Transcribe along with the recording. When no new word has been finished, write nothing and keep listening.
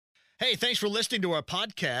Hey, thanks for listening to our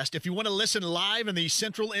podcast. If you want to listen live in the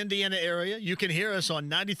central Indiana area, you can hear us on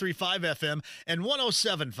 93.5 FM and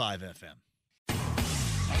 107.5 FM.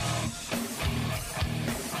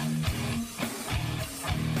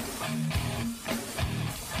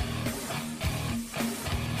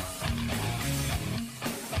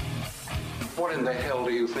 What in the hell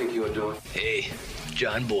do you think you're doing? Hey,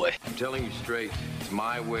 John Boy. I'm telling you straight, it's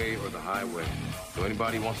my way or the highway. So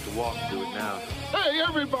anybody who wants to walk, do it now. Hey,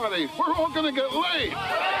 everybody, we're all gonna get laid.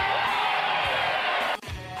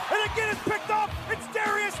 And again, it's picked off. It's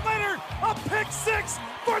Darius Leonard. A pick six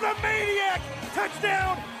for the Maniac.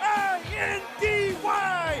 Touchdown,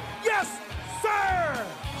 I-N-D-Y. Yes, sir.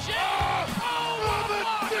 Oh, the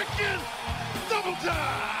chicken! Double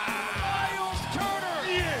time! Miles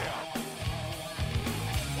Turner. Yeah!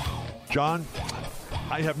 John,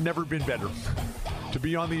 I have never been better to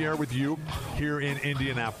be on the air with you here in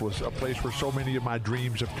Indianapolis, a place where so many of my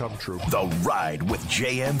dreams have come true. The Ride with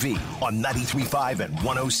JMV on 93.5 and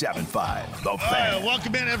 107.5. The Fan.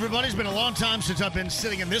 Welcome in, everybody. It's been a long time since I've been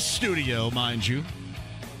sitting in this studio, mind you.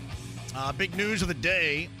 Big news of the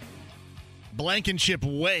day. Blankenship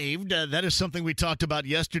waived. That is something we talked about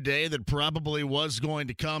yesterday that probably was going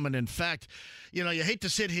to come. And in fact, you hate to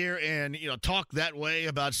sit here and, talk that way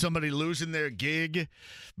about somebody losing their gig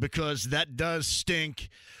because that does stink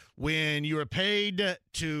when you are paid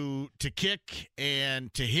to kick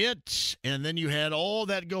and to hit. And then you had all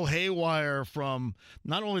that go haywire from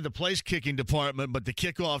not only the place kicking department, but the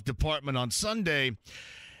kickoff department on Sunday.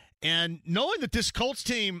 And knowing that this Colts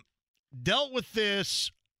team dealt with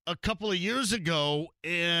this a couple of years ago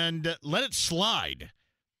and let it slide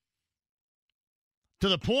to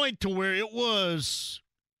the point to where it was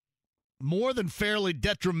more than fairly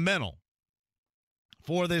detrimental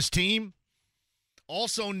for this team.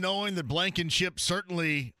 Also knowing that Blankenship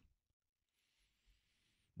certainly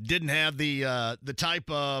didn't have the type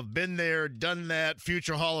of been there, done that,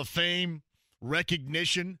 future Hall of Fame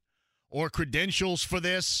recognition or credentials for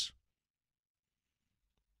this,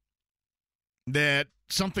 that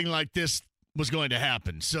something like this was going to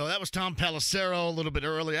happen. So that was Tom Pelissero a little bit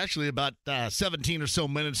early, actually about 17 or so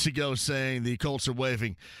minutes ago, saying the Colts are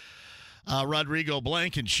waiving Rodrigo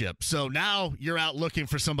Blankenship. So now you're out looking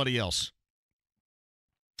for somebody else.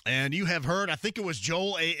 And you have heard, I think it was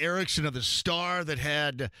Joel A. Erickson of the Star that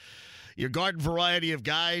had your garden variety of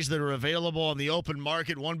guys that are available on the open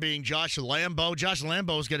market, one being Josh Lambo. Josh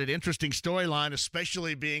Lambo's got an interesting storyline,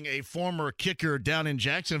 especially being a former kicker down in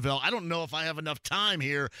Jacksonville. I don't know if I have enough time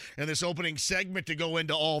here in this opening segment to go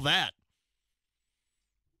into all that.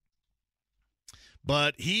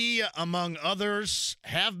 But he, among others,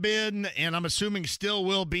 have been, and I'm assuming still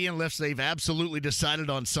will be, unless they've absolutely decided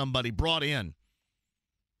on somebody, brought in.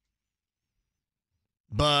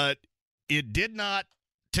 But it did not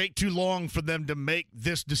take too long for them to make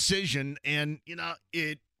this decision, and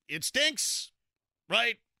it stinks,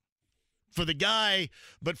 right, for the guy,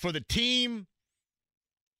 but for the team,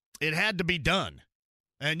 it had to be done.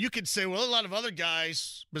 And you could say, well, a lot of other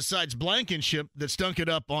guys besides Blankenship that stunk it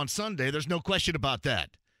up on Sunday. There's no question about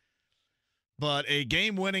that. But a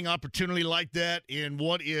game-winning opportunity like that in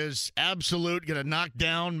what is absolute going to knock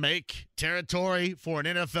down, make territory for an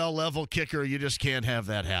NFL-level kicker, you just can't have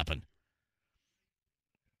that happen.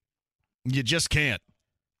 You just can't.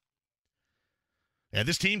 Yeah,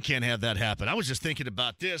 this team can't have that happen. I was just thinking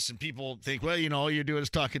about this, and people think, well, all you're doing is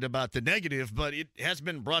talking about the negative, but it has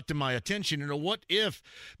been brought to my attention. What if,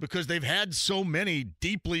 because they've had so many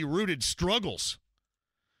deeply rooted struggles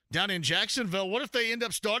down in Jacksonville, what if they end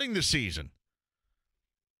up starting the season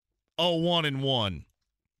 0-1-1?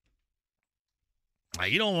 Now,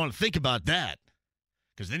 you don't want to think about that,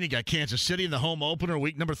 because then you got Kansas City in the home opener,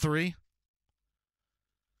 week number 3.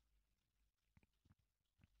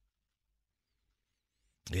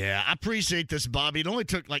 Yeah, I appreciate this, Bobby. It only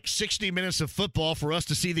took like 60 minutes of football for us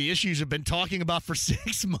to see the issues we've been talking about for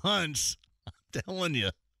 6 months. I'm telling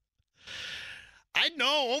you. I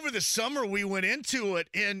know over the summer we went into it,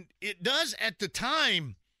 and it does at the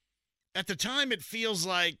time it feels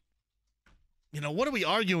like, what are we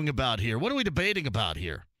arguing about here? What are we debating about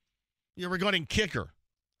here? Regarding kicker.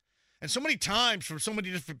 And so many times from so many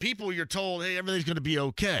different people, you're told, hey, everything's going to be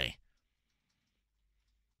okay.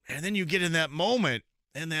 And then you get in that moment,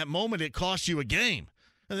 and that moment it costs you a game.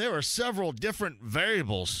 And there were several different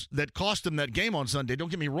variables that cost them that game on Sunday. Don't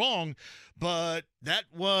get me wrong, but that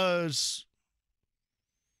was,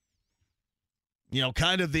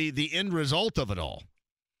 kind of the end result of it all,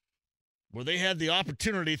 where they had the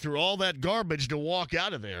opportunity through all that garbage to walk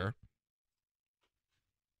out of there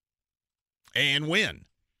and win.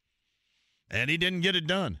 And he didn't get it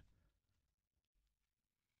done.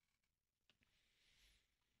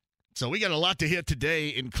 So we got a lot to hit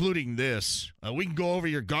today, including this. We can go over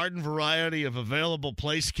your garden variety of available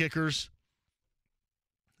place kickers.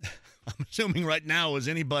 I'm assuming right now is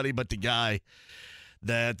anybody but the guy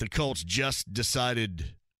that the Colts just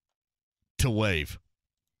decided to waive.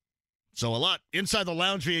 So a lot inside the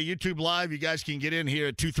lounge via YouTube Live. You guys can get in here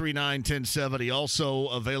at 239-1070. Also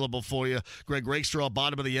available for you, Greg Rakestraw,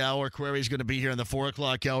 bottom of the hour. Query's going to be here in the 4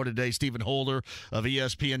 o'clock hour today. Stephen Holder of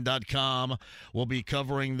ESPN.com will be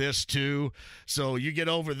covering this too. So you get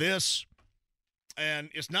over this, and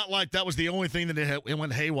it's not like that was the only thing that it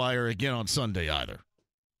went haywire again on Sunday either.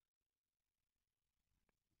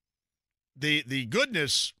 The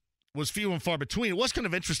goodness was few and far between. It was kind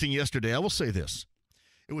of interesting yesterday. I will say this.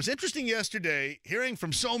 It was interesting yesterday hearing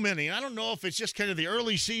from so many. I don't know if it's just kind of the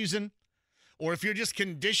early season or if you're just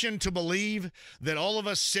conditioned to believe that all of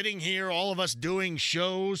us sitting here, all of us doing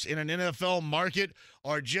shows in an NFL market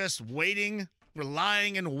are just waiting,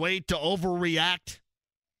 relying and wait to overreact.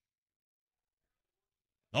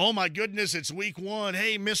 Oh, my goodness, it's week 1.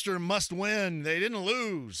 Hey, Mr. Must Win. They didn't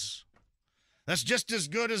lose. That's just as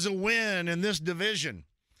good as a win in this division.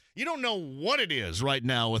 You don't know what it is right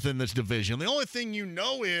now within this division. The only thing you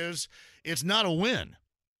know is it's not a win.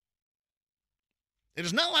 It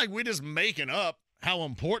is not like we're just making up how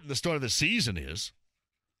important the start of the season is.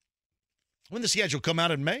 When the schedule come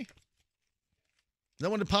out in May? Is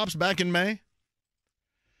that when it pops back in May?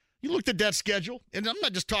 You looked at that schedule, and I'm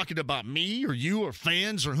not just talking about me or you or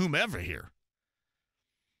fans or whomever here.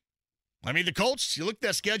 I mean, the Colts, you look at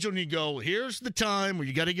that schedule and you go, here's the time where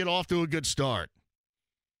you got to get off to a good start.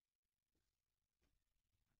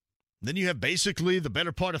 Then you have basically the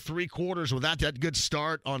better part of 3 quarters without that good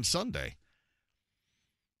start on Sunday.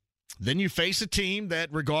 Then you face a team that,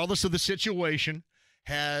 regardless of the situation,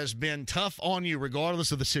 has been tough on you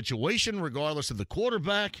regardless of the situation, regardless of the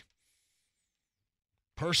quarterback,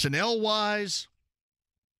 personnel-wise.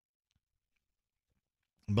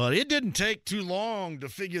 But it didn't take too long to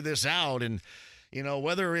figure this out. And, you know,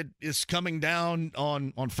 whether it is coming down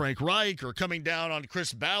on Frank Reich or coming down on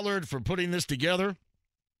Chris Ballard for putting this together,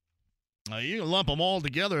 you can lump them all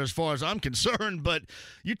together as far as I'm concerned, but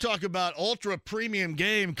you talk about ultra premium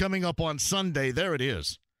game coming up on Sunday. There it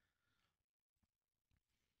is.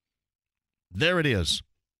 There it is.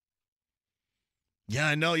 Yeah,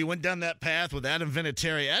 I know you went down that path with Adam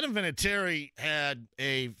Vinatieri. Adam Vinatieri had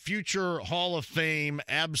a future Hall of Fame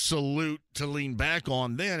absolute to lean back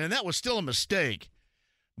on then, and that was still a mistake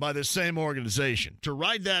by the same organization. To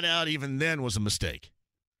ride that out even then was a mistake.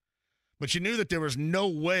 But you knew that there was no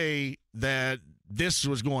way that this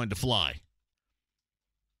was going to fly.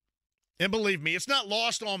 And believe me, it's not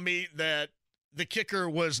lost on me that the kicker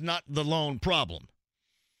was not the lone problem.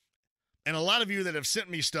 And a lot of you that have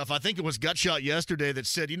sent me stuff, I think it was Gutshot yesterday that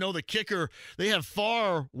said, you know, the kicker, they have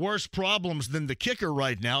far worse problems than the kicker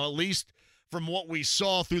right now, at least from what we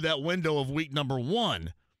saw through that window of week number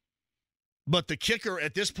 1. But the kicker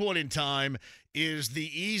at this point in time is the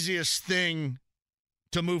easiest thing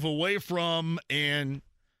to move away from and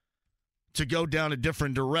to go down a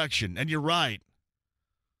different direction. And you're right.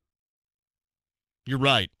 You're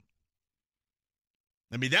right.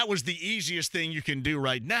 I mean, that was the easiest thing you can do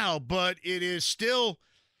right now, but it is still,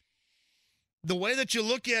 the way that you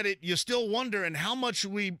look at it, you still wonder, and how much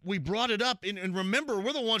we brought it up. And remember,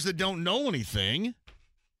 we're the ones that don't know anything.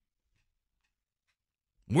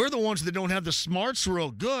 We're the ones that don't have the smarts real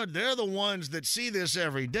good. They're the ones that see this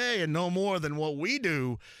every day and know more than what we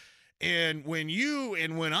do. And when you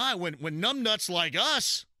and when numbnuts like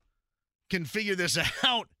us can figure this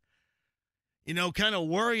out, you know, kind of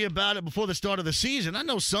worry about it before the start of the season. I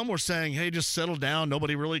know some were saying, hey, just settle down.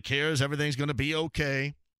 Nobody really cares. Everything's going to be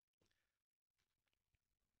okay.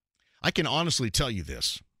 I can honestly tell you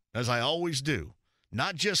this, as I always do,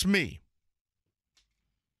 not just me,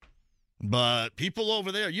 but people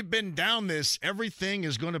over there, you've been down this everything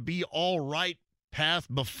is going to be all right path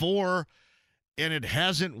before, and it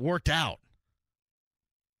hasn't worked out.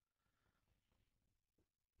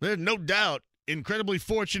 There's no doubt, incredibly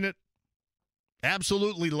fortunate,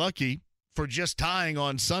 absolutely lucky for just tying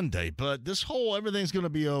on Sunday, but this whole everything's going to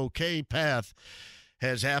be okay path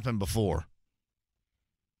has happened before.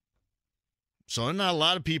 So not a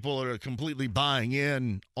lot of people are completely buying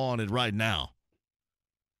in on it right now.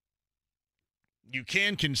 You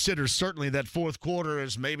can consider certainly that fourth quarter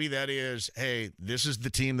as maybe that is, hey, this is the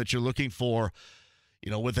team that you're looking for,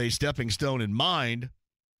 you know, with a stepping stone in mind.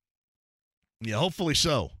 Yeah, hopefully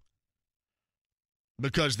so.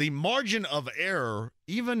 Because the margin of error,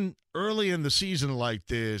 even early in the season like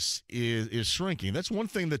this, is shrinking. That's one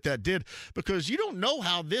thing that did, because you don't know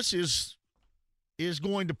how this is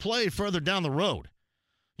going to play further down the road.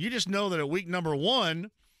 You just know that at week number 1,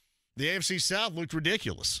 the AFC South looked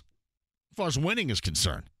ridiculous as far as winning is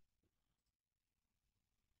concerned.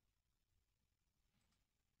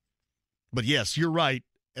 But yes, you're right.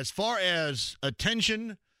 As far as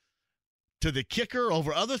attention to the kicker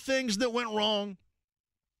over other things that went wrong,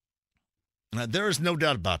 there is no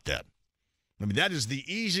doubt about that. I mean, that is the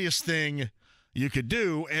easiest thing you could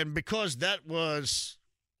do, and because that was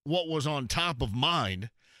what was on top of mind,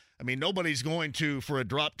 I mean, nobody's going to, for a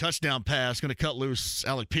drop touchdown pass, going to cut loose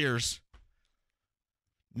Alec Pierce.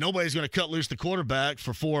 Nobody's going to cut loose the quarterback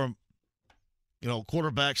for 4,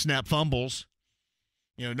 quarterback snap fumbles.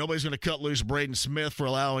 Nobody's going to cut loose Braden Smith for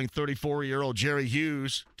allowing 34-year-old Jerry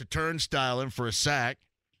Hughes to turnstile him for a sack.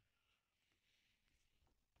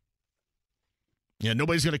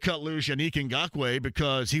 Nobody's going to cut loose Yannick Ngakoue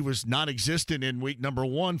because he was non-existent in week number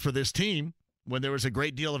 1 for this team when there was a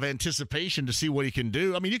great deal of anticipation to see what he can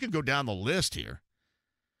do. I mean, you can go down the list here.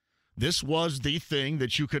 This was the thing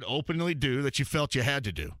that you could openly do that you felt you had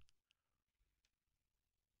to do.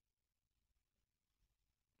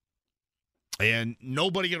 And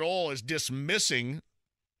nobody at all is dismissing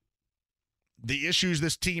the issues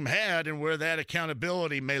this team had and where that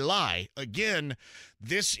accountability may lie. Again,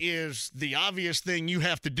 this is the obvious thing you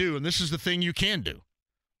have to do, and this is the thing you can do.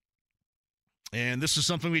 And this is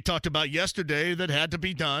something we talked about yesterday that had to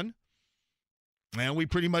be done. And we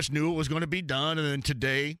pretty much knew it was going to be done, and then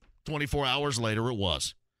today, 24 hours later, it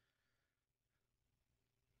was.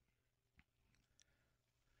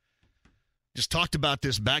 Just talked about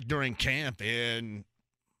this back during camp, and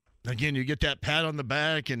again, you get that pat on the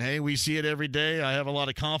back, and hey, we see it every day. I have a lot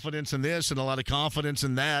of confidence in this and a lot of confidence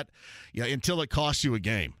in that, until it costs you a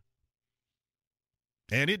game.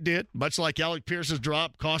 And it did, much like Alec Pierce's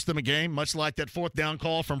drop cost them a game, much like that 4th down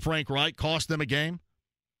call from Frank Wright cost them a game.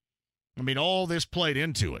 I mean, all this played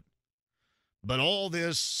into it. But all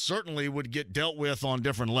this certainly would get dealt with on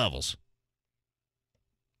different levels.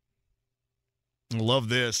 I love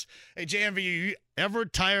this. Hey, JMV, are you ever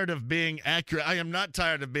tired of being accurate? I am not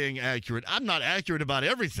tired of being accurate. I'm not accurate about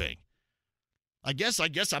everything. I guess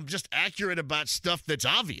I'm just accurate about stuff that's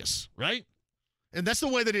obvious, right? And that's the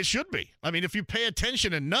way that it should be. I mean, if you pay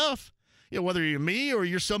attention enough, whether you're me or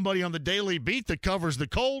you're somebody on the daily beat that covers the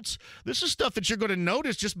Colts, this is stuff that you're going to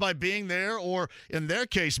notice just by being there, or in their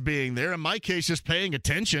case, being there. In my case, just paying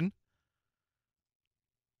attention.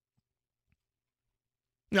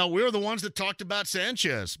 Now, we're the ones that talked about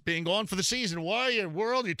Sanchez being gone for the season. Why in the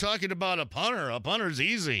world are you talking about a punter? A punter's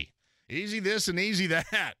easy. Easy this and easy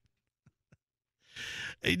that.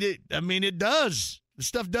 It does. The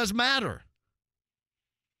stuff does matter.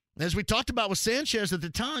 As we talked about with Sanchez at the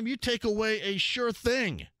time, you take away a sure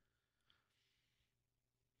thing.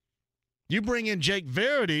 You bring in Jake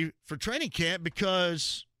Verity for training camp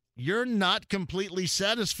because you're not completely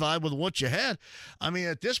satisfied with what you had. I mean,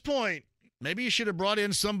 at this point, maybe you should have brought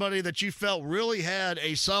in somebody that you felt really had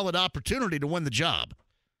a solid opportunity to win the job.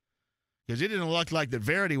 Because it didn't look like that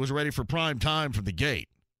Verity was ready for prime time from the gate.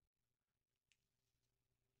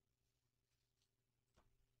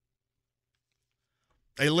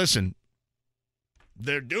 Hey, listen,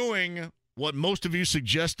 they're doing what most of you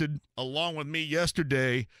suggested along with me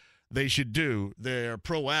yesterday they should do. They're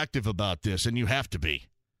proactive about this, and you have to be.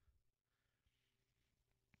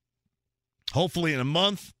 Hopefully in a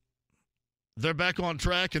month, they're back on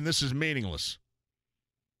track, and this is meaningless.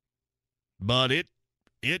 But it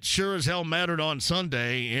sure as hell mattered on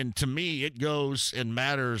Sunday, and to me, it goes and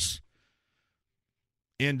matters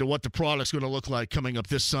into what the product's going to look like coming up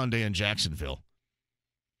this Sunday in Jacksonville.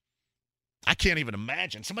 I can't even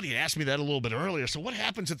imagine. Somebody asked me that a little bit earlier. So what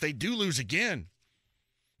happens if they do lose again?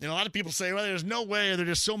 A lot of people say, well, there's no way. They're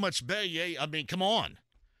just so much better. Yeah, I mean, come on.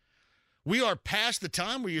 We are past the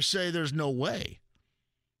time where you say there's no way.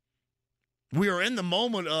 We are in the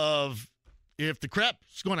moment of, if the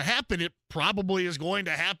crap's going to happen, it probably is going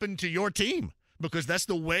to happen to your team, because that's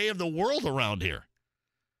the way of the world around here.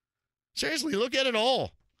 Seriously, look at it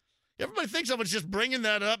all. Everybody thinks I was just bringing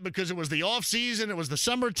that up because it was the offseason, it was the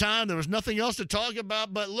summertime, there was nothing else to talk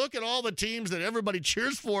about, but look at all the teams that everybody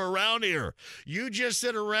cheers for around here. You just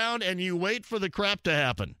sit around and you wait for the crap to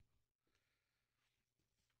happen.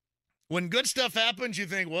 When good stuff happens, you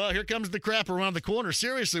think, well, here comes the crap around the corner.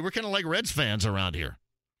 Seriously, we're kind of like Reds fans around here.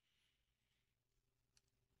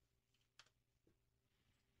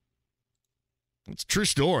 It's a true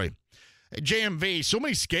story. Hey, JMV, so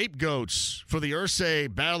many scapegoats for the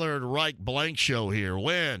Irsay Ballard Reich blank show here.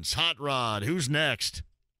 Wins, Hot Rod, who's next?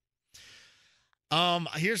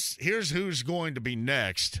 Here's who's going to be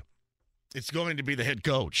next. It's going to be the head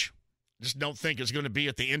coach. Just don't think it's going to be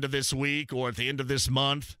at the end of this week or at the end of this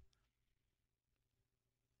month.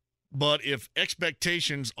 But if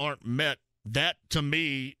expectations aren't met, that to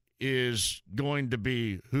me is going to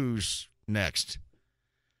be who's next.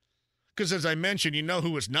 Because as I mentioned, you know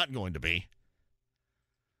who it's not going to be.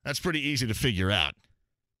 That's pretty easy to figure out.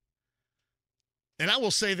 And I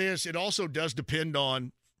will say this, it also does depend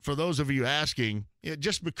on, for those of you asking,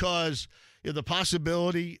 just because the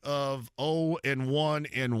possibility of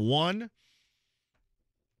 0-1-1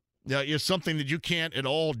 is something that you can't at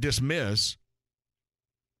all dismiss.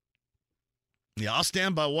 Yeah, I'll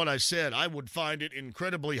stand by what I said. I would find it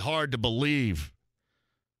incredibly hard to believe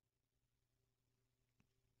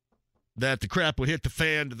that the crap would hit the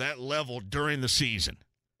fan to that level during the season.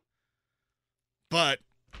 But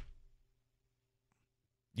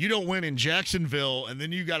you don't win in Jacksonville, and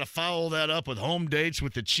then you got to follow that up with home dates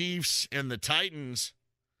with the Chiefs and the Titans.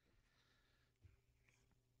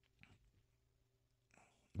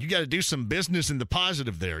 You got to do some business in the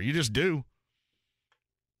positive there. You just do.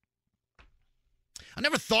 I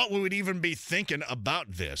never thought we would even be thinking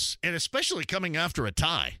about this, and especially coming after a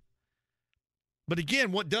tie. But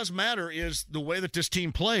again, what does matter is the way that this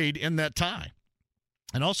team played in that tie.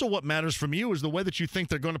 And also what matters from you is the way that you think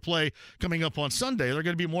they're going to play coming up on Sunday. They're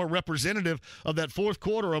going to be more representative of that fourth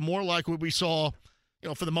quarter or more like what we saw,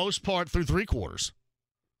 for the most part through three quarters.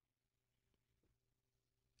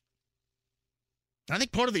 I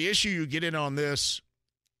think part of the issue you get in on this,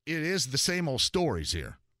 it is the same old stories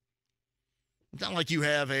here. It's not like you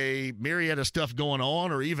have a myriad of stuff going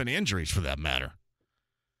on or even injuries for that matter.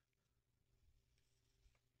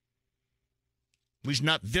 At least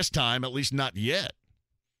not this time, at least not yet.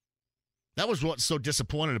 That was what's so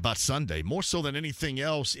disappointing about Sunday. More so than anything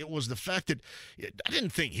else, it was the fact that I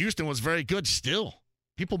didn't think Houston was very good still.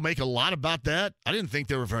 People make a lot about that. I didn't think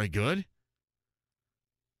they were very good.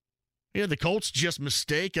 Yeah, the Colts just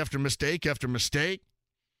mistake after mistake after mistake.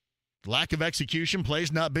 Lack of execution,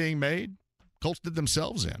 plays not being made. Colts did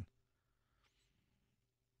themselves in.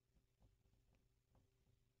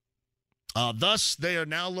 Thus, they are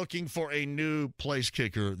now looking for a new place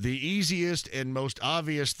kicker. The easiest and most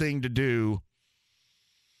obvious thing to do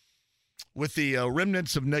with the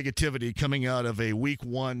remnants of negativity coming out of a week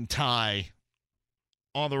one tie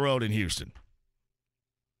on the road in Houston.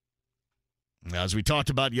 Now, as we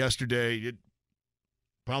talked about yesterday, it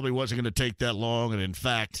probably wasn't going to take that long. And in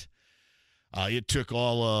fact, it took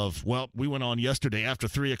we went on yesterday after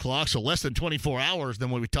 3 o'clock, so less than 24 hours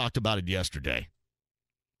than when we talked about it yesterday.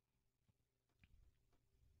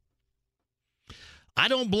 I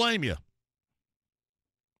don't blame you.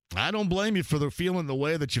 I don't blame you for the feeling the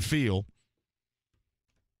way that you feel.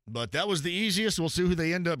 But that was the easiest. We'll see who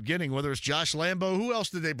they end up getting, whether it's Josh Lambo. Who else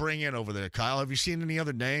did they bring in over there, Kyle? Have you seen any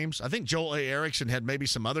other names? I think Joel A. Erickson had maybe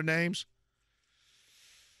some other names.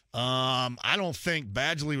 I don't think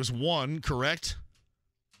Badgley was one, correct?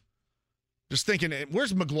 Just thinking,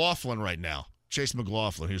 where's McLaughlin right now? Chase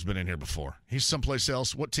McLaughlin, who's been in here before. He's someplace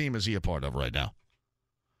else. What team is he a part of right now?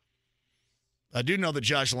 I do know that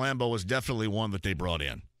Josh Lambo was definitely one that they brought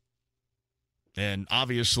in. And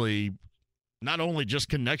obviously, not only just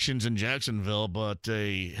connections in Jacksonville, but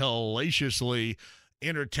a hellaciously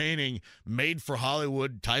entertaining,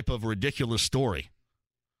 made-for-Hollywood type of ridiculous story.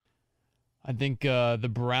 I think the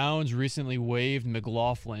Browns recently waived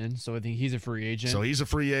McLaughlin, so I think he's a free agent. So he's a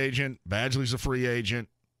free agent. Badgley's a free agent.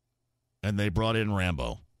 And they brought in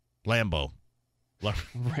Lambo.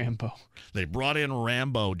 They brought in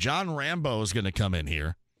Rambo. John Rambo is going to come in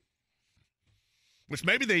here, which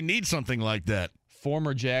maybe they need something like that.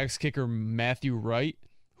 Former Jags kicker Matthew Wright,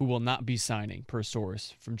 who will not be signing, per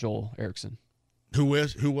source from Joel Erickson. Who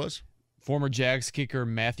was? Former Jags kicker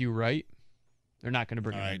Matthew Wright. They're not going to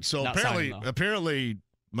bring him in. So not apparently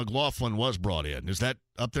McLaughlin was brought in. Is that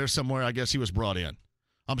up there somewhere? I guess he was brought in.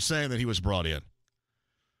 I'm saying that he was brought in.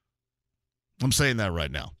 I'm saying that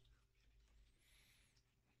right now.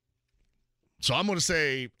 So I'm going to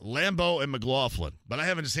say Lambo and McLaughlin, but I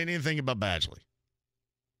haven't seen anything about Badgley.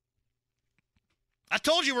 I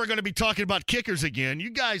told you we were going to be talking about kickers again.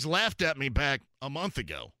 You guys laughed at me back a month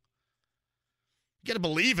ago. You got to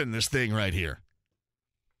believe in this thing right here.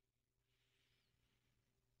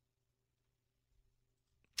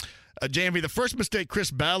 JMV, the first mistake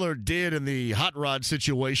Chris Ballard did in the hot rod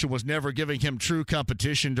situation was never giving him true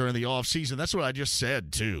competition during the offseason. That's what I just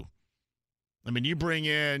said, too. I mean, you bring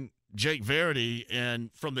in Jake Verity, and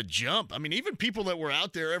from the jump, I mean, even people that were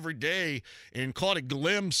out there every day and caught a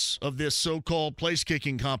glimpse of this so-called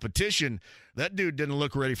place-kicking competition, that dude didn't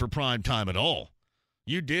look ready for prime time at all.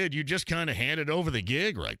 You did. You just kind of handed over the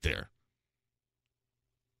gig right there.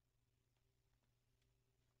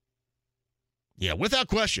 Yeah, without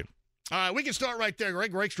question. All right, we can start right there.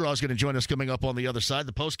 Greg Rakestraw is going to join us coming up on the other side.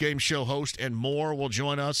 The post-game show host and more will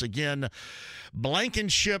join us. Again,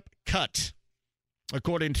 Blankenship cut,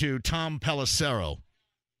 according to Tom Pelissero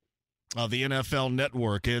of the NFL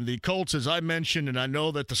Network. And the Colts, as I mentioned, and I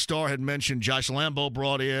know that the Star had mentioned, Josh Lambo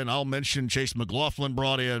brought in. I'll mention Chase McLaughlin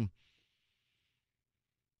brought in.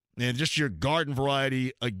 And just your garden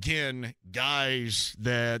variety, again, guys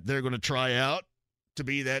that they're going to try out to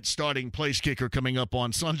be that starting place kicker coming up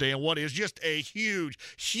on Sunday, and what is just a huge,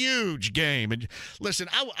 huge game. And listen,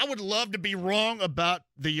 I would love to be wrong about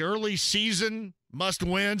the early season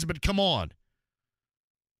must-wins, but come on.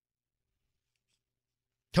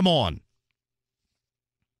 Come on.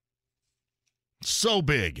 So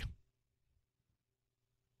big.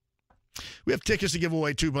 We have tickets to give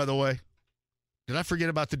away, too, by the way. Did I forget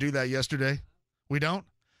about to do that yesterday? We don't?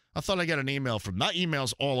 I thought I got an email from, my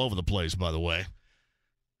email's all over the place, by the way.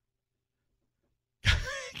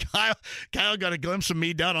 Kyle got a glimpse of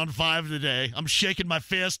me down on 5 today. I'm shaking my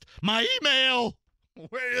fist. My email!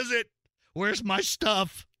 Where is it? Where's my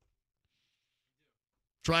stuff?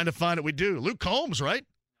 Trying to find it. We do. Luke Combs, right?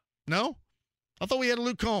 No? I thought we had a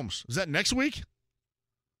Luke Combs. Is that next week?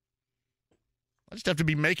 I just have to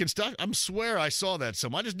be making stuff. I swear I saw that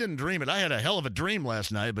somewhere. I just didn't dream it. I had a hell of a dream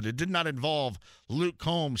last night, but it did not involve Luke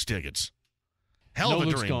Combs tickets. Hell of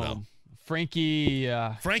a dream, though. Frankie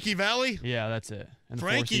Valley? Yeah, that's it.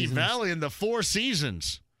 Frankie Valley in the Four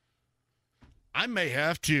Seasons. I may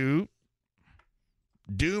have to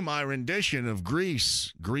do my rendition of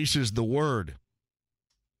Grease. Grease is the word.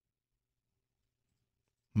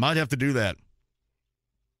 Might have to do that.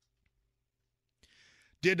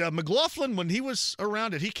 Did McLaughlin, when he was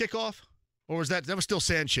around, did he kick off? Or was that was still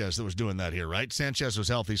Sanchez that was doing that here, right? Sanchez was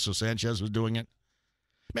healthy, so Sanchez was doing it.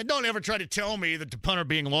 Man, don't ever try to tell me that the punter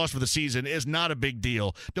being lost for the season is not a big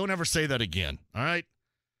deal. Don't ever say that again, all right?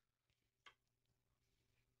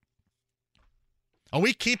 Are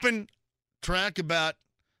we keeping track about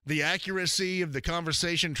the accuracy of the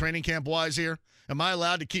conversation training camp-wise here? Am I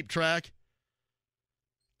allowed to keep track?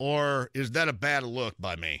 Or is that a bad look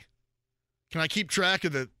by me? Can I keep track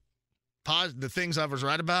of the things I was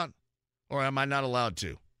right about? Or am I not allowed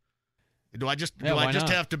to? Do I just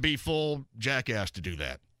have to be full jackass to do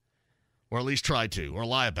that? Or at least try to, or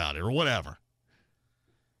lie about it, or whatever?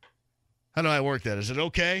 How do I work that? Is it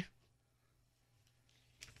okay?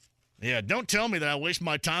 Yeah, don't tell me that I waste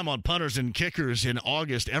my time on punters and kickers in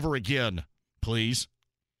August ever again, please.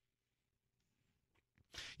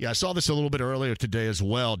 Yeah, I saw this a little bit earlier today as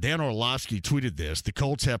well. Dan Orlovsky tweeted this. The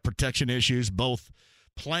Colts have protection issues, both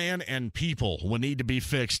plan and people will need to be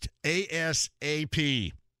fixed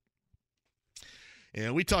ASAP.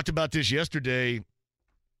 And we talked about this yesterday.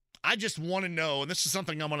 I just want to know, and this is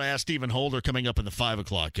something I'm going to ask Stephen Holder coming up in the 5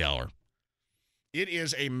 o'clock hour. It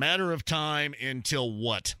is a matter of time until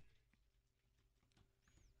what?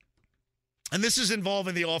 And this is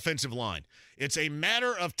involving the offensive line. It's a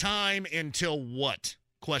matter of time until what?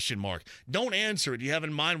 Question mark. Don't answer it. Do you have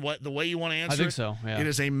in mind what the way you want to answer it? I think so, yeah. It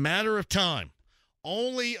is a matter of time.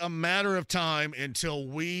 Only a matter of time until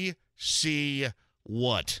we see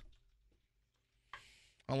what?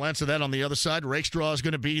 I'll answer that on the other side. Rakestraw is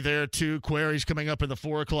going to be there, too. Queries coming up in the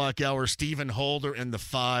 4 o'clock hour. Stephen Holder in the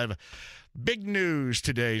 5. Big news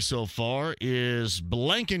today so far is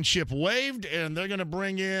Blankenship waived, and they're going to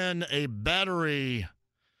bring in a battery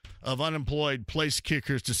of unemployed place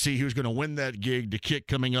kickers to see who's going to win that gig to kick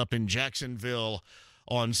coming up in Jacksonville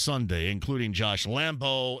on Sunday, including Josh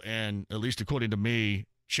Lambo and, at least according to me,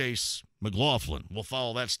 Chase McLaughlin. We'll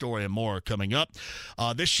follow that story and more coming up.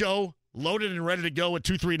 This show loaded and ready to go at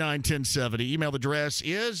 239-1070. Email address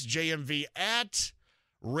is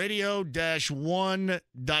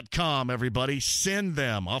jmv@radio-1.com, everybody. Send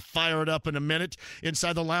them. I'll fire it up in a minute.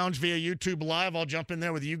 Inside the Lounge via YouTube Live, I'll jump in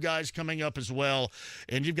there with you guys coming up as well.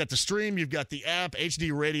 And you've got the stream, you've got the app.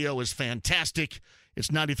 HD Radio is fantastic. It's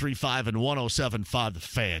 93.5 and 107.5 The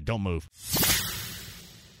Fan. Don't move.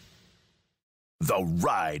 The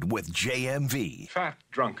Ride with JMV. Fat,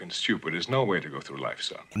 drunk, and stupid is no way to go through life,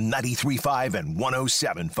 son. 93.5 and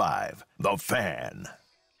 107.5 The Fan.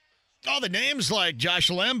 Oh, the names like Josh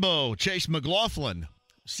Lambo, Chase McLaughlin.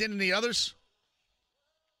 Seen any others?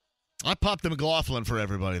 I popped the McLaughlin for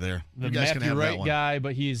everybody there. The you guys Matthew can have Wright that one. guy,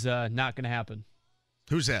 but he's not going to happen.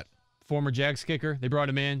 Who's that? Former Jags kicker. They brought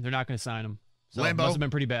him in. They're not going to sign him. So Lambo? It must have been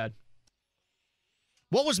pretty bad.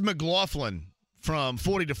 What was McLaughlin from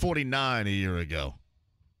 40 to 49 a year ago?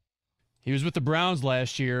 He was with the Browns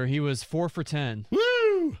last year. He was 4 for 10.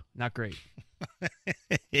 Woo! Not great.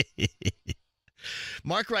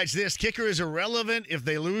 Mark writes this: kicker is irrelevant if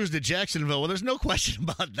they lose to Jacksonville. Well, there's no question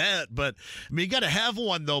about that. But, I mean, you got to have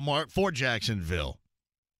one, though, Mark, for Jacksonville.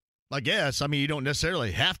 I guess. I mean, you don't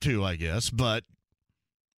necessarily have to, I guess. But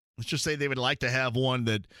let's just say they would like to have one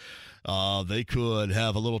that they could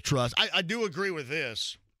have a little trust. I do agree with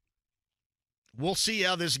this. We'll see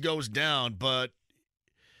how this goes down, but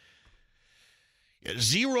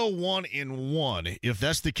 0-1-1, if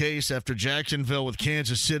that's the case after Jacksonville with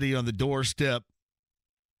Kansas City on the doorstep,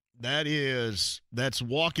 that's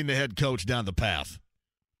walking the head coach down the path.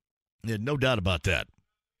 Yeah, no doubt about that.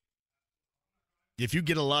 If you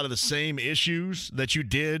get a lot of the same issues that you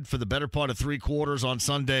did for the better part of 3 quarters on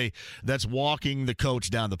Sunday, that's walking the coach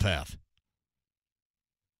down the path.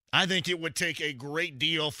 I think it would take a great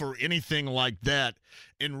deal for anything like that.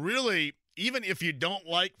 And really, even if you don't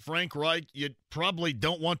like Frank Reich, you probably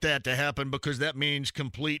don't want that to happen because that means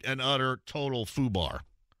complete and utter total FUBAR.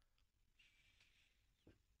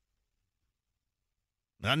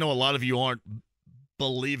 I know a lot of you aren't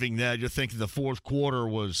believing that. You're thinking the fourth quarter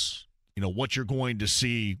was, what you're going to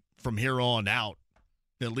see from here on out,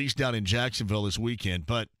 at least down in Jacksonville this weekend.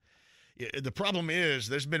 But the problem is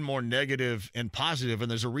there's been more negative and positive,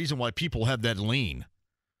 and there's a reason why people have that lean.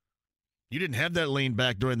 You didn't have that lean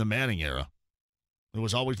back during the Manning era. It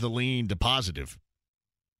was always the lean to positive.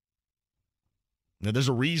 Now, there's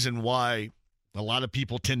a reason why a lot of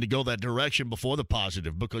people tend to go that direction before the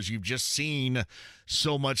positive, because you've just seen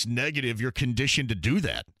so much negative. You're conditioned to do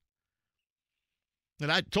that.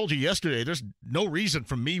 And I told you yesterday, there's no reason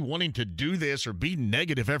for me wanting to do this or be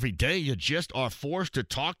negative every day. You just are forced to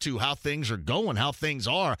talk to how things are going, how things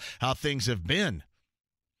are, how things have been.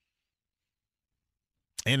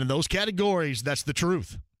 And in those categories, that's the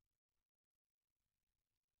truth.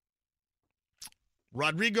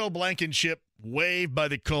 Rodrigo Blankenship waived by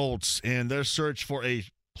the Colts, and their search for a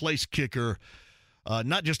place kicker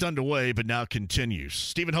not just underway, but now continues.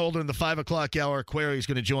 Stephen Holder in the 5 o'clock hour. Query is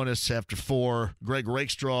going to join us after 4. Greg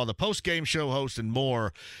Rakestraw, the post-game show host and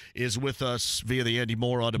more, is with us via the Andy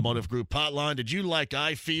Moore Automotive Group hotline. Did you, like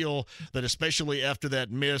I feel, that especially after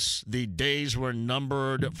that miss, the days were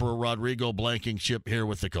numbered for Rodrigo Blankenship here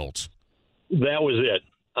with the Colts? That was it.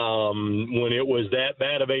 When it was that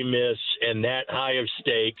bad of a miss and that high of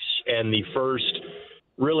stakes, and the first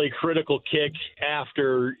really critical kick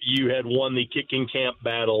after you had won the kicking camp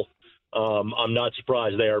battle, I'm not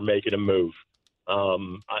surprised they are making a move.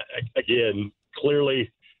 Again,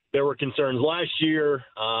 clearly there were concerns last year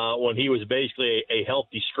when he was basically a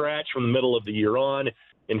healthy scratch from the middle of the year on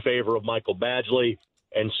in favor of Michael Badgley.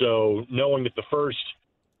 And so knowing that the first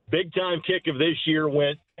big-time kick of this year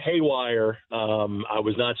went haywire, I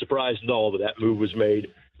was not surprised at all that move was made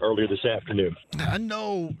earlier this afternoon. I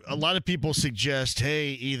know a lot of people suggest,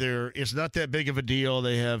 hey, either it's not that big of a deal,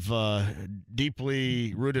 they have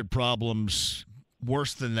deeply rooted problems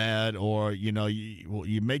worse than that, or,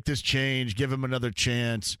 you make this change, give him another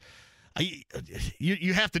chance.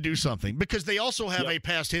 You have to do something, because they also have a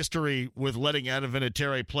past history with letting Adam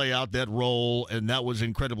Vinatieri play out that role, and that was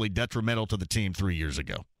incredibly detrimental to the team 3 years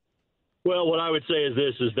ago. Well, what I would say is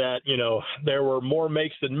this, is that, there were more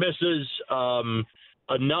makes than misses.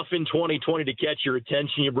 Enough in 2020 to catch your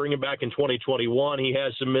attention. You bring him back in 2021. He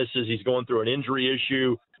has some misses. He's going through an injury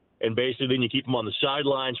issue, and basically then you keep him on the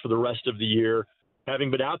sidelines for the rest of the year.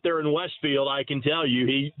 Having been out there in Westfield, I can tell you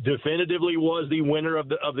he definitively was the winner of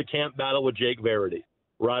the camp battle with Jake Verity.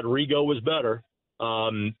 Rodrigo was better,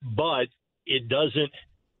 but it doesn't.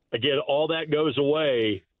 Again, all that goes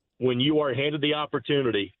away when you are handed the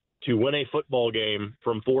opportunity to win a football game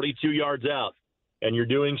from 42 yards out, and you're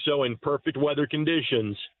doing so in perfect weather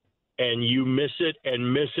conditions, and you miss it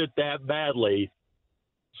that badly.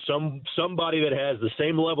 Somebody that has the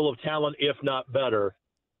same level of talent, if not better.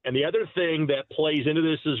 And the other thing that plays into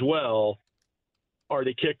this as well are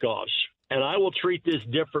the kickoffs. And I will treat this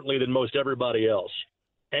differently than most everybody else.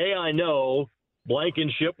 I know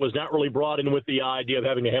Blankenship was not really brought in with the idea of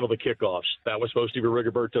having to handle the kickoffs. That was supposed to be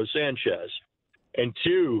Rigoberto Sanchez. And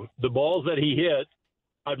 2, the balls that he hit,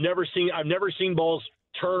 I've never seen balls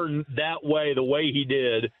turn that way, the way he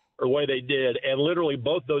did, or the way they did. And literally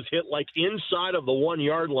both those hit like inside of the 1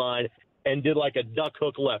 yard line and did like a duck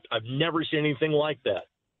hook left. I've never seen anything like that.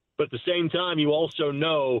 But at the same time, you also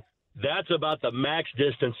know that's about the max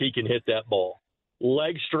distance he can hit that ball.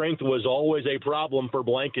 Leg strength was always a problem for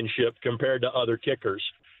Blankenship compared to other kickers.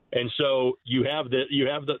 And so you have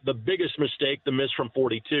the biggest mistake, the miss from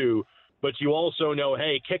 42, but you also know,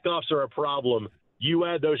 hey, kickoffs are a problem. You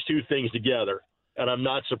add those two things together, and I'm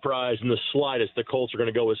not surprised in the slightest the Colts are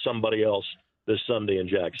going to go with somebody else this Sunday in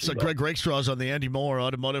Jacksonville. So Greg Rakestraw's on the Andy Moore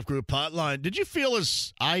Automotive Group hotline. Did you feel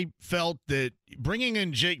as I felt that bringing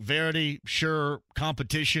in Jake Verity, sure,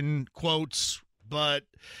 competition quotes, but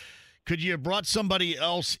could you have brought somebody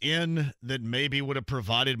else in that maybe would have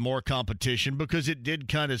provided more competition? Because it did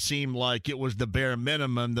kind of seem like it was the bare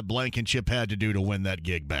minimum that Blankenship had to do to win that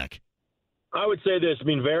gig back. I would say this. I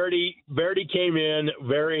mean, Verity came in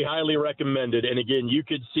very highly recommended. And, again, you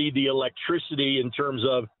could see the electricity in terms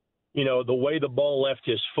of, the way the ball left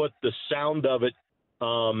his foot, the sound of it,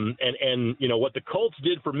 and what the Colts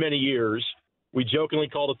did for many years. We jokingly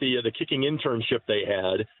called it the kicking internship they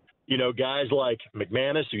had. Guys like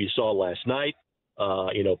McManus, who you saw last night,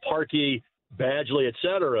 Parkey, Badgley, et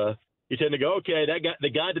cetera, you tend to go, okay, the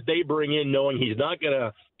guy that they bring in knowing he's not going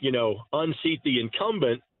to, unseat the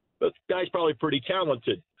incumbent, but the guy's probably pretty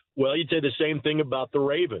talented. Well, you'd say the same thing about the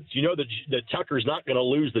Ravens. That Tucker's not going to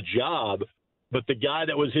lose the job, but the guy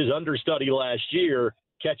that was his understudy last year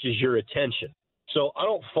catches your attention. So I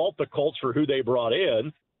don't fault the Colts for who they brought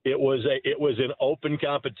in. It was an open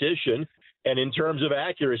competition. And in terms of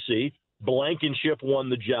accuracy, Blankenship won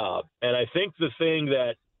the job. And I think the thing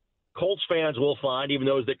that Colts fans will find, even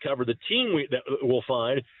those that cover the team that will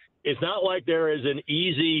find, it's not like there is an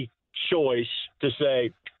easy choice to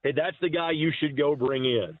say, hey, that's the guy you should go bring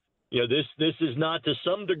in. This is not to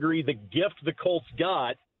some degree the gift the Colts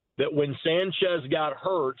got, that when Sanchez got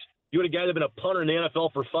hurt, you had a guy that had been a punter in the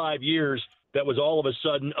NFL for 5 years that was all of a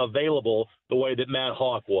sudden available the way that Matt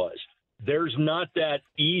Hawk was. There's not that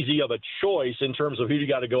easy of a choice in terms of who you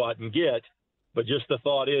got to go out and get, but just the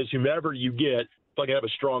thought is whomever you get, if I can have a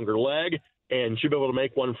stronger leg and should be able to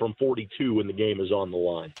make one from 42 when the game is on the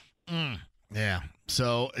line. Yeah.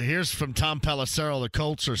 So here's from Tom Pelissero. The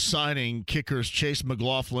Colts are signing kickers Chase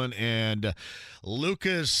McLaughlin and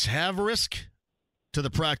Lucas Havrisk to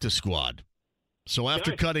the practice squad. So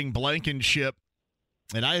after cutting Blankenship,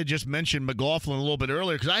 and I had just mentioned McLaughlin a little bit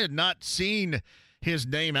earlier because I had not seen his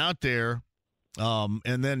name out there,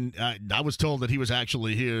 and then I was told that he was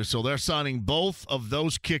actually here. So they're signing both of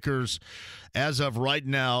those kickers as of right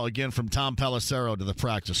now, again, from Tom Pelissero to the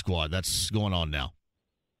practice squad. That's going on now.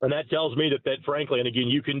 And that tells me that frankly, and again,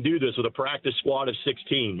 you can do this with a practice squad of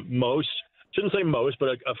 16. Shouldn't say most, but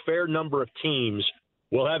a fair number of teams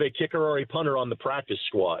will have a kicker or a punter on the practice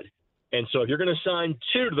squad. And so if you're going to sign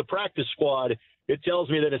two to the practice squad, it tells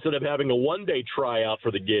me that instead of having a one-day tryout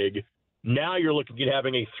for the gig, now you're looking at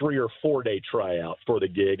having a 3 or 4 day tryout for the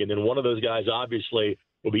gig. And then one of those guys obviously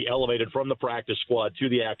will be elevated from the practice squad to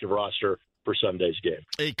the active roster for Sunday's game.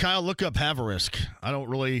 Hey, Kyle, look up Havrisk. I don't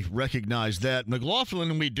really recognize that.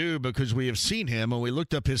 McLaughlin we do because we have seen him, and we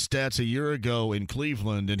looked up his stats a year ago in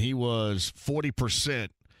Cleveland, and he was 40%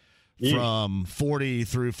 from 40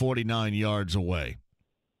 through 49 yards away.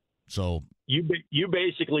 So you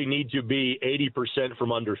basically need to be 80%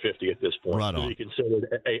 from under 50 at this point right to be considered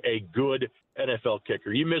a good NFL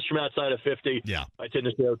kicker. You miss from outside of 50, yeah, I tend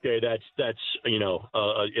to say, okay, that's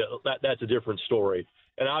a different story.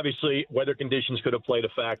 And obviously, weather conditions could have played a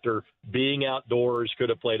factor. Being outdoors could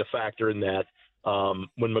have played a factor in that.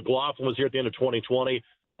 When McLaughlin was here at the end of 2020,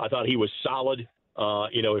 I thought he was solid. I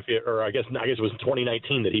guess it was in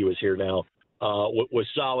 2019 that he was here now. Was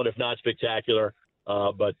solid, if not spectacular.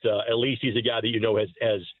 But at least he's a guy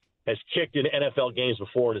that has kicked in NFL games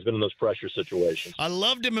before and has been in those pressure situations. I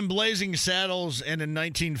loved him in Blazing Saddles and in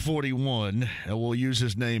 1941. And we'll use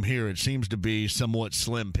his name here. It seems to be somewhat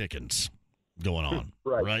slim pickings going on,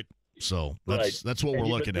 right? So that's what we're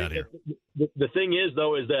looking at here. The thing is,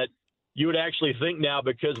 though, is that you would actually think now,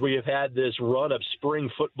 because we have had this run of spring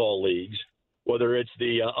football leagues, whether it's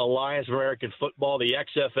the Alliance of American Football, the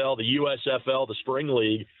XFL, the USFL, the Spring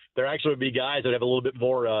League, there actually would be guys that have a little bit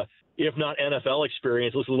more, if not NFL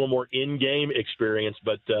experience, a little more in-game experience.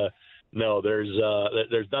 But no, there's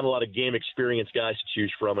not a lot of game experience guys to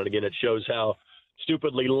choose from. And again, it shows how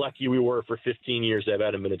stupidly lucky we were for 15 years to have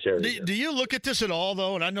Adam Vinatieri. Do you look at this at all,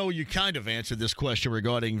 though? And I know you kind of answered this question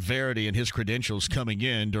regarding Verity and his credentials coming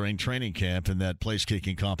in during training camp and that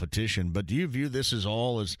place-kicking competition. But do you view this as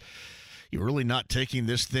you're really not taking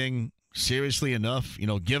this thing seriously enough,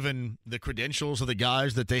 given the credentials of the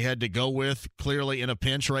guys that they had to go with clearly in a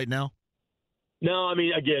pinch right now? No, I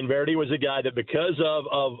mean, again, Verity was a guy that because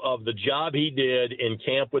of the job he did in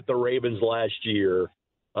camp with the Ravens last year,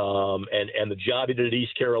 and the job he did at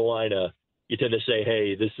East Carolina, you tend to say,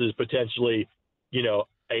 hey, this is potentially,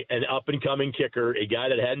 an up-and-coming kicker, a guy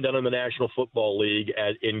that hadn't done in the National Football League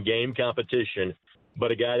in game competition,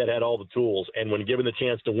 but a guy that had all the tools. And when given the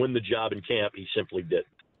chance to win the job in camp, he simply didn't.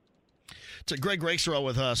 It's Greg Rakestraw's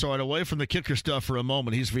with us. All right, away from the kicker stuff for a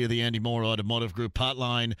moment. He's via the Andy Moore Automotive Group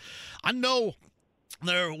hotline. I know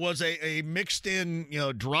There was a mixed-in,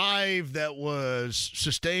 drive that was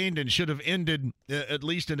sustained and should have ended at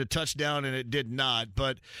least in a touchdown, and it did not.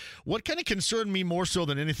 But what kind of concerned me more so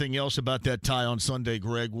than anything else about that tie on Sunday,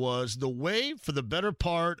 Greg, was the way for the better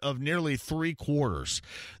part of nearly 3 quarters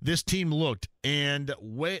this team looked, and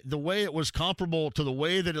the way it was comparable to the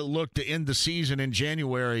way that it looked to end the season in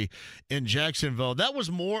January in Jacksonville. That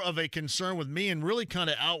was more of a concern with me and really kind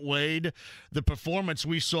of outweighed the performance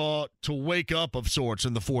we saw to wake up of sorts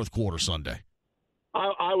in the fourth quarter Sunday.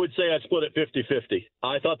 I would say I split it 50-50.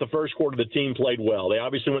 I thought the first quarter the team played well. They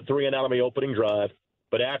obviously went 3 and out on the opening drive,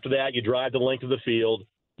 but after that you drive the length of the field,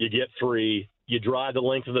 you get 3, you drive the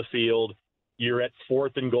length of the field, you're at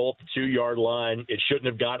 4th and goal at the 2-yard line. It shouldn't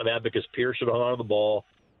have gotten to that because Pierce should have hung on to the ball.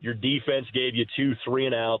 Your defense gave you 2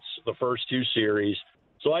 3-and-outs the first 2 series.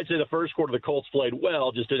 So I'd say the first quarter the Colts played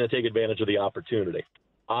well, just didn't take advantage of the opportunity.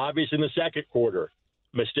 Obviously in the second quarter,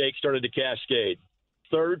 mistakes started to cascade.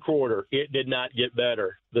 Third quarter, it did not get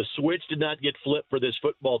better. The switch did not get flipped for this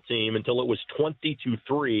football team until it was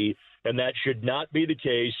 20-3, and that should not be the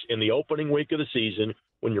case in the opening week of the season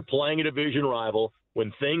when you're playing a division rival,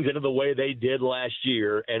 when things ended the way they did last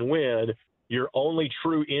year, and when your only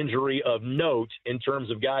true injury of note in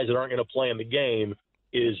terms of guys that aren't going to play in the game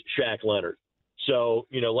is Shaq Leonard. So,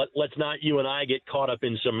 let's not you and I get caught up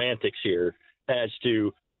in semantics here as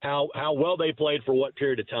to how well they played for what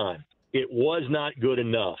period of time. It was not good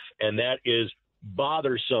enough, and that is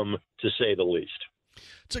bothersome to say the least.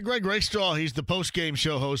 It's a Greg Rakestraw. He's the post-game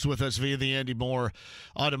show host with us via the Andy Moore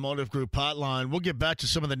Automotive Group hotline. We'll get back to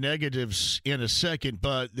some of the negatives in a second,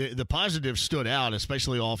 but the positives stood out,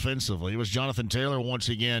 especially offensively. It was Jonathan Taylor once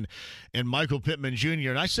again and Michael Pittman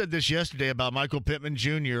Jr. And I said this yesterday about Michael Pittman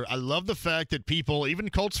Jr. I love the fact that people, even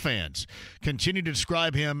Colts fans, continue to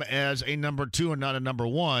describe him as a number 2 and not a number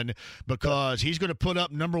 1 because he's going to put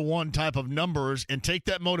up number 1 type of numbers and take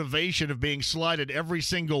that motivation of being slighted every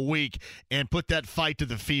single week and put that fight to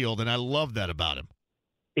the field, and I love that about him.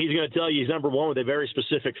 He's going to tell you he's number 1 with a very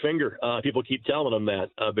specific finger. People keep telling him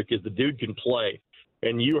that because the dude can play.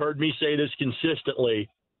 And you heard me say this consistently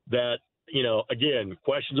that, again,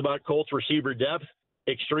 questions about Colts receiver depth,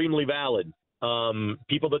 extremely valid.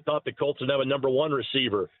 People that thought the Colts would have a number 1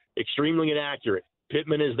 receiver, extremely inaccurate.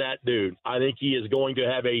 Pittman is that dude. I think he is going to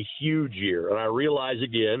have a huge year. And I realize,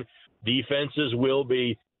 again, defenses will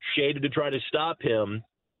be shaded to try to stop him.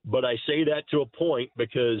 But I say that to a point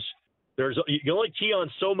because you can only key on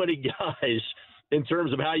so many guys in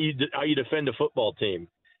terms of how you defend a football team.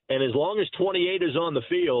 And as long as 28 is on the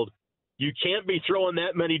field, you can't be throwing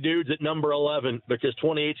that many dudes at number 11 because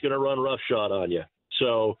 28 is going to run roughshod on you.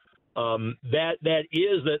 So that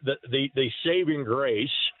is the saving grace,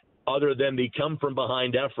 other than the come from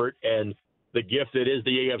behind effort and the gift that is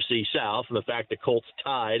the AFC South and the fact that Colts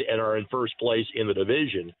tied and are in first place in the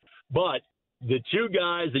division. But the 2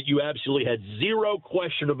 guys that you absolutely had zero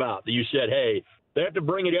question about, that you said, hey, they have to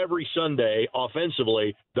bring it every Sunday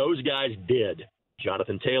offensively, those guys did.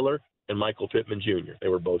 Jonathan Taylor and Michael Pittman Jr. They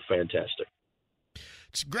were both fantastic.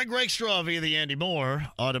 It's Greg Rakestraw via the Andy Moore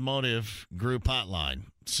Automotive Group hotline.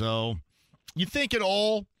 So you think at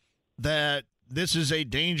all that this is a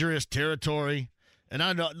dangerous territory? And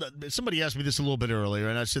I know somebody asked me this a little bit earlier,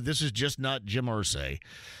 and I said this is just not Jim Irsay.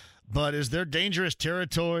 But is there dangerous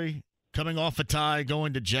territory coming off a tie,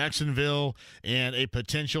 going to Jacksonville, and a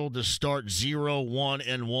potential to start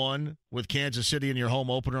 0-1-1 with Kansas City in your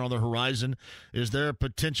home opener on the horizon? Is there a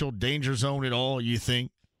potential danger zone at all, you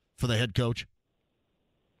think, for the head coach?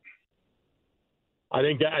 I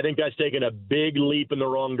think that's taken a big leap in the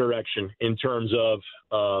wrong direction in terms of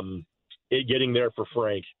it getting there for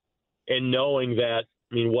Frank. And knowing that,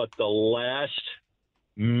 the last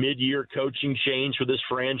mid-year coaching change for this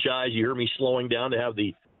franchise, you hear me slowing down to have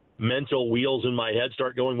the mental wheels in my head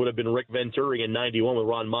start going, would have been Rick Venturi in 91 with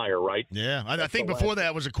Ron Meyer, right? Yeah, I think before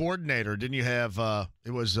that was a coordinator. Didn't you have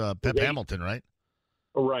it was Pep Hamilton, right?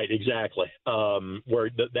 Right, exactly.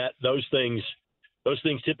 Where those things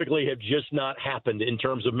typically have just not happened in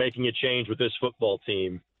terms of making a change with this football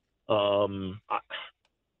team.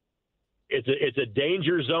 It's a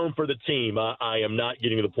danger zone for the team. I am not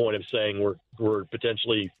getting to the point of saying we're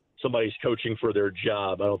potentially somebody's coaching for their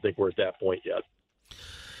job. I don't think we're at that point yet.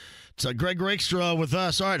 It's Greg Rakestraw with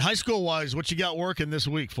us. All right, high school-wise, what you got working this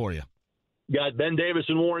week for you? Got Ben Davis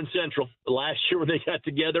and Warren Central. Last year when they got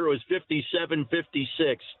together, it was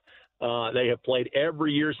 57-56. They have played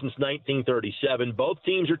every year since 1937. Both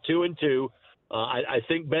teams are 2-2. I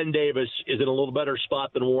think Ben Davis is in a little better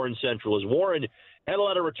spot than Warren Central is. Warren had a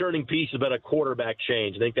lot of returning pieces about a quarterback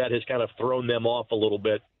change. I think that has kind of thrown them off a little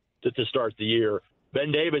bit to start the year.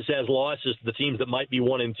 Ben Davis has losses to the teams that might be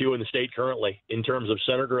 1 and 2 in the state currently in terms of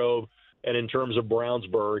Center Grove and in terms of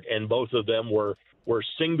Brownsburg, and both of them were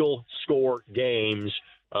single-score games.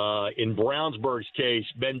 In Brownsburg's case,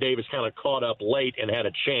 Ben Davis kind of caught up late and had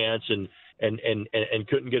a chance and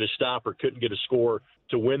couldn't get a stop or couldn't get a score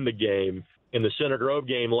to win the game. In the Center Grove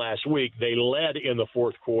game last week, they led in the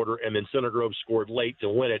fourth quarter, and then Center Grove scored late to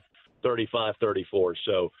win it 35-34.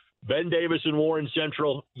 So Ben Davis and Warren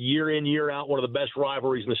Central, year in, year out, one of the best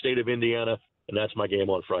rivalries in the state of Indiana, and that's my game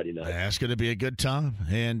on Friday night. That's going to be a good time.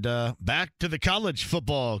 And back to the college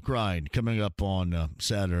football grind coming up on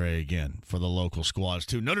Saturday again for the local squads,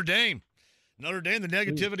 too. Notre Dame, the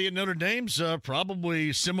negativity at Notre Dame's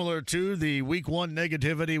probably similar to the week 1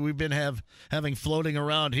 negativity we've been having floating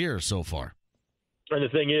around here so far. And the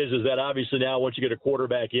thing is that obviously now once you get a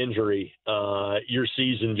quarterback injury, your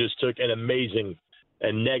season just took an amazing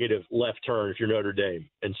and negative left turn if you're Notre Dame.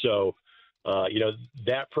 And so,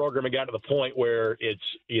 that program had got to the point where it's,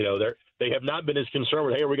 they have not been as concerned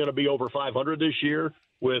with, hey, are we going to be over 500 this year?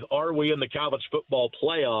 With, are we in the college football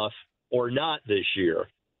playoff or not this year?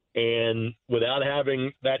 And without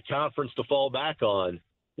having that conference to fall back on,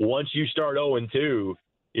 once you start 0-2,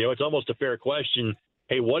 it's almost a fair question.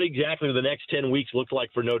 Hey, what exactly do the next 10 weeks look like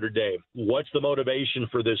for Notre Dame? What's the motivation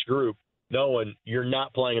for this group, knowing you're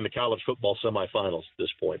not playing in the college football semifinals at this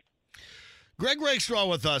point? Greg Rakestraw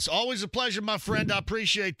with us. Always a pleasure, my friend. I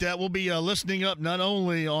appreciate that. We'll be listening up not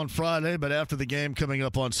only on Friday, but after the game coming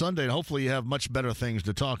up on Sunday. And hopefully you have much better things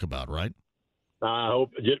to talk about, right? I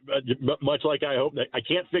hope, much like I hope. I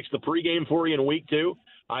can't fix the pregame for you in week 2.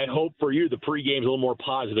 I hope for you the pregame's a little more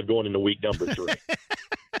positive going into week number 3.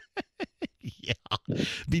 Yeah,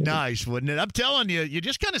 be nice, wouldn't it? I'm telling you, you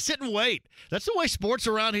just kind of sit and wait. That's the way sports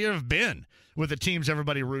around here have been with the teams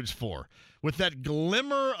everybody roots for. With that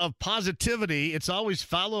glimmer of positivity, it's always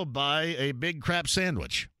followed by a big crap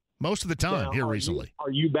sandwich. Most of the time now, here recently.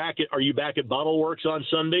 Are you back at Bottle Works on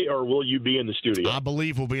Sunday, or will you be in the studio? I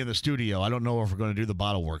believe we'll be in the studio. I don't know if we're going to do the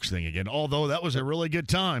Bottle Works thing again. Although that was a really good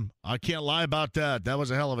time. I can't lie about that. That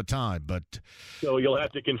was a hell of a time. But so you'll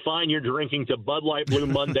have to confine your drinking to Bud Light Blue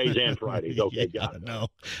Mondays and Fridays. Okay, yeah, got it. No,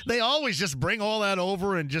 they always just bring all that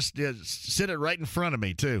over and just sit it right in front of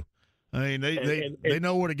me too. I mean, they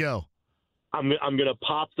know where to go. I'm going to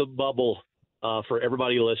pop the bubble for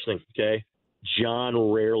everybody listening. Okay.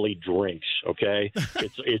 John rarely drinks. Okay,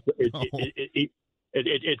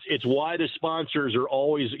 it's why the sponsors are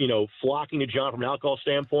always flocking to John from an alcohol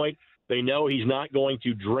standpoint. They know he's not going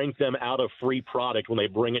to drink them out of free product when they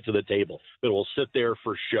bring it to the table. It will sit there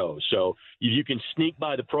for show. So you can sneak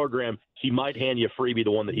by the program. He might hand you a freebie,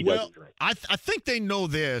 the one that he doesn't drink. I think they know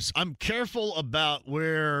this. I'm careful about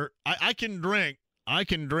where I can drink. I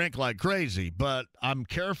can drink like crazy, but I'm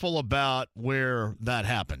careful about where that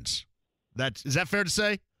happens. Is that fair to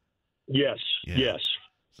say? Yes. Yeah. Yes.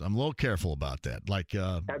 So I'm a little careful about that. Like,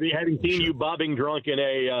 having seen you bobbing drunk in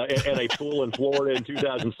a pool in Florida in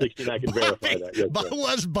 2016, I can verify that. Yes, I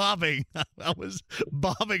was bobbing. I was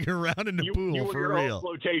bobbing around in the pool you for your real. Own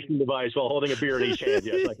flotation device while holding a beer in each hand.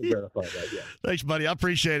 Yes, I can verify that. Yeah. Thanks, buddy. I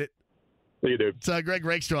appreciate it. See you, dude. It's Greg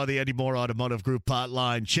Rakestraw, the Eddie Moore Automotive Group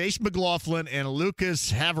hotline. Chase McLaughlin and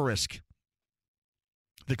Lucas Haverisk.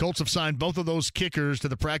 The Colts have signed both of those kickers to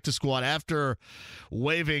the practice squad after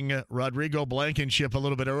waiving Rodrigo Blankenship a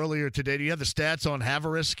little bit earlier today. Do you have the stats on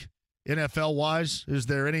Haverisk, NFL-wise? Is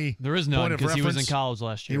there any There is none because he was in college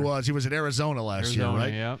last year. He was at Arizona last year,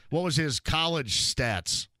 right? Yeah. What was his college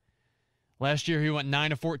stats? Last year he went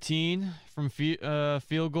 9 of 14 from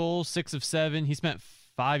field goals, 6 of 7. He spent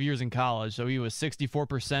 5 years in college, so he was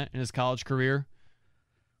 64% in his college career.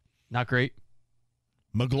 Not great.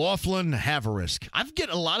 McLaughlin Haverisk. I've get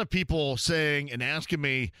a lot of people saying and asking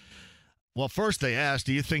me, well, first they asked,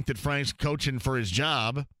 do you think that Frank's coaching for his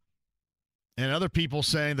job? And other people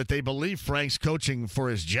saying that they believe Frank's coaching for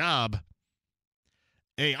his job.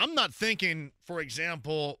 Hey, I'm not thinking, for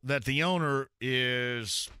example, that the owner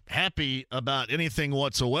is happy about anything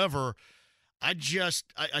whatsoever. I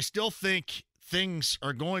still think things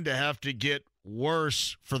are going to have to get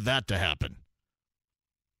worse for that to happen.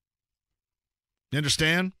 You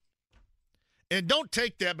understand? And don't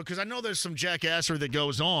take that, because I know there's some jackassery that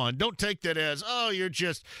goes on. Don't take that as, oh, you're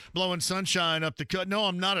just blowing sunshine up the cut. No,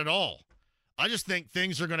 I'm not at all. I just think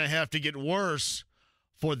things are going to have to get worse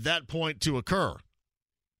for that point to occur.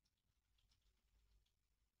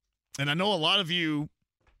 And I know a lot of you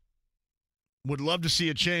would love to see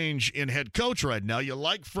a change in head coach right now. You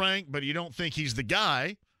like Frank, but you don't think he's the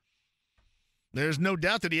guy. There's no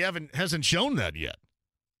doubt that he hasn't shown that yet.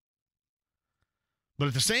 But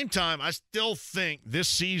at the same time, I still think this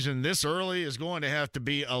season, this early, is going to have to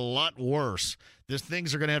be a lot worse.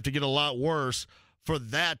 Things are going to have to get a lot worse for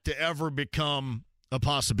that to ever become a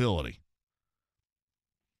possibility.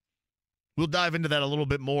 We'll dive into that a little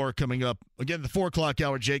bit more coming up. Again, the 4 o'clock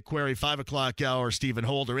hour, Jake Query, 5 o'clock hour, Stephen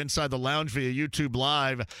Holder. Inside the Lounge via YouTube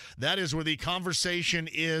Live. That is where the conversation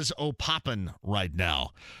is poppin' right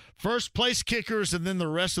now. First place kickers and then the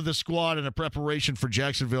rest of the squad in a preparation for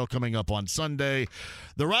Jacksonville coming up on Sunday.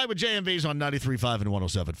 The Ride with JMV's on 93.5 and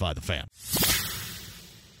 107.5 The Fan.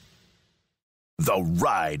 The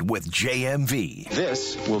Ride with JMV.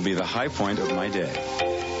 This will be the high point of my day.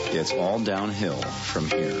 It's all downhill from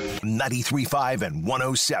here. 93.5 and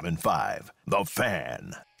 107.5 The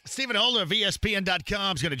Fan. Stephen Holder of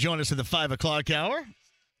ESPN.com is going to join us at the 5 o'clock hour.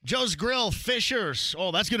 Joe's Grill, Fishers.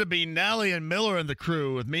 Oh, that's going to be Nally and Miller and the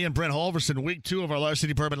crew with me and Brent Halverson. Week 2 of our Large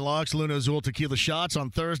City Bourbon Locks, Luna Azul Tequila Shots on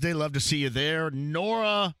Thursday. Love to see you there.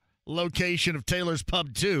 Nora location of Taylor's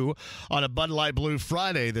Pub 2 on a Bud Light Blue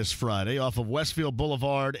Friday this Friday off of Westfield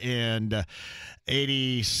Boulevard and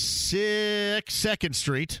 82nd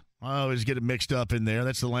Street. I always get it mixed up in there.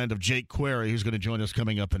 That's the land of Jake Query, who's going to join us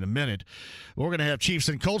coming up in a minute. We're going to have Chiefs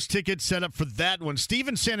and Colts tickets set up for that one.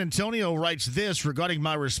 Steven San Antonio writes this regarding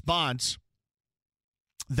my response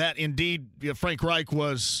that indeed Frank Reich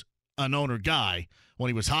was an owner guy when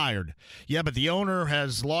he was hired. Yeah, but the owner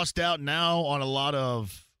has lost out now on a lot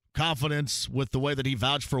of confidence with the way that he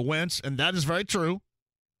vouched for Wentz, and that is very true.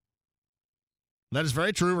 That is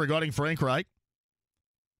very true regarding Frank Reich.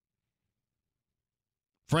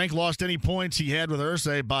 Frank lost any points he had with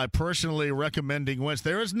Irsay by personally recommending Wentz.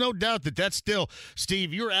 There is no doubt that that's still,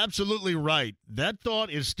 Steve, you're absolutely right. That thought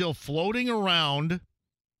is still floating around,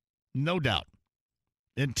 no doubt,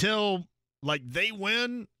 until, like, they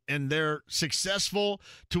win and they're successful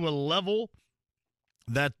to a level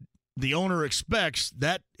that the owner expects,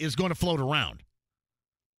 that is going to float around.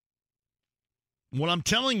 What I'm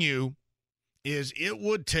telling you is it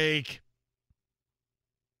would take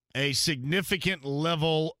a significant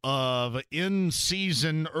level of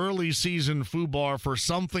in-season, early-season FUBAR for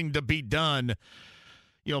something to be done,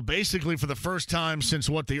 basically for the first time since,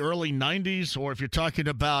 the early 90s, or if you're talking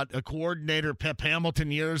about a coordinator, Pep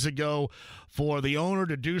Hamilton, years ago, for the owner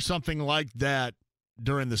to do something like that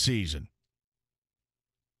during the season.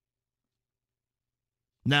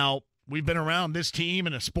 Now, we've been around this team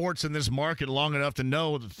and the sports in this market long enough to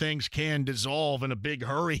know that things can dissolve in a big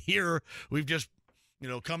hurry here. We've just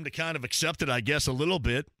come to kind of accept it, I guess, a little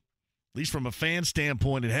bit. At least from a fan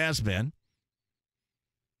standpoint, it has been.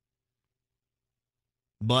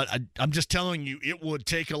 But I'm just telling you, it would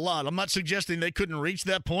take a lot. I'm not suggesting they couldn't reach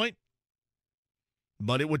that point,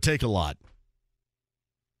 but it would take a lot.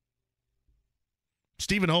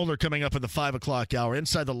 Stephen Holder coming up at the 5 o'clock hour.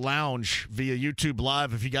 Inside the Lounge via YouTube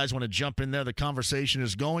Live. If you guys want to jump in there, the conversation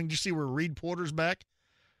is going. Did you see where Reed Porter's back?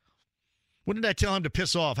 When did I tell him to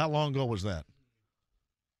piss off? How long ago was that?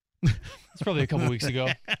 It's probably a couple weeks ago.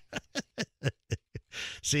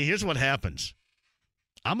 See, here's what happens.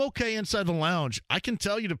 I'm okay inside the Lounge. I can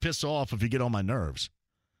tell you to piss off if you get on my nerves.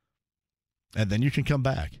 And then you can come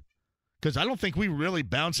back. Because I don't think we really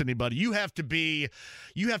bounce anybody. You have to be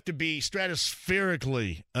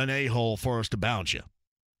stratospherically an a-hole for us to bounce you.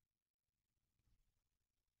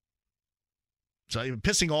 So even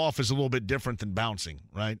pissing off is a little bit different than bouncing,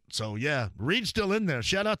 right? So, yeah, Reed's still in there.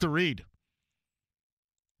 Shout out to Reed.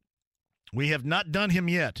 We have not done him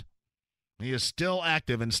yet. He is still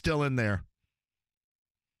active and still in there.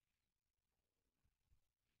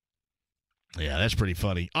 Yeah, that's pretty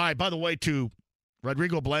funny. All right, by the way, too,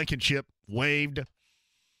 Rodrigo Blankenship waived,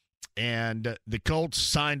 and the Colts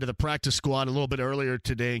signed to the practice squad a little bit earlier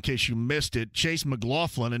today, in case you missed it. Chase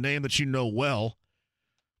McLaughlin, a name that you know well,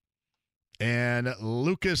 and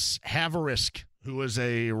Lucas Havarisk, who is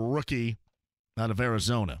a rookie out of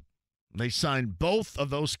Arizona. They signed both of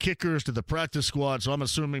those kickers to the practice squad, so I'm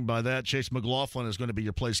assuming by that Chase McLaughlin is going to be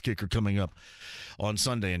your place kicker coming up on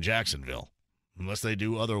Sunday in Jacksonville, unless they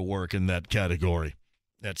do other work in that category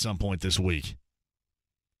at some point this week.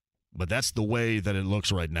 But that's the way that it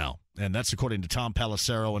looks right now, and that's according to Tom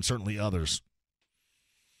Pelissero and certainly others.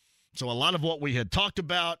 So a lot of what we had talked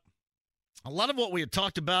about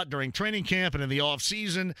during training camp and in the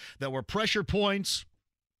offseason that were pressure points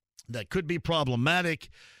that could be problematic,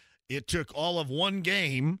 it took all of one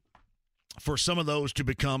game for some of those to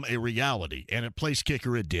become a reality, and at place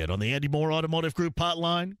kicker it did. On the Andy Moore Automotive Group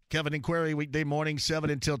hotline, Kevin and Query, weekday morning, 7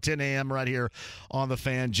 until 10 a.m. right here on The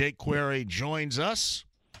Fan. Jake Query joins us.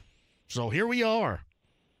 So here we are,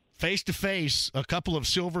 face-to-face, a couple of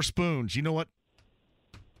silver spoons. You know what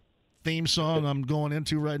theme song I'm going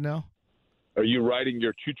into right now? Are you riding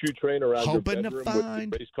your choo-choo train around Hoping your bedroom to with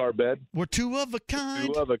find your race car bed? We're two of a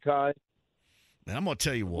kind. Two of a kind. Man, I'm gonna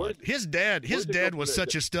tell you what. His dad was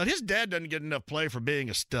such a stud. His dad doesn't get enough play for being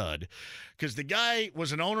a stud, because the guy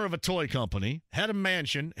was an owner of a toy company, had a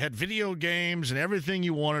mansion, had video games and everything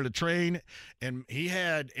you wanted to train, and he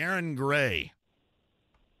had Aaron Gray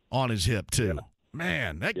on his hip too. Yeah.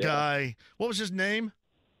 Man, that guy. What was his name?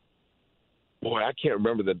 Boy, I can't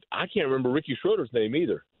remember Ricky Schroeder's name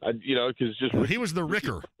either. Because it's just he was the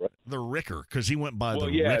Ricker, right? The Ricker, because he went by the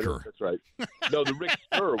Ricker. That's right. No, the Rick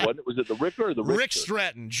Stir, wasn't it? Was it the Ricker or the Rick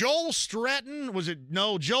Stratton? Joel Stratton was it?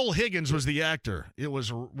 No, Joel Higgins was the actor. It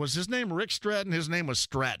was his name Rick Stratton? His name was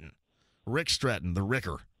Stratton. Rick Stratton, the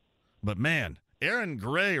Ricker. But man, Aaron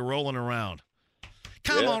Gray rolling around.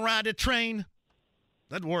 Come on, ride the train.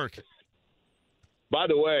 That'd work. By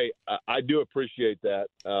the way, I do appreciate that.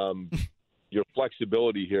 Your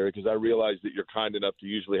flexibility here, because I realize that you're kind enough to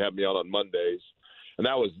usually have me on Mondays, and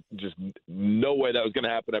that was just no way that was going to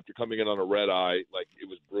happen after coming in on a red eye. Like, it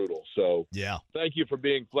was brutal. So thank you for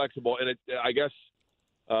being flexible, and I guess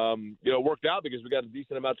it worked out because we got a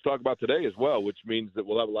decent amount to talk about today as well, which means that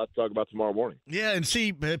we'll have a lot to talk about tomorrow morning. Yeah, and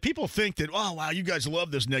see, people think that, oh wow, you guys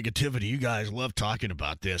love this negativity, you guys love talking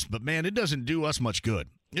about this, but man, it doesn't do us much good.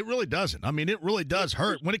 It really doesn't. I mean, it really does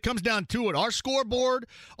hurt. When it comes down to it, our scoreboard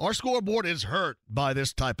is hurt by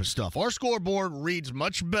this type of stuff. Our scoreboard reads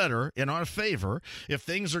much better in our favor if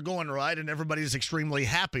things are going right and everybody's extremely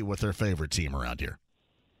happy with their favorite team around here.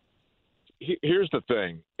 Here's the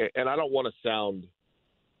thing, and I don't want to sound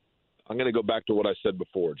 – I'm going to go back to what I said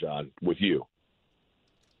before, John, with you.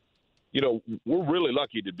 We're really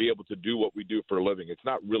lucky to be able to do what we do for a living. It's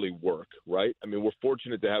not really work, right? I mean, we're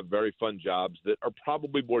fortunate to have very fun jobs that are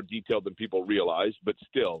probably more detailed than people realize, but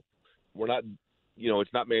still, we're not,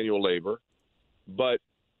 it's not manual labor.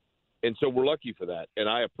 And so we're lucky for that. And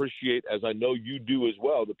I appreciate, as I know you do as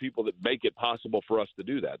well, the people that make it possible for us to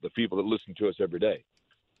do that, the people that listen to us every day.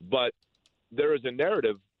 But there is a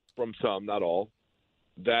narrative from some, not all,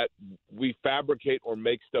 that we fabricate or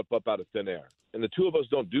make stuff up out of thin air. And the two of us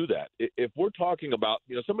don't do that. If we're talking about,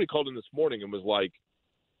 somebody called in this morning and was like,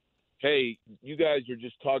 hey, you guys are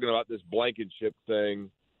just talking about this Blankenship thing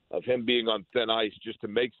of him being on thin ice just to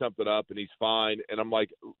make something up and he's fine. And I'm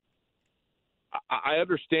like, I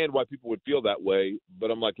understand why people would feel that way, but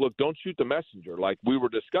I'm like, look, don't shoot the messenger. Like, we were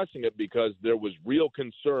discussing it because there was real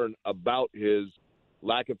concern about his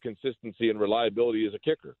lack of consistency and reliability as a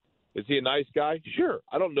kicker. Is he a nice guy? Sure.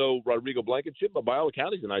 I don't know Rodrigo Blankenship, but by all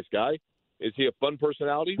accounts, he's a nice guy. Is he a fun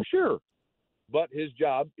personality? Sure. But his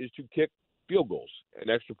job is to kick field goals and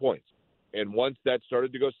extra points. And once that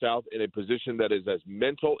started to go south in a position that is as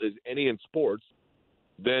mental as any in sports,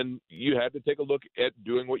 then you had to take a look at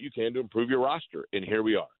doing what you can to improve your roster. And here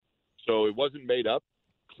we are. So it wasn't made up.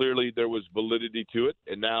 Clearly there was validity to it.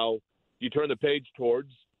 And now you turn the page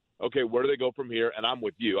towards, okay, where do they go from here? And I'm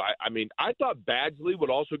with you. I mean, I thought Badgley would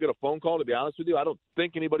also get a phone call, to be honest with you. I don't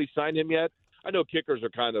think anybody signed him yet. I know kickers are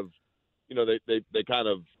kind of, they kind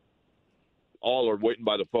of all are waiting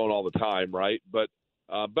by the phone all the time, right? But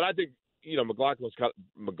I think,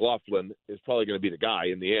 McLaughlin is probably going to be the guy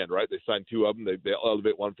in the end, right? They signed two of them. They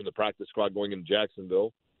elevate one from the practice squad going into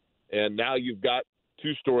Jacksonville. And now you've got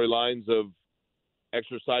two storylines of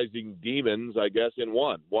exercising demons, I guess, in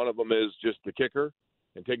one. One of them is just the kicker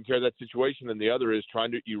and taking care of that situation, and the other is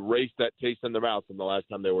trying to erase that taste in their mouth from the last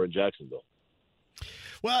time they were in Jacksonville.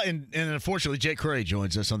 Well, and unfortunately, Jake Cray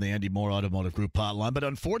joins us on the Andy Moore Automotive Group hotline. But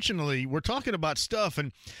unfortunately, we're talking about stuff,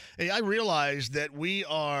 and I realize that we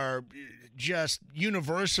are just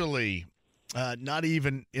universally not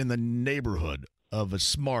even in the neighborhood of as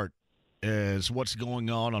smart as what's going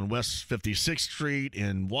on West 56th Street,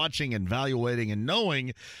 and watching and evaluating and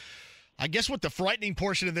knowing. I guess what the frightening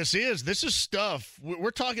portion of this is stuff.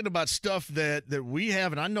 We're talking about stuff that we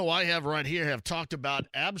have, and I know I have right here, have talked about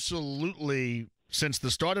absolutely since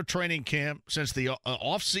the start of training camp, since the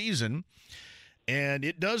off season, and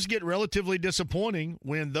it does get relatively disappointing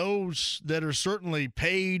when those that are certainly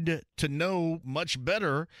paid to know much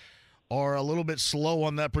better are a little bit slow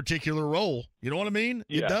on that particular role. You know what I mean?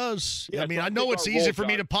 Yeah. It does. Yeah, I mean, I know it's easy for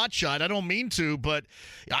me to pot shot. I don't mean to, but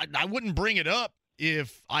I wouldn't bring it up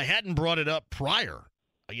if I hadn't brought it up prior.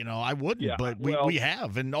 I wouldn't, but we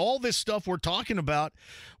have. And all this stuff we're talking about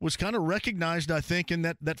was kind of recognized, I think, in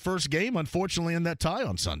that first game, unfortunately, in that tie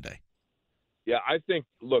on Sunday. Yeah, I think,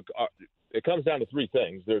 look, it comes down to three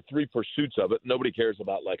things. There are three pursuits of it. Nobody cares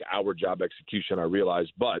about, like, our job execution, I realize.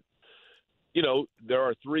 But, there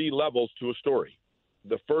are three levels to a story.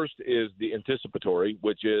 The first is the anticipatory,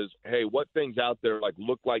 which is, hey, what things out there, like,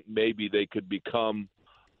 look like maybe they could become,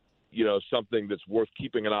 something that's worth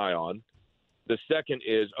keeping an eye on. The second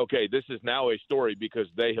is, okay, this is now a story because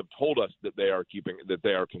they have told us that they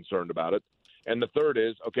are concerned about it. And the third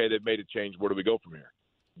is, okay, they've made a change. Where do we go from here?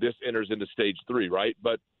 This enters into stage 3, right?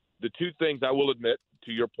 But the two things I will admit,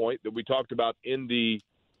 to your point, that we talked about in the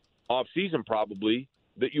offseason probably,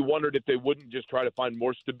 that you wondered if they wouldn't just try to find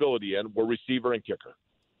more stability in, were receiver and kicker.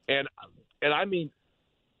 And I mean,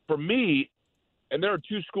 for me, and there are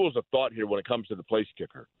two schools of thought here when it comes to the place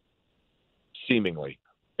kicker, seemingly.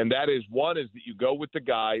 And that is, one is that you go with the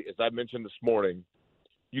guy, as I mentioned this morning,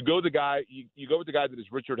 you go with the guy that is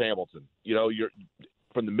Richard Hamilton. You know, you're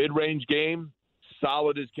from the mid-range game,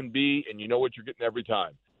 solid as can be, and you know what you're getting every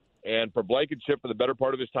time. And for Blankenship, for the better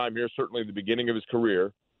part of his time here, certainly the beginning of his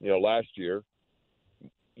career, last year,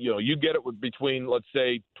 you get it with between, let's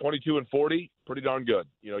say, 22 and 40, pretty darn good.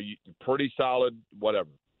 Pretty solid, whatever.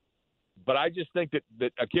 But I just think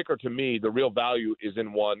that a kicker, to me, the real value is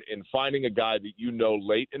in finding a guy that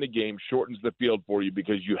late in the game shortens the field for you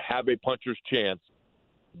because you have a puncher's chance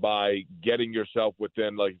by getting yourself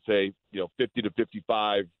within, like, say, 50 to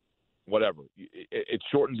 55, whatever. It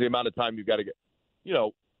shortens the amount of time you've got to get.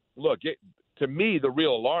 Look, to me, the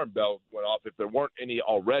real alarm bell went off, if there weren't any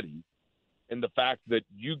already, in the fact that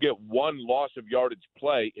you get one loss of yardage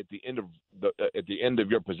play at the end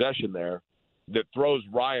of your possession there that throws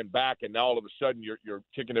Ryan back, and now all of a sudden you're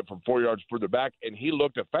kicking it from 4 yards further back, and he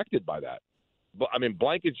looked affected by that. But I mean,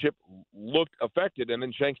 Blankenship looked affected, and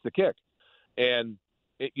then shanks the kick. And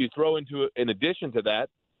you throw into, in addition to that,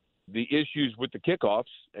 the issues with the kickoffs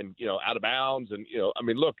and out of bounds, and I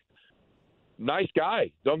mean, look, nice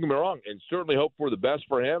guy, don't get me wrong, and certainly hope for the best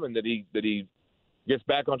for him, and that he gets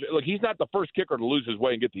back on. Look, he's not the first kicker to lose his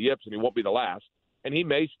way and get the yips, and he won't be the last. And he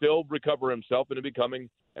may still recover himself into becoming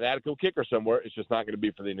an adequate kicker somewhere. It's just not going to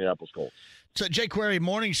be for the Indianapolis Colts. So Jay Query,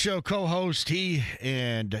 morning show co-host, he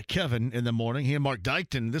and Kevin in the morning. He and Mark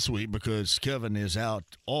Dykton this week because Kevin is out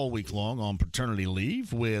all week long on paternity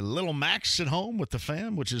leave with little Max at home with the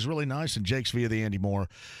fam, which is really nice. And Jake's via the Andy Moore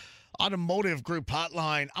Automotive Group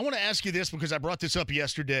hotline. I want to ask you this because I brought this up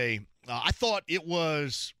yesterday. I thought it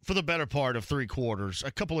was, for the better part of 3 quarters, a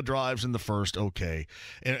couple of drives in the first, okay,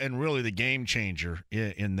 and really the game changer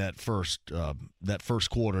in that first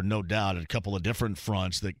quarter, no doubt, at a couple of different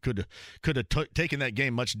fronts that could have taken that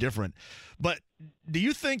game much different. But do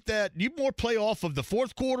you think that you more play off of the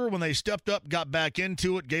fourth quarter when they stepped up, got back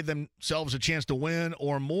into it, gave themselves a chance to win,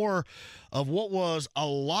 or more of what was a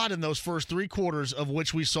lot in those first 3 quarters, of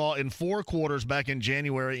which we saw in 4 quarters back in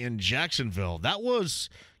January in Jacksonville? That was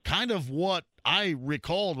kind of what I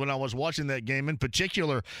recalled when I was watching that game, in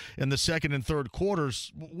particular in the second and third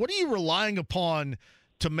quarters. What are you relying upon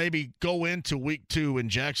to maybe go into week 2 in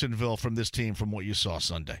Jacksonville from this team from what you saw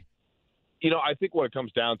Sunday? I think what it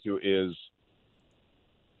comes down to is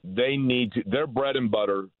they need to – their bread and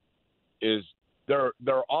butter is there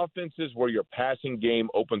are offenses where your passing game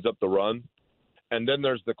opens up the run, and then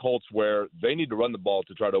there's the Colts where they need to run the ball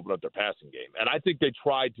to try to open up their passing game. And I think they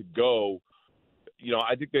tried to go –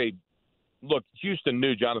 I think Houston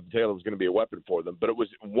knew Jonathan Taylor was going to be a weapon for them, but it was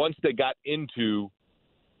once they got into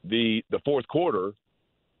the fourth quarter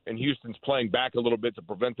and Houston's playing back a little bit to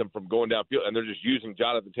prevent them from going downfield, and they're just using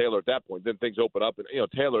Jonathan Taylor at that point, then things open up. And,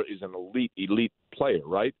 Taylor is an elite player,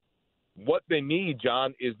 right? What they need,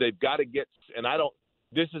 John, is they've got to get – and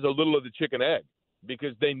this is a little of the chicken egg,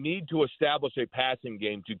 because they need to establish a passing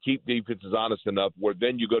game to keep defenses honest enough where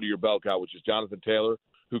then you go to your bell cow, which is Jonathan Taylor,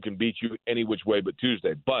 who can beat you any which way but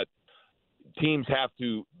Tuesday. But teams have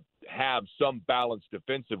to have some balance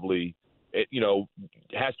defensively. It,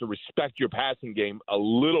 has to respect your passing game a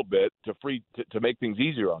little bit to make things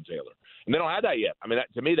easier on Taylor. And they don't have that yet. I mean,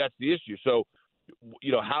 to me, that's the issue. So,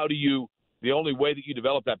 how do you – the only way that you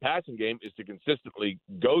develop that passing game is to consistently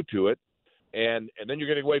go to it, and then you're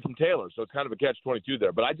getting away from Taylor. So it's kind of a catch-22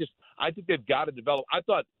 there. But I think they've got to develop – I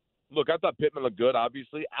thought Pittman looked good,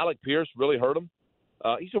 obviously. Alec Pierce really hurt him.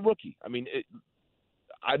 He's a rookie. I mean,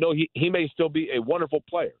 I know he may still be a wonderful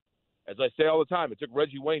player. As I say all the time, it took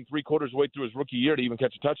Reggie Wayne 3/4 of the way through his rookie year to even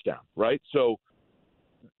catch a touchdown, right? So,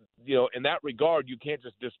 in that regard, you can't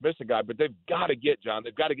just dismiss a guy, but they've got to get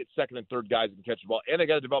second and third guys that can catch the ball, and they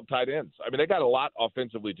got to develop tight ends. I mean, they got a lot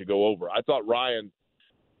offensively to go over. I thought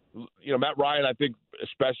Matt Ryan, I think,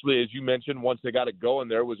 especially as you mentioned, once they got it going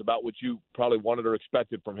there, was about what you probably wanted or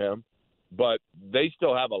expected from him. But they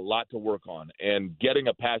still have a lot to work on, and getting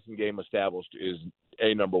a passing game established is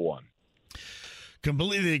number one.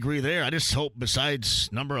 Completely agree there. I just hope besides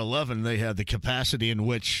number 11, they have the capacity in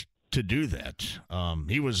which to do that.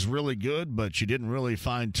 He was really good, but you didn't really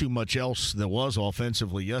find too much else that was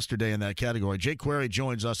offensively yesterday in that category. Jake Query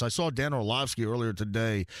joins us. I saw Dan Orlovsky earlier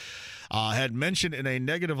today had mentioned in a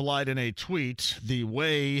negative light in a tweet the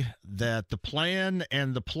way that the plan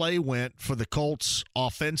and the play went for the Colts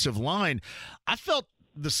offensive line. I felt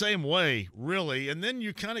the same way, really. And then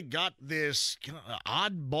you kind of got this kind of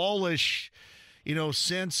oddballish,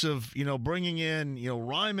 sense of, bringing in,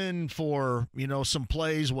 Ryman for, some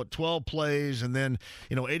plays, 12 plays. And then,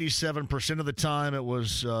 87% of the time it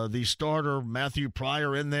was the starter, Matthew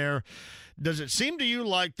Pryor, in there. Does it seem to you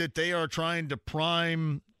like that they are trying to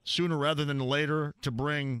prime sooner rather than later to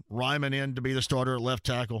bring Ryman in to be the starter at left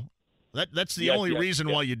tackle? That's the only reason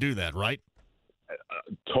why you do that, right?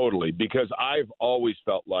 Totally, because I've always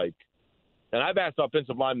felt like, and I've asked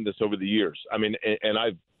offensive linemen this over the years. I mean, and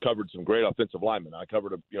I've covered some great offensive linemen. I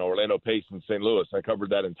covered, Orlando Pace in St. Louis. I covered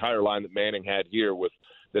that entire line that Manning had here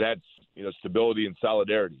that had, stability and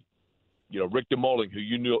solidarity. Rick DeMoling, who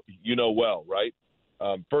you know well, right?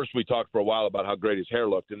 First, we talked for a while about how great his hair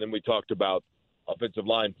looked, and then we talked about offensive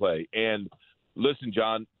line play. And listen,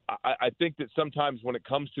 John, I think that sometimes when it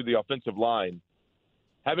comes to the offensive line,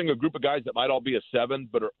 having a group of guys that might all be a 7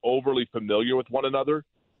 but are overly familiar with one another,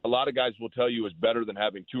 a lot of guys will tell you is better than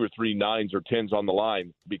having 2 or 3 9s or 10s on the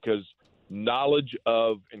line, because knowledge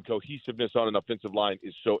of and cohesiveness on an offensive line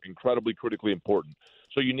is so incredibly critically important.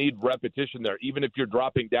 So you need repetition there. Even if you're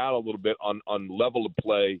dropping down a little bit on level of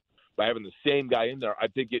play by having the same guy in there, I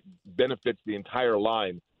think it benefits the entire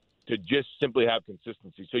line to just simply have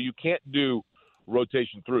consistency. So you can't do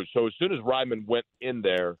rotation through. So as soon as Ryman went in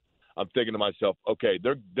there, I'm thinking to myself, okay,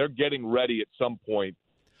 they're getting ready at some point,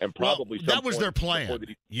 and probably that was their plan.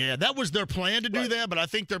 Yeah, that was their plan to do that, but I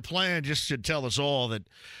think their plan just should tell us all that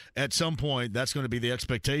at some point that's going to be the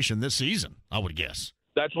expectation this season, I would guess.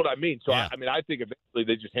 That's what I mean. So, yeah. I think eventually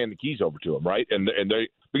they just hand the keys over to him, right? And they,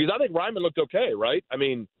 because I think Ryman looked okay, right? I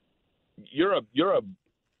mean, you're a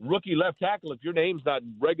rookie left tackle. If your name's not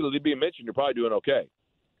regularly being mentioned, you're probably doing okay.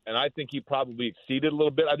 And I think he probably exceeded a little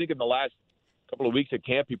bit. I think in the last couple of weeks at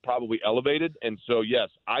camp, he probably elevated. And so, yes,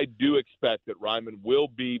 I do expect that Ryman will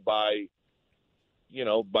be by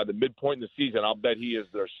the midpoint in the season, I'll bet he is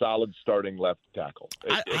their solid starting left tackle,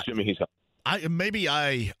 assuming he's healthy. Maybe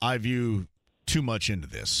I view too much into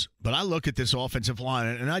this, but I look at this offensive line,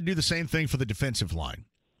 and I do the same thing for the defensive line.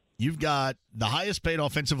 You've got the highest paid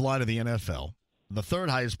offensive line of the NFL, the third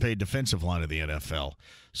highest paid defensive line of the NFL.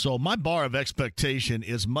 So my bar of expectation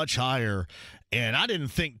is much higher, and I didn't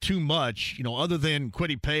think too much, other than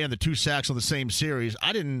Kwity Paye and the 2 sacks on the same series.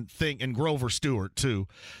 I didn't think, and Grover Stewart too,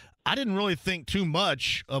 I didn't really think too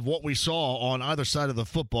much of what we saw on either side of the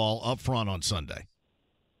football up front on Sunday.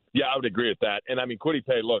 Yeah, I would agree with that. And, Kwity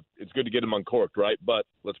Paye, look, it's good to get him uncorked, right? But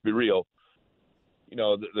let's be real.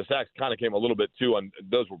 The sacks kind of came a little bit, too.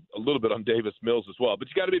 Those were a little bit on Davis Mills as well. But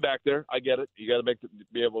you got to be back there. I get it. You got to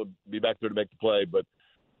be able to be back there to make the play. But,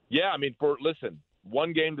 yeah, listen,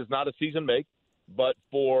 one game does not a season make. But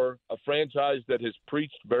for a franchise that has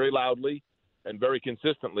preached very loudly and very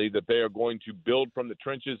consistently that they are going to build from the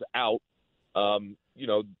trenches out,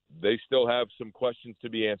 they still have some questions to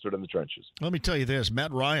be answered in the trenches. Let me tell you this,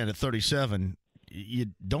 Matt Ryan at 37, you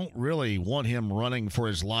don't really want him running for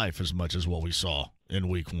his life as much as what we saw in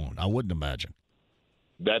week 1. I wouldn't imagine.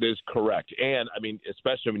 That is correct. And,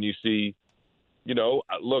 especially when you see,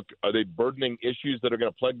 look, are they burdening issues that are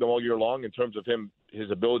going to plague them all year long in terms of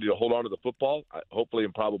his ability to hold on to the football? Hopefully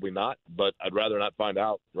and probably not, but I'd rather not find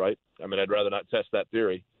out, right? I'd rather not test that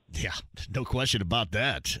theory. Yeah, no question about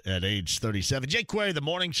that at age 37. Jake Query, the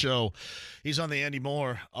morning show. He's on the Andy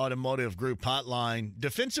Moore Automotive Group hotline.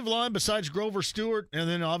 Defensive line besides Grover Stewart, and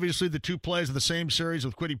then obviously the 2 plays of the same series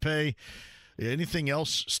with Kwity Paye. Anything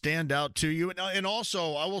else stand out to you? And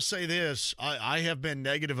also, I will say this. I have been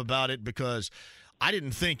negative about it because I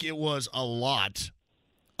didn't think it was a lot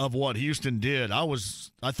of what Houston did. I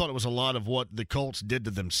thought it was a lot of what the Colts did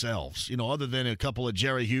to themselves. Other than a couple of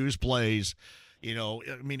Jerry Hughes plays,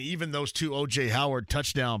 even those 2 O.J. Howard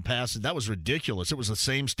touchdown passes, that was ridiculous. It was the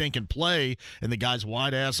same stinking play, and the guy's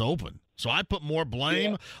wide-ass open. So I put more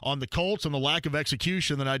blame on the Colts and the lack of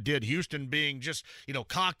execution than I did Houston being just,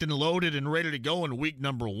 cocked and loaded and ready to go in week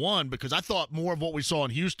number 1, because I thought more of what we saw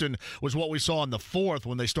in Houston was what we saw in the 4th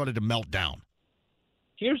when they started to melt down.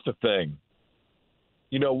 Here's the thing.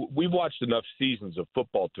 We've watched enough seasons of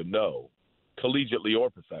football to know, collegiately or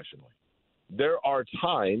professionally, there are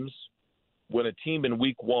times when a team in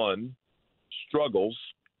week 1 struggles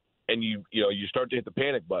and you start to hit the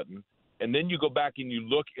panic button, and then you go back and you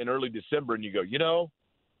look in early December and you go,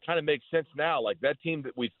 kind of makes sense now. Like that team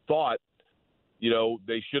that we thought,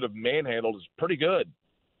 they should have manhandled is pretty good.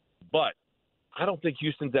 But I don't think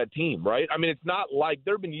Houston's that team, right? I mean, it's not like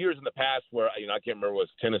there have been years in the past where, I can't remember was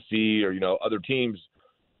Tennessee or, other teams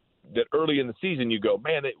that early in the season you go,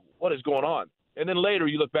 man, what is going on? And then later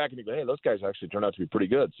you look back and you go, hey, those guys actually turned out to be pretty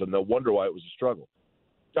good. So no wonder why it was a struggle.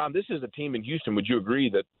 John, this is a team in Houston. Would you agree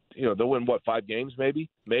that, they'll win, 5 games maybe?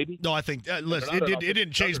 Maybe? No, I think, listen, it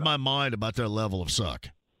didn't change my mind about their level of suck.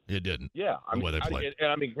 It didn't. Yeah. The way they played.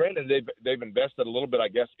 Granted, they've invested a little bit, I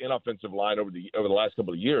guess, in offensive line over the last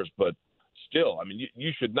couple of years, but still,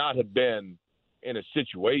 you should not have been in a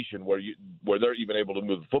situation where they're even able to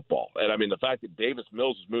move the football. And, the fact that Davis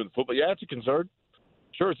Mills is moving the football, yeah, it's a concern.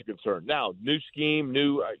 Sure, it's a concern. Now, new scheme,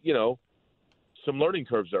 some learning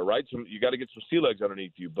curves there, right? You got to get some sea legs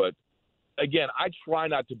underneath you. But, again, I try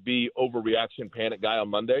not to be overreaction panic guy on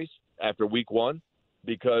Mondays after week 1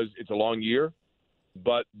 because it's a long year.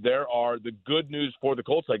 But the good news for the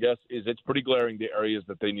Colts, I guess, is it's pretty glaring the areas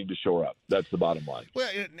that they need to shore up. That's the bottom line. Well,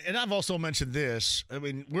 and I've also mentioned this.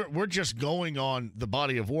 We're just going on the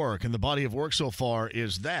body of work, and the body of work so far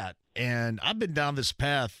is that. And I've been down this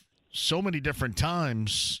path so many different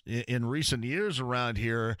times in recent years around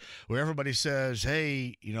here where everybody says,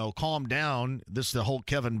 hey, calm down. This is the whole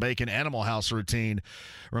Kevin Bacon Animal House routine.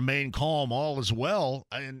 Remain calm, all is well.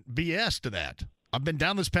 And BS to that. I've been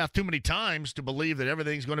down this path too many times to believe that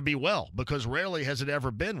everything's going to be well because rarely has it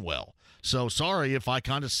ever been well. So sorry if I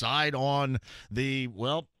kind of side on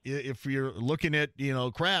if you're looking at,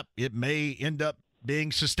 crap, it may end up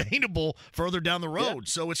being sustainable further down the road. Yeah.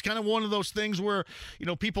 So it's kind of one of those things where,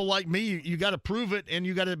 people like me, you got to prove it and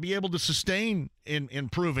you got to be able to sustain in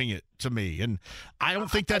proving it to me. And I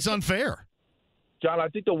don't think that's unfair. John, I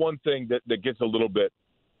think the one thing that gets a little bit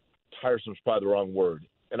tiresome is probably the wrong word.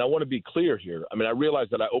 And I want to be clear here. I realize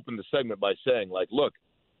that I opened the segment by saying, look,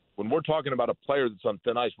 when we're talking about a player that's on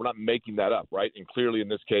thin ice, we're not making that up, right? And clearly in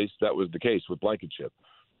this case, that was the case with Blankenship.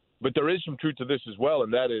 But there is some truth to this as well,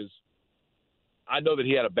 and that is I know that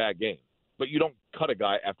he had a bad game, but you don't cut a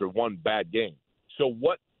guy after one bad game. So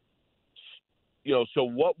what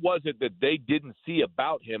was it that they didn't see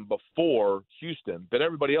about him before Houston that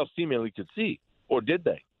everybody else seemingly could see, or did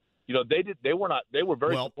they? They were not. They were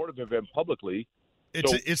very supportive of him publicly.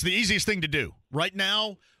 It's the easiest thing to do right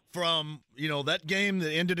now from, that game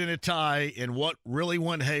that ended in a tie and what really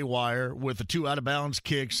went haywire with the 2 out-of-bounds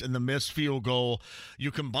kicks and the missed field goal.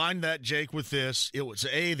 You combine that, Jake, with this. It was,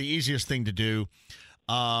 A, the easiest thing to do.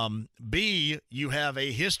 B, you have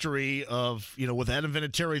a history of, with Adam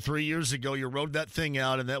Vinatieri 3 years ago, you rode that thing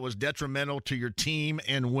out, and that was detrimental to your team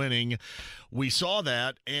and winning. We saw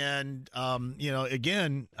that, and,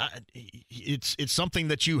 again, it's something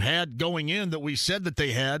that you had going in that we said that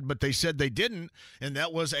they had, but they said they didn't, and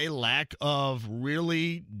that was a lack of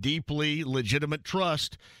really deeply legitimate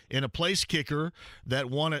trust in a place kicker that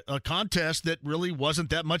won a contest that really wasn't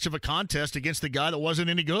that much of a contest against the guy that wasn't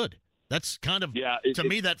any good. That's kind of, to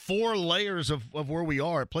me, that 4 layers of where we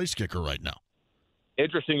are at place kicker right now.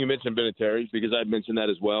 Interesting you mentioned Vinatieri because I mentioned that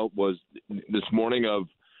as well, was this morning of,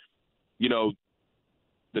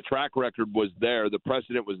 the track record was there, the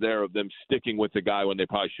precedent was there of them sticking with the guy when they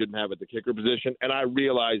probably shouldn't have at the kicker position. And I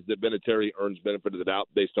realize that Vinatieri earns benefit of the doubt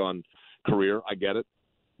based on career. I get it.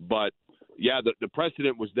 But, the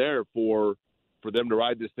precedent was there for them to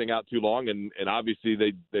ride this thing out too long, and obviously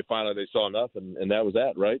they finally saw enough, and that was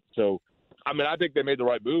that, right? So, I think they made the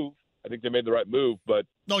right move. But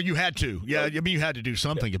no, you had to. Yeah, you had to do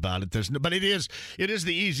something about it. But it is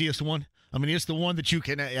the easiest one. It's the one that you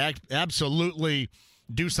can absolutely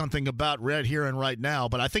do something about right here and right now.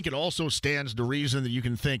 But I think it also stands to reason that you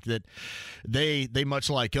can think that they much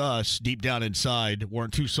like us, deep down inside,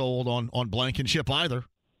 weren't too sold on Blankenship either.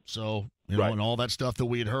 So. And all that stuff that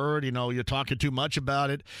we had heard, you're talking too much about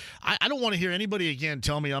it. I don't want to hear anybody again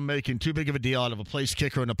tell me I'm making too big of a deal out of a place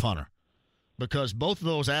kicker and a punter because both of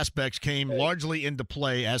those aspects came largely into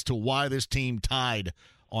play as to why this team tied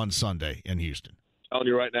on Sunday in Houston. I'm telling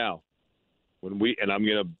you right now,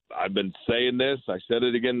 I've been saying this, I said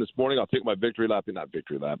it again this morning, I'll take my victory lap, not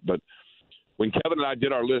victory lap, but when Kevin and I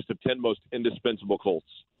did our list of 10 most indispensable Colts,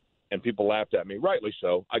 and people laughed at me, rightly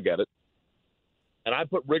so, I get it. And I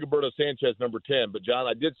put Rigoberto Sanchez number 10, but John,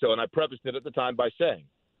 I did so, and I prefaced it at the time by saying,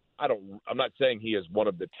 I'm not saying he is one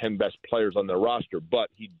of the 10 best players on their roster,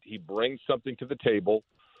 but he brings something to the table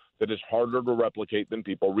that is harder to replicate than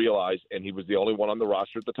people realize, and he was the only one on the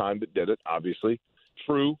roster at the time that did it, obviously.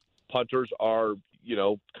 True, punters are,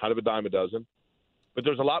 kind of a dime a dozen, but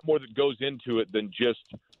there's a lot more that goes into it than just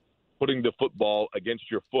putting the football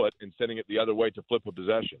against your foot and sending it the other way to flip a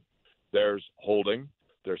possession. There's holding.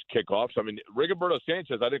 There's kickoffs. Rigoberto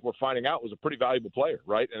Sanchez, I think we're finding out, was a pretty valuable player,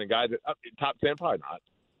 right? And a guy that top 10, probably not.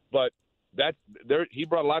 But he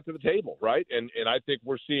brought a lot to the table, right? And I think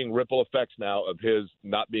we're seeing ripple effects now of his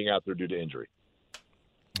not being out there due to injury.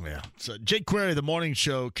 Yeah. So Jake Query, the morning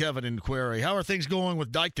show, Kevin and Query. How are things going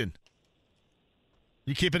with Dykton?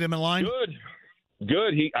 You keeping him in line? Good.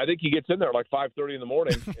 I think he gets in there at like 5:30 in the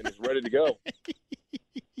morning and is ready to go.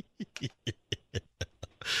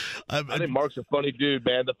 I think Mark's a funny dude,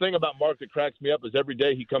 man. The thing about Mark that cracks me up is every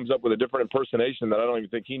day he comes up with a different impersonation that I don't even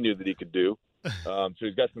think he knew that he could do. So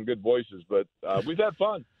he's got some good voices, but we've had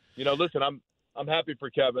fun. Listen, I'm happy for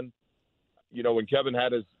Kevin. When Kevin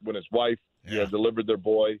had when his wife delivered their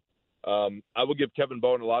boy, I will give Kevin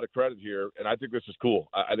Bowen a lot of credit here, and I think this is cool.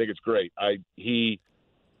 I think it's great. He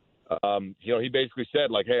basically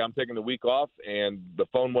said, like, hey, I'm taking the week off, and the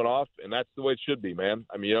phone went off, and that's the way it should be, man.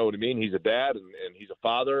 I mean, you know what I mean? He's a dad, and he's a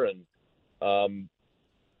father, and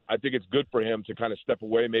I think it's good for him to kind of step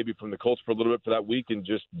away maybe from the Colts for a little bit for that week and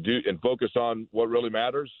just focus on what really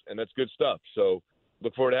matters, and that's good stuff. So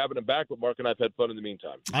look forward to having him back, but Mark and I have had fun in the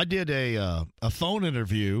meantime. I did a phone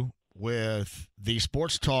interview with the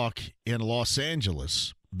Sports Talk in Los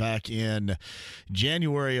Angeles back in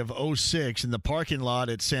January of 2006 in the parking lot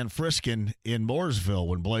at San Friscan in Mooresville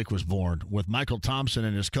when Blake was born with Michael Thompson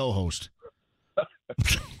and his co-host.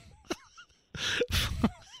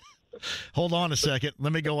 Hold on a second.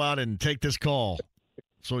 Let me go out and take this call.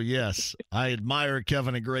 So, yes, I admire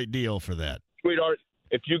Kevin a great deal for that. Sweetheart,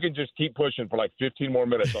 if you can just keep pushing for like 15 more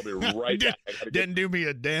minutes, I'll be right back. Didn't do me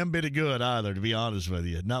a damn bit of good either, to be honest with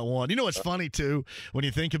you. Not one. You know what's funny, too, when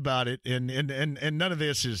you think about it, and none of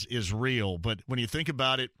this is real, but when you think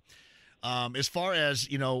about it, as far as,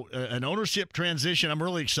 an ownership transition, I'm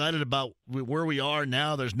really excited about where we are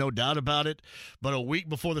now. There's no doubt about it. But a week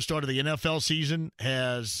before the start of the NFL season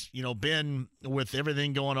has, been with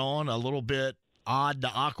everything going on a little bit odd to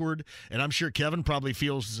awkward, and I'm sure Kevin probably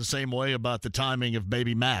feels the same way about the timing of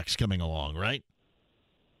baby Max coming along, right?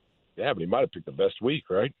 Yeah, but he might have picked the best week,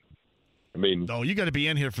 right? I mean, no, you got to be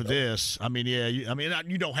in here for this. I mean, yeah,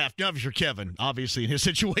 you don't have to. If you're Kevin, obviously in his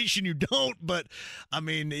situation, you don't. But I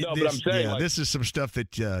mean, this is some stuff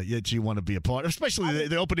that you want to be a part of, especially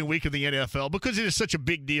the opening week of the NFL, because it is such a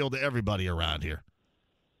big deal to everybody around here.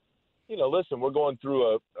 Listen, we're going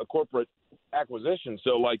through a corporate acquisition,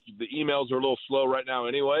 so like the emails are a little slow right now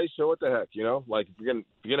anyway. So what the heck, like if you're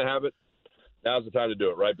gonna have it, now's the time to do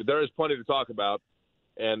it, right? But there is plenty to talk about,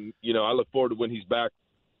 and I look forward to when he's back,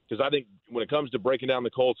 because I think when it comes to breaking down the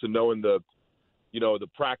Colts and knowing the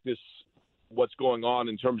practice, what's going on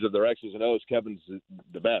in terms of their X's and O's, Kevin's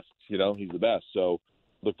the best. He's the best. So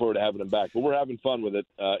look forward to having him back. But we're having fun with it.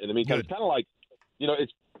 In the meantime, It's kind of like,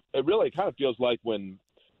 it really kind of feels like when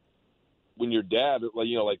your dad,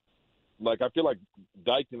 like I feel like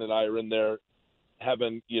Dykton and I are in there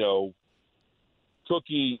having,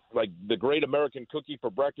 cookie, like the great American cookie for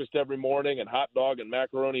breakfast every morning and hot dog and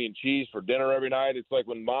macaroni and cheese for dinner every night. It's like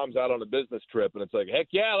when mom's out on a business trip and it's like, heck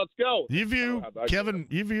yeah, let's go. You view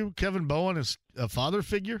Kevin Bowen as a father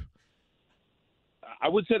figure? I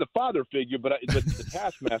would say the father figure, but the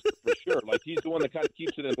taskmaster for sure. Like he's the one that kind of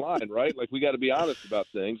keeps it in line, right? Like we got to be honest about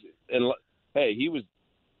things. And hey,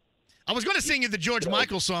 I was going to sing you the George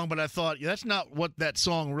Michael song, but I thought that's not what that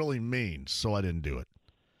song really means, so I didn't do it.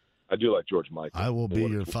 I do like George Michael. I will be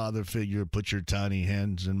your father figure. Put your tiny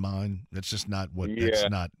hands in mine. That's just not what.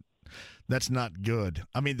 Yeah. That's not good.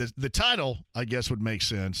 I mean, the title, I guess, would make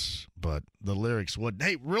sense, but the lyrics wouldn't.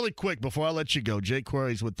 Hey, really quick before I let you go, Jake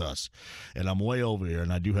Query's with us, and I'm way over here,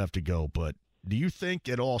 and I do have to go. But do you think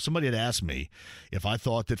at all? Somebody had asked me if I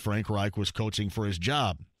thought that Frank Reich was coaching for his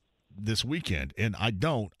job this weekend, and I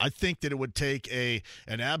don't. I think that it would take an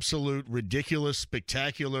absolute ridiculous,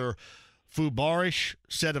 spectacular, Fubarish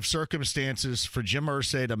set of circumstances for Jim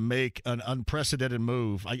Irsay to make an unprecedented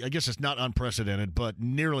move. I guess it's not unprecedented, but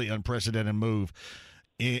nearly unprecedented move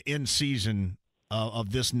in season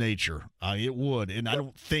of this nature. It would, and I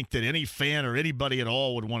don't think that any fan or anybody at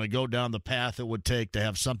all would want to go down the path it would take to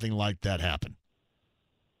have something like that happen.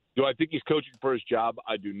 Do I think he's coaching for his job?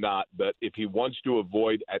 I do not. But if he wants to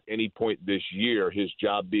avoid at any point this year his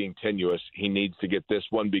job being tenuous, he needs to get this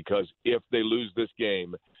one, because if they lose this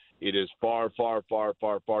game, it is far, far, far,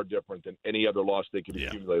 far, far different than any other loss they could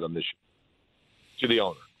accumulate on this year to the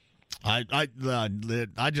owner. I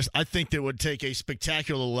think that would take a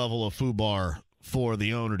spectacular level of FUBAR for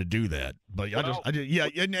the owner to do that. But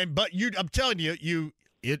I'm telling you,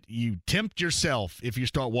 you tempt yourself if you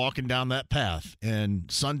start walking down that path.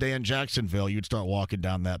 And Sunday in Jacksonville, you'd start walking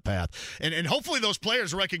down that path. And hopefully those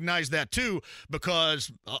players recognize that too,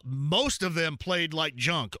 because most of them played like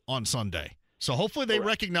junk on Sunday. So hopefully they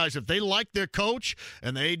recognize if they like their coach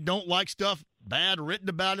and they don't like stuff bad written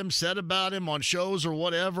about him, said about him on shows or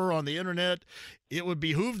whatever on the internet, it would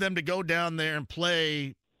behoove them to go down there and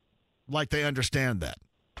play like they understand that.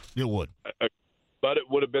 It would. But it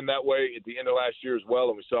would have been that way at the end of last year as well,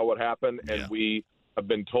 and we saw what happened, and we have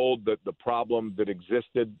been told that the problem that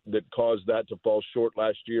existed that caused that to fall short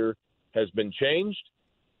last year has been changed.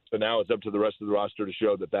 So now it's up to the rest of the roster to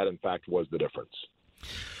show that in fact, was the difference.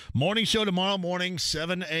 Morning show tomorrow morning,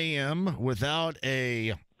 7 a.m. without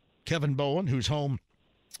a Kevin Bowen, who's home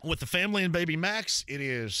with the family and baby Max. It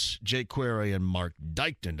is Jake Query and Mark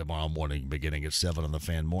Dykton tomorrow morning, beginning at 7 on the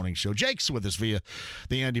Fan Morning Show. Jake's with us via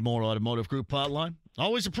the Andy Moore Automotive Group hotline.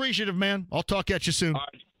 Always appreciative, man. I'll talk at you soon.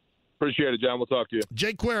 Appreciate it, John. We'll talk to you.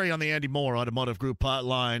 Jake Query on the Andy Moore Automotive Group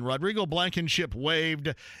hotline. Rodrigo Blankenship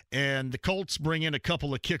waived, and the Colts bring in a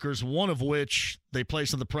couple of kickers, one of which they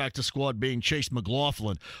place on the practice squad being Chase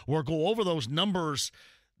McLaughlin. We'll go over those numbers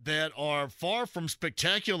that are far from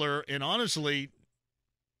spectacular and honestly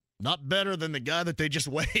not better than the guy that they just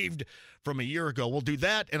waived from a year ago. We'll do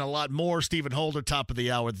that and a lot more. Stephen Holder, top of the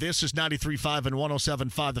hour. This is 93.5 and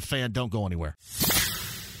 107.5 The Fan. Don't go anywhere.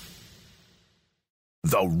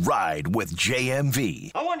 The Ride with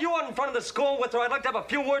JMV. I want you out in front of the school with her. I'd like to have a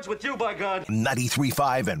few words with you, by God.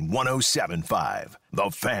 93.5 and 107.5 The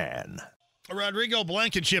Fan. Rodrigo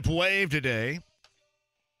Blankenship waived today.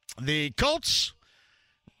 The Colts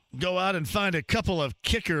go out and find a couple of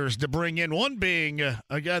kickers to bring in, one being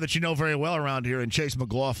a guy that you know very well around here in Chase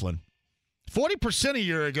McLaughlin. 40% a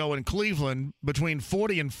year ago in Cleveland, between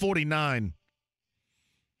 40 and 49.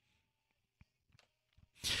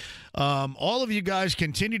 All of you guys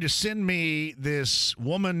continue to send me this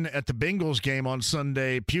woman at the Bengals game on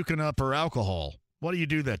Sunday puking up her alcohol. Why do you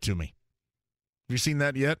do that to me? Have you seen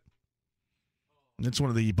that yet? It's one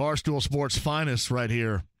of the Barstool Sports finest right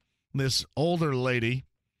here. This older lady,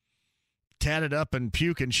 tatted up and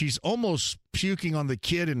puking. She's almost puking on the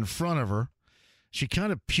kid in front of her. She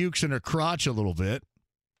kind of pukes in her crotch a little bit.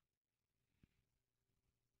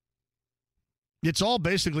 It's all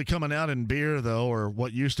basically coming out in beer, though, or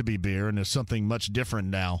what used to be beer, and it's something much different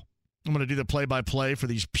now. I'm going to do the play-by-play for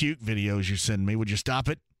these puke videos you send me. Would you stop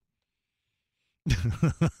it?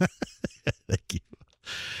 Thank you.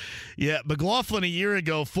 Yeah, McLaughlin a year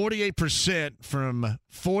ago, 48% from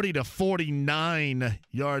 40 to 49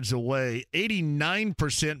 yards away,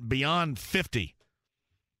 89% beyond 50.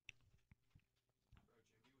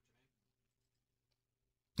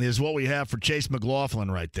 Is what we have for Chase McLaughlin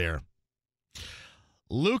right there.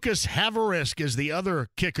 Lucas Havarisk is the other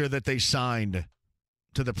kicker that they signed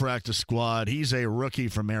to the practice squad. He's a rookie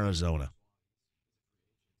from Arizona.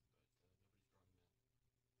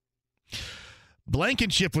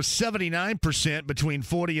 Blankenship was 79% between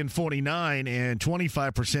 40 and 49 and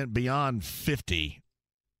 25% beyond 50.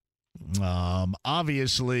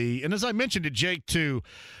 Obviously, and as I mentioned to Jake, too,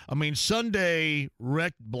 I mean, Sunday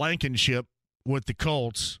wrecked Blankenship with the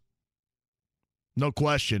Colts. No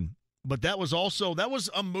question. But that was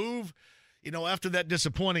a move, after that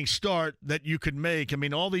disappointing start that you could make. I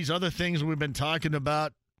mean, all these other things we've been talking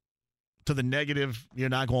about to the negative, you're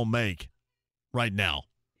not going to make right now.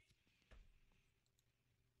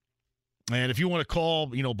 And if you want to call,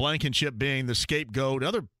 Blankenship being the scapegoat,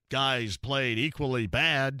 other guys played equally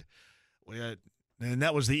bad. And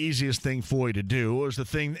that was the easiest thing for you to do. It was the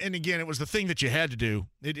thing, and again, it was the thing that you had to do.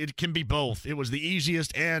 It can be both. It was the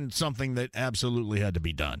easiest and something that absolutely had to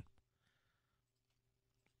be done.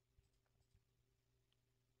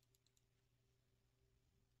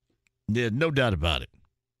 Yeah, no doubt about it.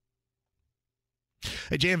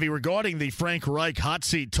 Hey, JMV, regarding the Frank Reich hot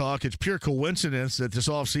seat talk, it's pure coincidence that this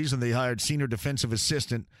offseason they hired senior defensive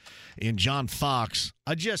assistant in John Fox.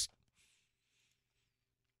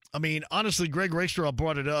 Honestly, Greg Rakestraw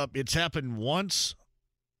brought it up. It's happened once.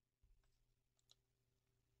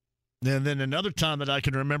 And then another time that I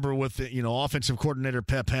can remember with, offensive coordinator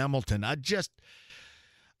Pep Hamilton.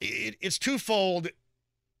 It's twofold.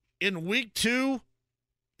 In week 2,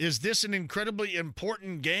 is this an incredibly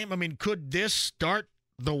important game? I mean, could this start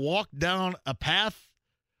the walk down a path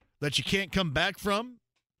that you can't come back from?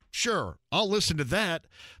 Sure, I'll listen to that.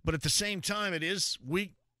 But at the same time, it is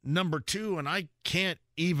week number 2, and I can't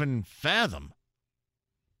even fathom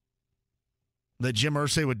that Jim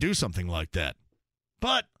Irsay would do something like that.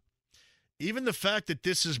 But even the fact that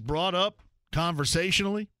this is brought up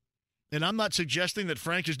conversationally, and I'm not suggesting that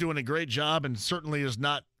Frank is doing a great job and certainly is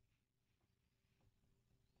not,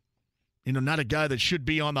 not a guy that should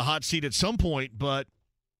be on the hot seat at some point, but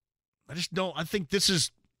I think this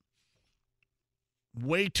is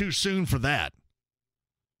way too soon for that.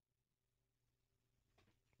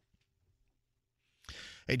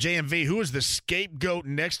 Hey, JMV, who is the scapegoat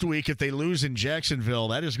next week if they lose in Jacksonville?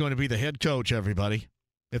 That is going to be the head coach, everybody.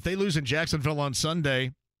 If they lose in Jacksonville on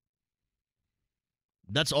Sunday,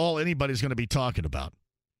 that's all anybody's going to be talking about.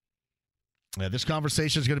 This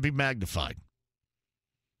conversation is going to be magnified.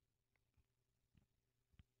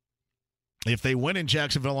 If they win in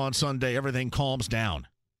Jacksonville on Sunday, everything calms down.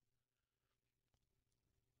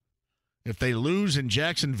 If they lose in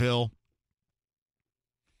Jacksonville,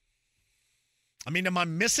 I mean, am I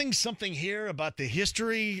missing something here about the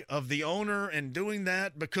history of the owner and doing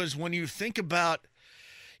that? Because when you think about,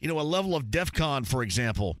 a level of DEFCON, for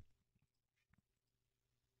example,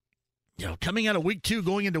 coming out of week 2,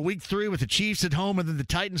 going into week 3 with the Chiefs at home and then the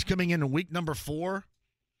Titans coming in week number 4,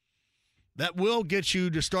 that will get you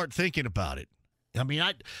to start thinking about it. I mean,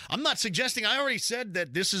 I'm not suggesting, I already said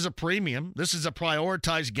that this is a premium. This is a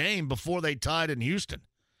prioritized game before they tied in Houston.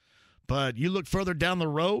 But you look further down the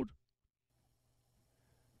road,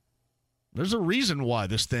 there's a reason why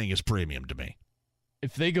this thing is premium to me.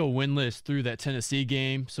 If they go winless through that Tennessee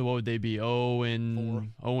game, so what would they be? 0-4 and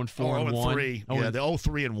 1? 0-3. Yeah, the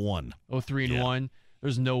 0-3 and 1. 0-3 and 1.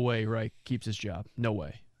 There's no way Reich keeps his job. No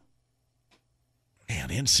way. Man,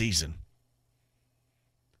 in season.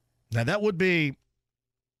 Now that would be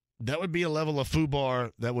a level of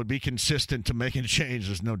FUBAR that would be consistent to making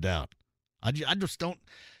changes, no doubt. I just don't.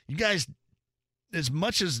 You guys, as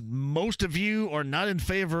much as most of you are not in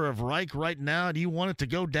favor of Reich right now, do you want it to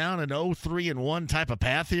go down an 0-3 and 1 type of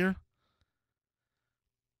path here?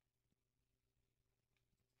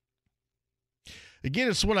 Again,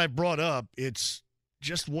 it's what I brought up. It's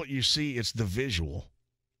just what you see. It's the visual.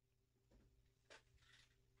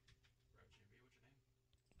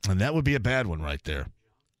 And that would be a bad one right there.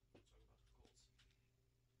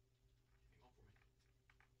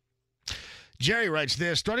 Jerry writes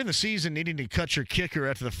this: starting the season needing to cut your kicker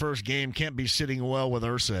after the first game can't be sitting well with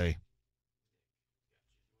Irsay.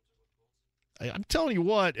 I'm telling you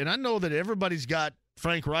what, and I know that everybody's got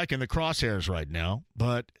Frank Reich in the crosshairs right now,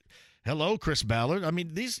 but hello, Chris Ballard. I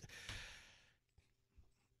mean, this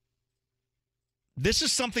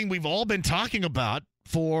is something we've all been talking about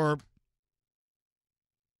for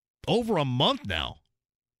over a month now.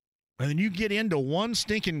 And then you get into one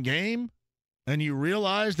stinking game and you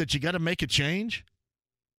realize that you got to make a change.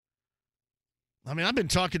 I mean, I've been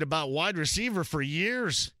talking about wide receiver for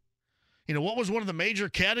years. What was one of the major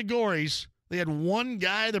categories? They had one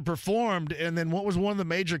guy that performed, and then what was one of the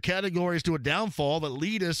major categories to a downfall that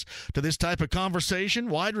lead us to this type of conversation?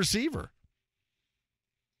 Wide receiver.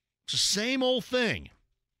 It's the same old thing.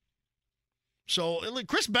 So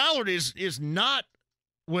Chris Ballard is not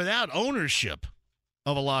without ownership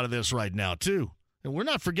of a lot of this right now, too. And we're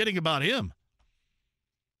not forgetting about him.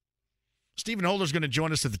 Stephen Holder's going to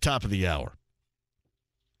join us at the top of the hour.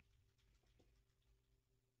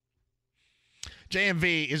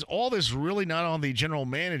 JMV, is all this really not on the general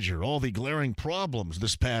manager? All the glaring problems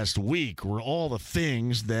this past week were all the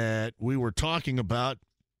things that we were talking about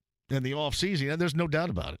in the offseason. And there's no doubt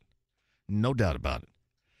about it. No doubt about it.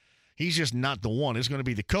 He's just not the one. It's going to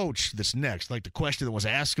be the coach that's next. Like the question that was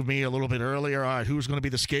asked of me a little bit earlier, all right, who's going to be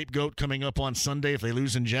the scapegoat coming up on Sunday if they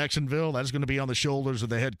lose in Jacksonville? That's going to be on the shoulders of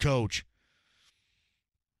the head coach.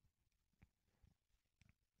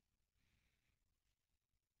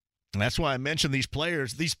 And that's why I mentioned these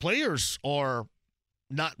players. These players are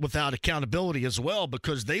not without accountability as well,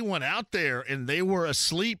 because they went out there and they were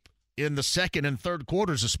asleep in the second and third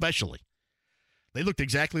quarters especially. They looked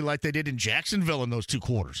exactly like they did in Jacksonville in those 2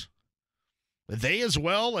 quarters. They, as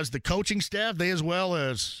well as the coaching staff, they as well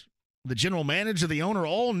as the general manager, the owner,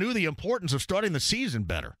 all knew the importance of starting the season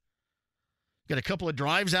better. Got a couple of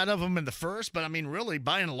drives out of them in the first, but, I mean, really,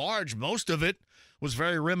 by and large, most of it was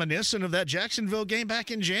very reminiscent of that Jacksonville game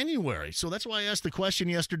back in January. So that's why I asked the question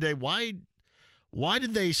yesterday, why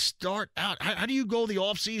did they start out? How do you go the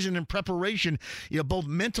offseason in preparation, both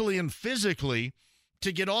mentally and physically,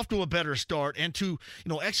 to get off to a better start and to,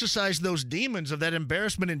 exercise those demons of that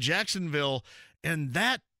embarrassment in Jacksonville? And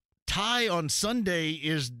that tie on Sunday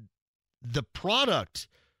is the product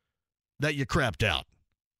that you crapped out.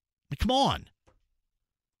 I mean, come on.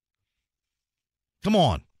 Come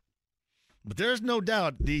on. But there's no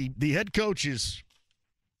doubt the head coach is,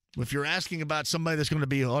 if you're asking about somebody that's going to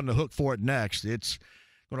be on the hook for it next, it's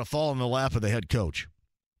going to fall in the lap of the head coach.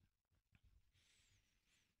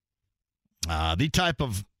 The type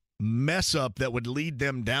of mess up that would lead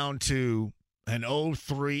them down to an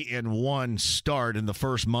 0-3-1 start in the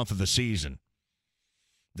first month of the season.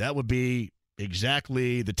 That would be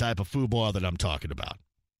exactly the type of football that I'm talking about.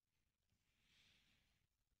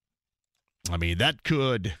 I mean, that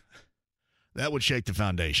would shake the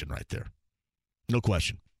foundation right there. No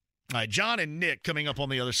question. All right, John and Nick coming up on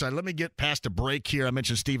the other side. Let me get past a break here. I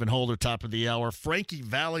mentioned Stephen Holder, top of the hour. Frankie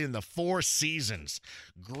Valli and the Four Seasons.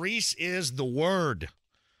 Grease is the word.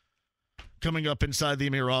 Coming up inside the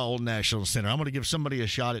Amira Old National Center. I'm going to give somebody a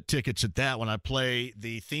shot at tickets at that when I play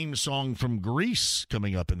the theme song from Grease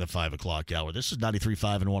coming up in the 5 o'clock hour. This is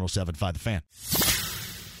 93.5 and 107.5 The Fan.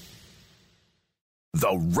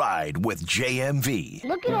 The Ride with JMV.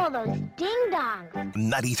 Look at all those ding-dongs.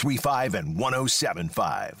 93.5 and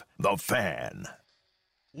 107.5 The Fan.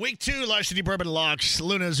 Week 2, Larceny Bourbon Locks,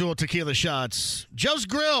 Luna Azul Tequila Shots. Joe's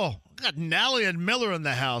Grill. Got Nally and Miller in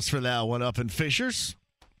the house for that one up in Fishers.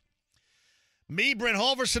 Me, Brent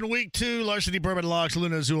Holverson, Week 2, Larceny Bourbon Locks,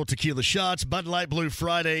 Luna Azul Tequila Shots, Bud Light Blue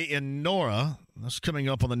Friday in Nora. That's coming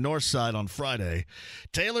up on the north side on Friday.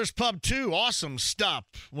 Taylor's Pub 2, awesome stop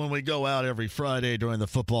when we go out every Friday during the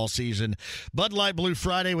football season. Bud Light Blue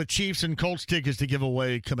Friday with Chiefs and Colts tickets to give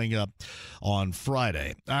away coming up on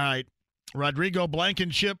Friday. All right. Rodrigo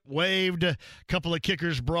Blankenship waived, a couple of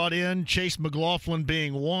kickers brought in, Chase McLaughlin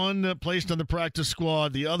being one placed on the practice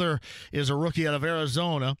squad. The other is a rookie out of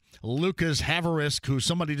Arizona, Lucas Havarisk, who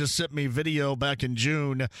somebody just sent me video back in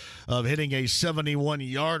June of hitting a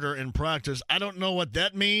 71-yarder in practice. I don't know what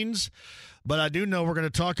that means, but I do know we're going to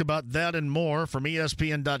talk about that and more from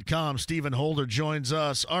ESPN.com. Stephen Holder joins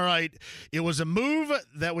us. All right, it was a move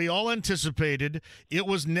that we all anticipated. It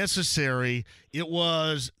was necessary. It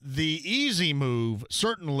was the easy move,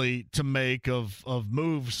 certainly, to make of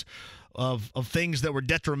moves of things that were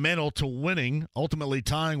detrimental to winning, ultimately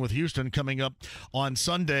tying with Houston coming up on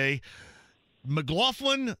Sunday.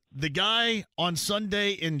 McLaughlin, the guy on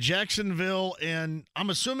Sunday in Jacksonville, and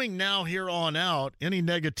I'm assuming now here on out, any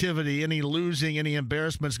negativity, any losing, any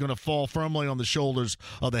embarrassment is going to fall firmly on the shoulders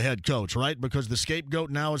of the head coach, right? Because the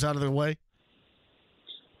scapegoat now is out of the way?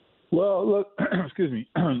 Well, look, excuse me.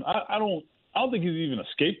 I don't think he's even a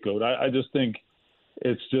scapegoat. I just think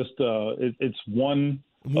it's just it's one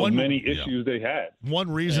of many issues they had.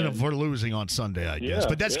 One reason for losing on Sunday, I guess.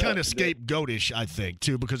 But that's kind of scapegoatish, I think,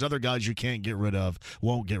 too, because other guys you can't get rid of,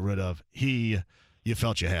 won't get rid of. You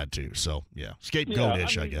felt you had to. So, yeah,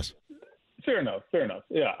 scapegoatish, I guess. Fair enough.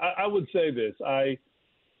 Yeah, I would say this. I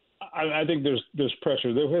think there's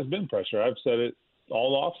pressure. There has been pressure. I've said it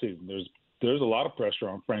all offseason. There's a lot of pressure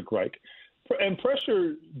on Frank Reich. And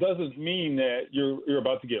pressure doesn't mean that you're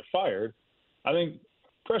about to get fired. I think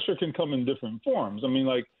pressure can come in different forms. I mean,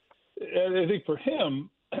 like, I think for him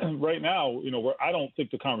right now, where I don't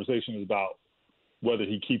think the conversation is about whether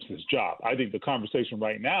he keeps his job. I think the conversation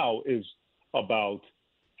right now is about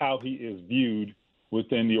how he is viewed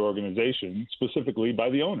within the organization, specifically by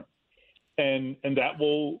the owner. And that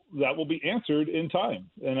will be answered in time.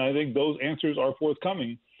 And I think those answers are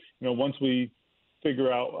forthcoming, once we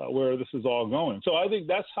figure out where this is all going. So I think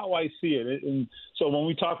that's how I see it. And so when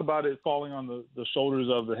we talk about it falling on the shoulders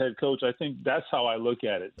of the head coach, I think that's how I look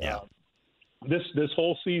at it. Yeah. This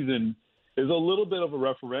whole season is a little bit of a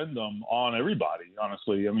referendum on everybody,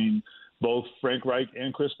 honestly. I mean, both Frank Reich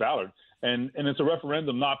and Chris Ballard. And it's a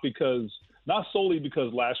referendum not solely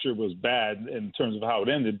because last year was bad in terms of how it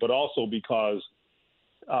ended, but also because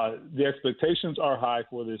the expectations are high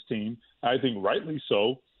for this team. I think rightly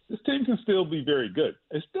so. This team can still be very good.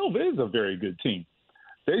 It still is a very good team.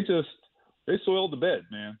 They soiled the bed,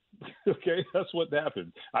 man. Okay, that's what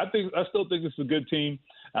happened. I still think it's a good team.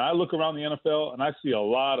 And I look around the NFL and I see a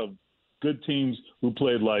lot of good teams who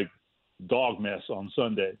played like dog mess on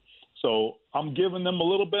Sunday. So I'm giving them a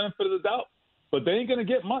little benefit of the doubt, but they ain't going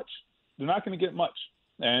to get much. They're not going to get much.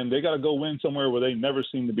 And they got to go win somewhere where they never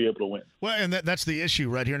seem to be able to win. Well, and that's the issue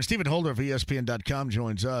right here. And Stephen Holder of ESPN.com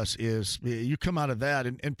joins us. Is you come out of that,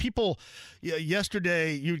 and people,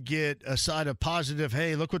 yesterday you'd get a side of positive,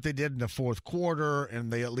 hey, look what they did in the fourth quarter,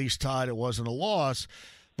 and they at least tied. It wasn't a loss.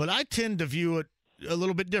 But I tend to view it a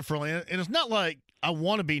little bit differently. And it's not like I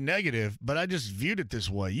want to be negative, but I just viewed it this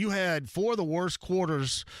way. You had 4 of the worst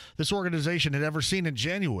quarters this organization had ever seen in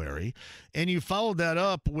January, and you followed that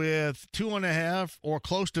up with 2.5 or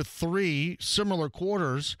close to 3 similar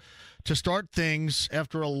quarters to start things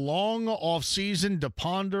after a long offseason to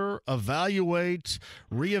ponder, evaluate,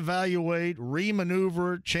 reevaluate,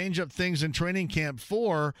 remaneuver, change up things in training camp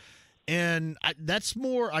for. And that's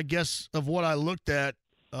more, I guess, of what I looked at.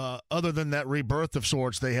 Other than that rebirth of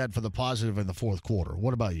sorts they had for the positive in the fourth quarter.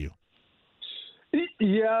 What about you?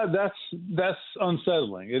 Yeah, that's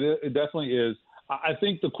unsettling. It definitely is. I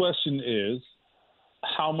think the question is,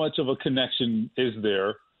 how much of a connection is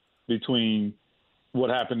there between what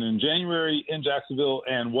happened in January in Jacksonville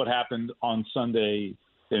and what happened on Sunday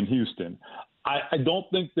in Houston? I don't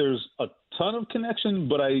think there's a ton of connection,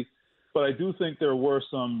 but I do think there were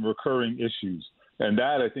some recurring issues. And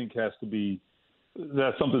that, I think,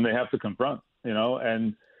 that's something they have to confront,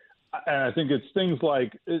 and I think it's things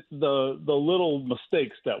like the little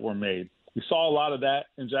mistakes that were made. We saw a lot of that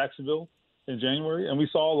in Jacksonville in January, and we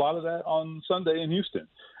saw a lot of that on Sunday in Houston.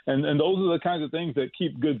 And those are the kinds of things that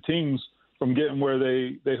keep good teams from getting where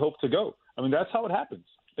they hope to go. I mean, that's how it happens.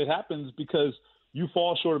 It happens because you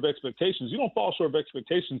fall short of expectations. You don't fall short of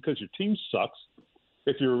expectations because your team sucks.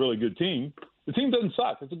 If you're a really good team, the team doesn't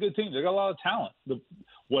suck. It's a good team. They got a lot of talent.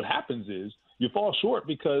 What happens is you fall short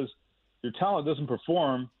because your talent doesn't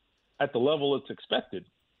perform at the level it's expected.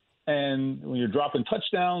 And when you're dropping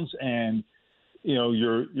touchdowns and,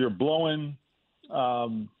 you're blowing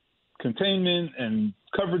containment and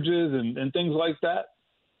coverages and things like that,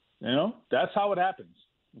 that's how it happens.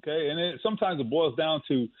 Okay. And sometimes it boils down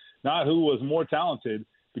to not who was more talented,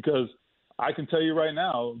 because I can tell you right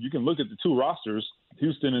now, you can look at the two rosters,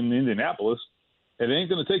 Houston and Indianapolis, and it ain't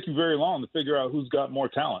going to take you very long to figure out who's got more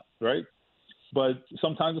talent. Right. But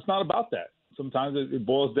sometimes it's not about that. Sometimes it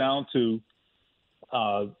boils down to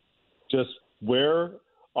just where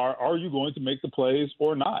are you going to make the plays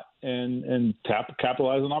or not, and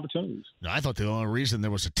capitalize on opportunities. Now, I thought the only reason there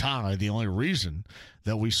was a tie, the only reason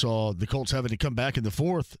that we saw the Colts having to come back in the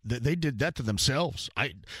fourth, that they did that to themselves.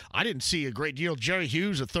 I didn't see a great deal. Jerry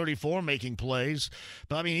Hughes at 34 making plays,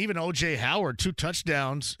 but I mean, even O.J. Howard, 2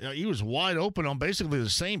 touchdowns, he was wide open on basically the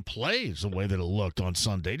same plays the way that it looked on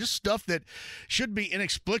Sunday. Just stuff that should be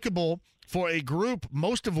inexplicable for a group,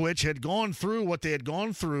 most of which had gone through what they had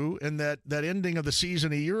gone through in that ending of the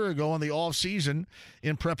season a year ago in the off season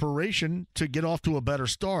in preparation to get off to a better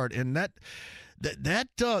start. And that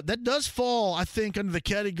does fall, I think, under the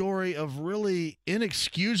category of really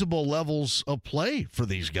inexcusable levels of play for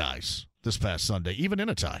these guys this past Sunday, even in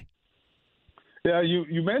a tie. Yeah,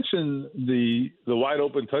 you mentioned the wide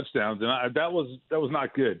open touchdowns, and that was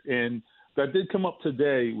not good. And that did come up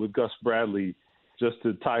today with Gus Bradley, just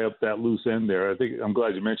to tie up that loose end there. I'm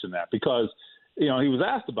glad you mentioned that, because, he was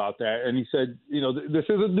asked about that, and he said, this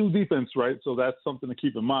is a new defense, right? So that's something to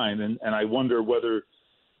keep in mind. And I wonder whether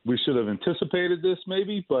we should have anticipated this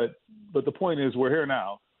maybe, but the point is we're here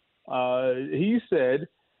now. He said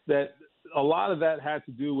that a lot of that had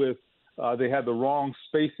to do with they had the wrong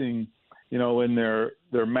spacing, in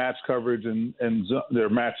their match coverage and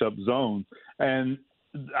their matchup zone. And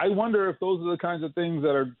I wonder if those are the kinds of things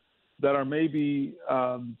that are maybe,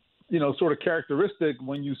 sort of characteristic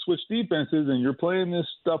when you switch defenses and you're playing this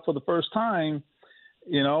stuff for the first time,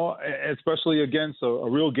 especially against a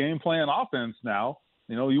real game plan offense now.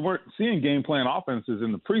 You weren't seeing game plan offenses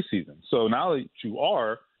in the preseason. So now that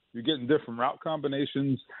you're getting different route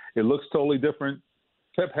combinations. It looks totally different.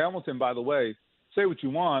 Pep Hamilton, by the way, say what you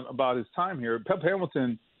want about his time here. Pep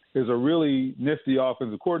Hamilton is a really nifty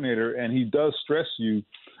offensive coordinator, and he does stress you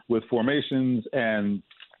with formations and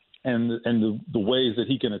the ways that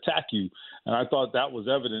he can attack you. And I thought that was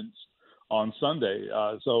evidence on Sunday.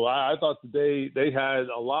 So I thought today they had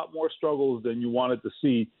a lot more struggles than you wanted to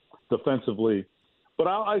see defensively. But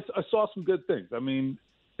I saw some good things. I mean,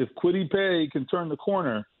 if Kwity Paye can turn the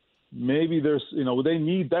corner, maybe there's, they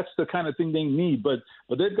need, that's the kind of thing they need. But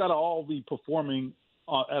they've got to all be performing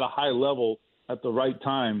at a high level at the right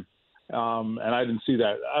time. And I didn't see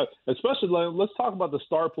that. Especially, let's talk about the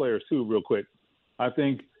star players, too, real quick. I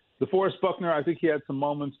think DeForest Buckner, I think he had some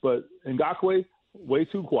moments, but Ngakoue, way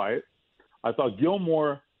too quiet. I thought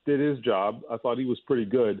Gilmore did his job. I thought he was pretty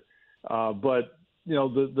good. But,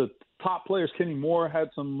 the top players, Kenny Moore had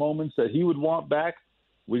some moments that he would want back.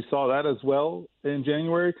 We saw that as well in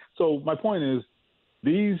January. So my point is,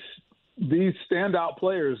 these standout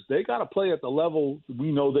players, they got to play at the level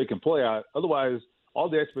we know they can play at. Otherwise, all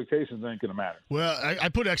the expectations ain't going to matter. Well, I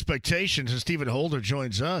put expectations, and Stephen Holder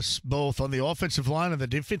joins us, both on the offensive line and the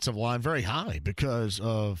defensive line, very high because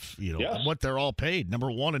of what they're all paid, number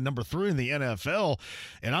 1 and number 3 in the NFL.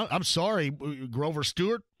 And I'm sorry, Grover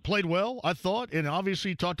Stewart played well, I thought, and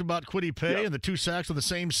obviously you talked about Kwity Paye and the 2 sacks of the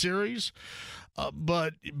same series.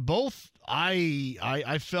 But both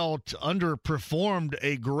I felt underperformed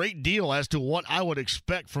a great deal as to what I would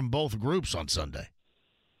expect from both groups on Sunday.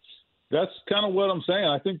 That's kind of what I'm saying.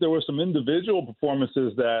 I think there were some individual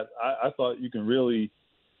performances that I thought you can really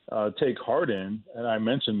take heart in, and I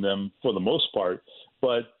mentioned them for the most part.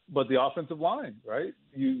 But the offensive line, right?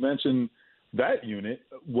 You mentioned that unit.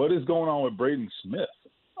 What is going on with Braden Smith?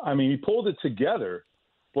 I mean, he pulled it together,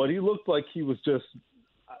 but he looked like he was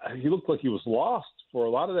lost for a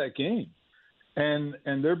lot of that game. And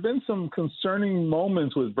there have been some concerning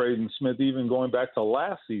moments with Braden Smith, even going back to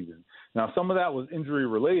last season. Now, some of that was injury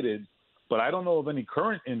related, but I don't know of any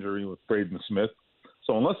current injury with Braden Smith.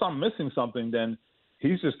 So unless I'm missing something, then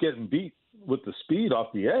he's just getting beat with the speed off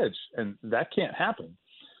the edge, and that can't happen.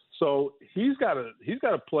 So he's got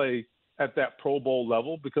to play at that Pro Bowl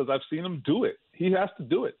level because I've seen him do it. He has to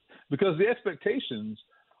do it because the expectations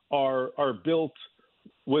are built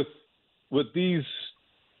with these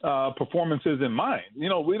performances in mind. You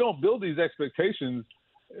know, we don't build these expectations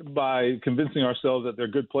by convincing ourselves that their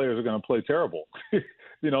good players are going to play terrible.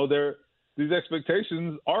 You know, these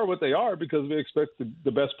expectations are what they are because we expect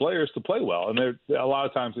the best players to play well, and a lot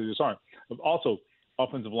of times they just aren't. Also,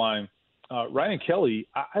 offensive line, Ryan Kelly,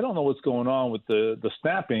 I don't know what's going on with the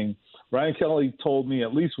snapping. Ryan Kelly told me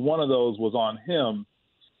at least one of those was on him.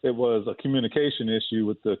 It was a communication issue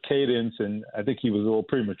with the cadence, and I think he was a little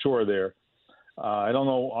premature there. I don't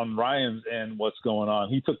know on Ryan's end what's going on.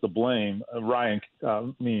 He took the blame.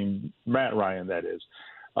 Matt Ryan, that is.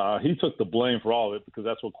 He took the blame for all of it because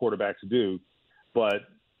that's what quarterbacks do. But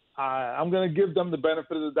I'm going to give them the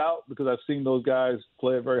benefit of the doubt because I've seen those guys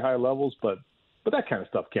play at very high levels. But that kind of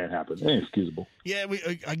stuff can't happen. It ain't excusable. Yeah,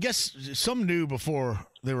 I guess some knew before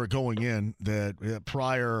they were going in that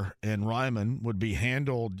Pryor and Ryman would be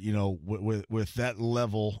handled, you know, with that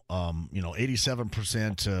level,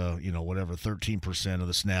 87% to, whatever, 13% of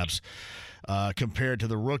the snaps compared to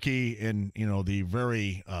the rookie and, the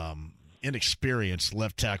very inexperienced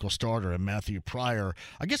left tackle starter and Matthew Pryor.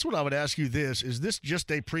 I guess what I would ask you is this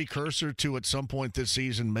just a precursor to at some point this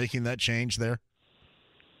season making that change there?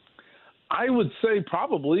 I would say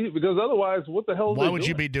probably, because otherwise, what the hell? Why would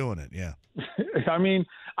you be doing it? Yeah. I mean,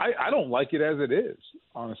 I don't like it as it is,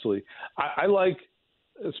 honestly. I like,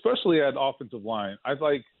 especially at offensive line, I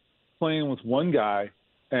like playing with one guy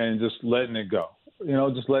and just letting it go,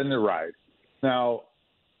 just letting it ride. Now,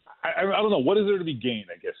 I don't know. What is there to be gained,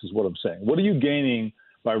 I guess, is what I'm saying. What are you gaining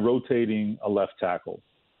by rotating a left tackle?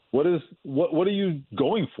 What are you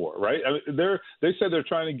going for, right? I mean, they said they're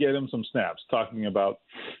trying to get him some snaps, talking about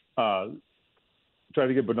trying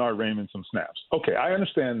to get Bernard Raymond some snaps. Okay, I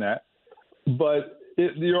understand that. But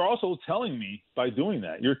you're also telling me, by doing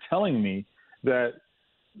that, you're telling me that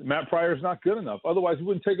Matt Pryor is not good enough. Otherwise, you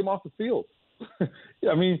wouldn't take him off the field.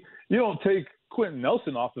 I mean, you don't take Quentin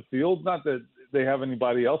Nelson off the field. Not that they have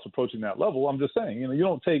anybody else approaching that level. I'm just saying, you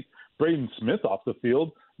don't take Braden Smith off the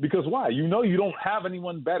field because why? You don't have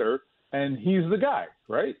anyone better, and he's the guy,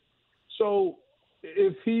 right? So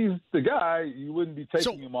if he's the guy, you wouldn't be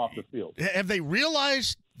taking him off the field. Have they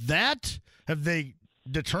realized that? Have they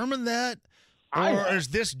determined that? Or is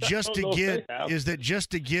this just to get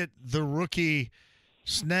the rookie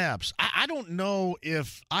snaps? I don't know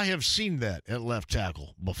if I have seen that at left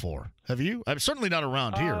tackle before. Have you? I'm certainly not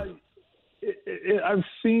around here. I've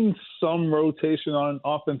seen some rotation on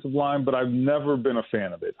offensive line, but I've never been a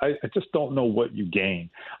fan of it. I just don't know what you gain.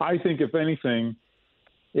 I think, if anything,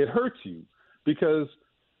 it hurts you because,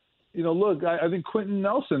 look, I think Quentin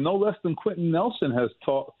Nelson, no less than Quentin Nelson, has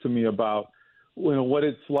talked to me about what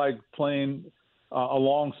it's like playing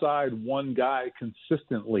alongside one guy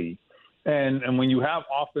consistently. And when you have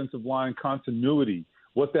offensive line continuity,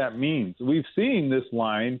 what that means. We've seen this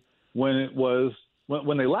line when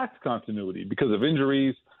they lacked continuity because of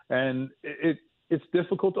injuries, and it's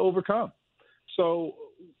difficult to overcome. So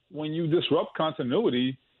when you disrupt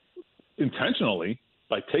continuity intentionally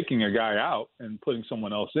by taking a guy out and putting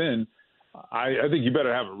someone else in, I think you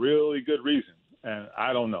better have a really good reason. And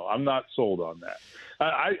I don't know. I'm not sold on that.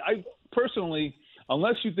 I personally,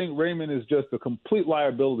 unless you think Raymond is just a complete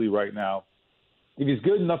liability right now, if he's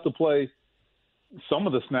good enough to play some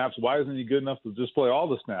of the snaps, why isn't he good enough to just play all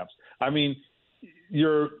the snaps? I mean,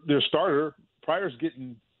 your starter, Pryor's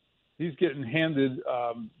getting his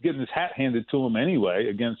hat handed to him anyway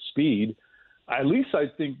against speed. At least I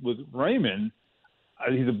think with Raymond,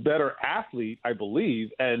 he's a better athlete, I believe,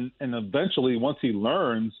 and eventually once he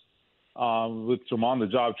learns with some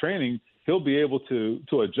on-the-job training, he'll be able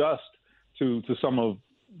to adjust to some of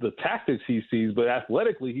the tactics he sees. But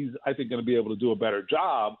athletically, he's, I think, going to be able to do a better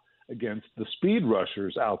job against the speed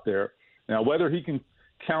rushers out there. Now, whether he can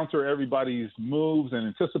counter everybody's moves and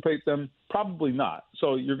anticipate them, probably not.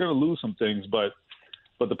 So you're going to lose some things. But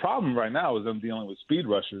the problem right now is them dealing with speed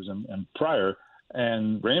rushers and Pryor.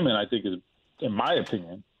 And Raymond, I think, is, in my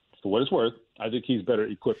opinion, for what it's worth, I think he's better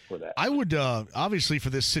equipped for that. I would, obviously,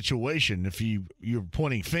 for this situation, if you're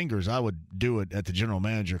pointing fingers, I would do it at the general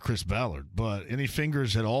manager, Chris Ballard. But any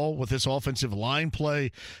fingers at all with this offensive line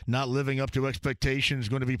play not living up to expectations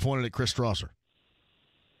going to be pointed at Chris Strasser?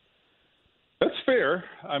 That's fair.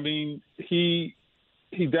 I mean, he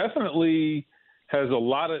definitely has a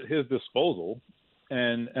lot at his disposal,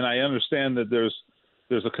 and I understand that there's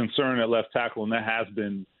a concern at left tackle, and that has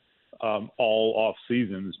been all off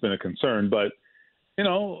season. It's been a concern, but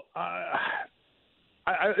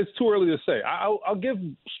it's too early to say. I'll give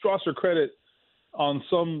Strasser credit on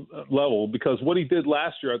some level because what he did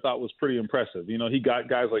last year I thought was pretty impressive. He got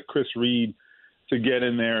guys like Chris Reed to get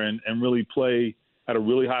in there and really play at a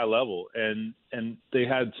really high level. And they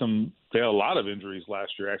had a lot of injuries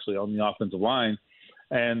last year actually on the offensive line,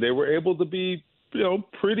 and they were able to be,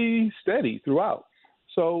 pretty steady throughout.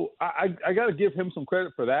 So I got to give him some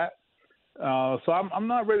credit for that. So I'm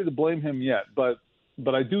not ready to blame him yet, but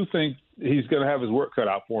I do think he's going to have his work cut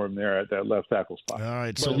out for him there at that left tackle spot. All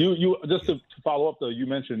right. But So you just to follow up though, you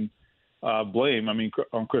mentioned blame.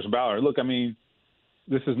 On Chris Ballard. Look,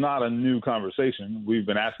 this is not a new conversation. We've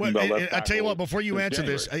been asking about left tackle. I tell you what, before you answer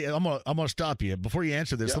January. this, I'm gonna stop you. Before you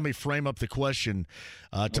answer this, let me frame up the question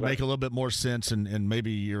to make a little bit more sense, and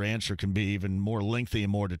maybe your answer can be even more lengthy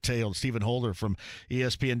and more detailed. Stephen Holder from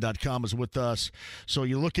ESPN.com is with us. So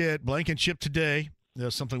you look at Blankenship today.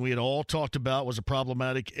 Something we had all talked about was a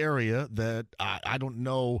problematic area that I don't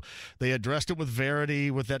know. They addressed it with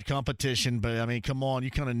Verity with that competition, but, come on. You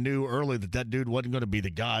kind of knew early that dude wasn't going to be the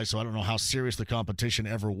guy, so I don't know how serious the competition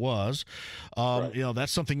ever was. Right.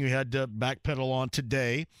 That's something you had to backpedal on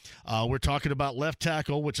today. We're talking about left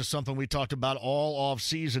tackle, which is something we talked about all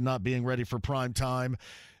offseason, not being ready for prime time.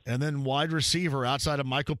 And then wide receiver outside of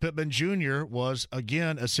Michael Pittman Jr. was,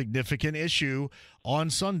 again, a significant issue on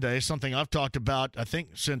Sunday, something I've talked about, I think,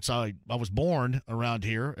 since I was born around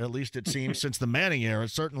here, at least it seems, since the Manning era,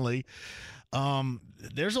 certainly.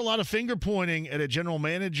 There's a lot of finger-pointing at a general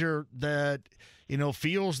manager that,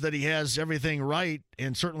 feels that he has everything right,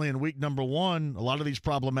 and certainly in week number 1, a lot of these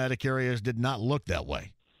problematic areas did not look that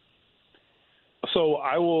way. So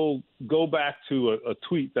I will go back to a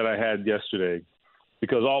tweet that I had yesterday,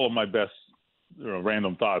 because all of my best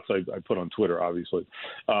random thoughts I put on Twitter, obviously.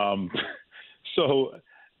 So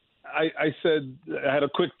I said, I had a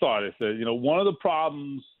quick thought. I said, one of the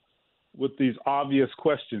problems with these obvious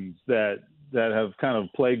questions that have kind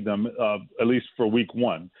of plagued them, at least for week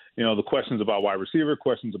 1, the questions about wide receiver,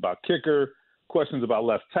 questions about kicker, questions about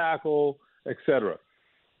left tackle, et cetera.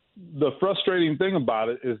 The frustrating thing about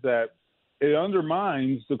it is that it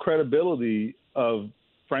undermines the credibility of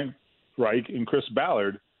Frank Reich and Chris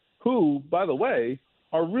Ballard, who, by the way,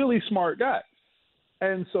 are really smart guys.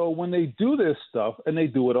 And so when they do this stuff, and they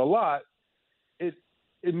do it a lot, it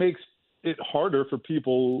makes it harder for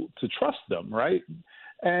people to trust them, right?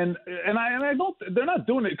 And I don't. They're not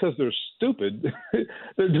doing it because they're stupid.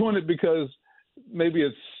 They're doing it because maybe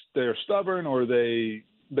they're stubborn or they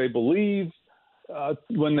believe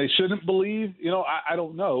when they shouldn't believe. I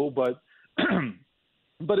don't know, but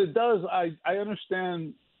but it does. I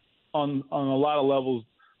understand. On a lot of levels,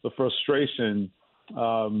 the frustration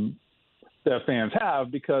that fans have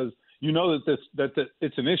because that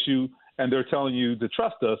it's an issue and they're telling you to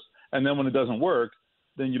trust us, and then when it doesn't work,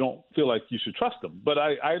 then you don't feel like you should trust them. But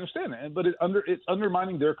I understand that, but it's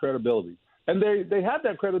undermining their credibility, and they have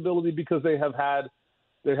that credibility because they have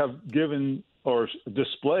given or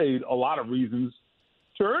displayed a lot of reasons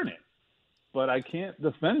to earn it. But I can't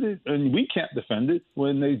defend it, and we can't defend it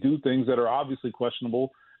when they do things that are obviously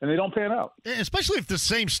questionable. And they don't pan out. Especially if the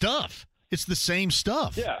same stuff. It's the same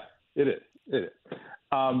stuff. Yeah, it is.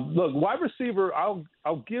 Look, wide receiver. I'll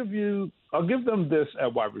give them this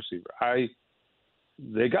at wide receiver.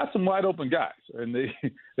 They got some wide open guys, and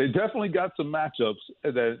they definitely got some matchups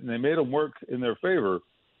that they made them work in their favor.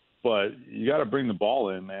 But you got to bring the ball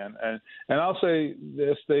in, man. And I'll say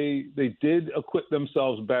this: they did acquit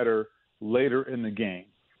themselves better later in the game,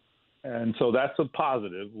 and so that's a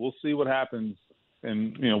positive. We'll see what happens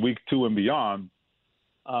in week 2 and beyond.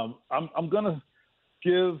 I'm going to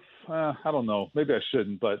give I don't know, maybe I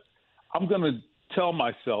shouldn't, but I'm going to tell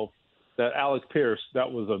myself that Alec Pierce,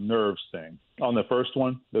 that was a nerves thing on the first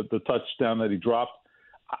one, the touchdown that he dropped.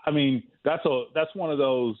 That's one of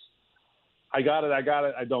those I got it, I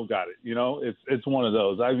don't got it. It's one of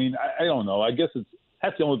those. I don't know. I guess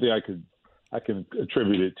that's the only thing I can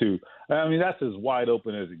attribute it to. That's as wide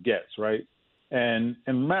open as it gets, right? And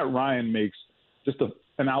Matt Ryan makes just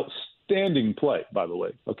an outstanding play, by the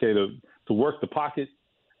way, okay, to work the pocket.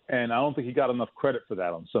 And I don't think he got enough credit for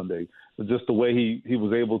that on Sunday. Just the way he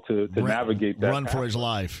was able to navigate that. Run for his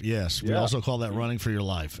life, yes. We also call that running for your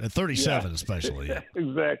life. At 37 especially. Yeah.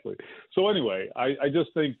 Exactly. So anyway, I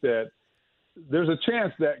just think that there's a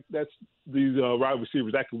chance that these wide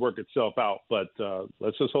receivers, that could work itself out. But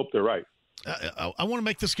let's just hope they're right. I want to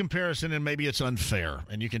make this comparison, and maybe it's unfair,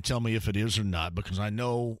 and you can tell me if it is or not, because I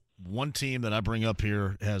know one team that I bring up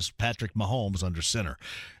here has Patrick Mahomes under center,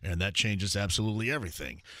 and that changes absolutely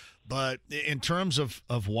everything. But in terms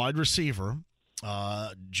of wide receiver,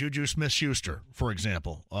 Juju Smith-Schuster, for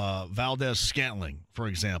example, Valdez Scantling, for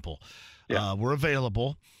example, were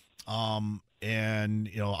available. And,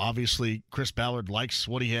 obviously Chris Ballard likes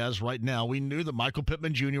what he has right now. We knew that Michael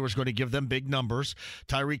Pittman Jr. was going to give them big numbers.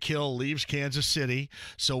 Tyreek Hill leaves Kansas City.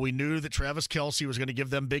 So we knew that Travis Kelce was going to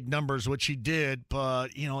give them big numbers, which he did.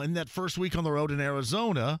 But, in that first week on the road in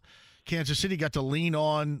Arizona, Kansas City got to lean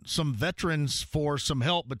on some veterans for some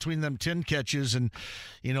help, between them 10 catches and,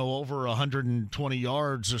 over 120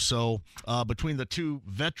 yards or so between the two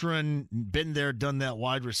veteran, been there, done that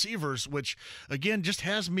wide receivers, which, again, just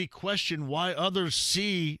has me question why others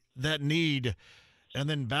see that need and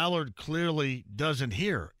then Ballard clearly doesn't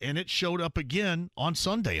here. And it showed up again on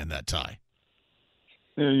Sunday in that tie.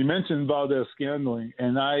 You mentioned Valdez-Scantling,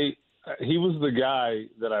 and he was the guy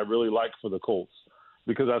that I really liked for the Colts,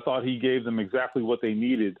 because I thought he gave them exactly what they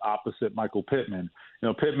needed opposite Michael Pittman.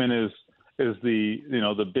 Pittman is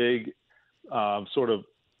the big sort of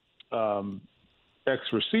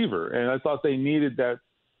ex-receiver, and I thought they needed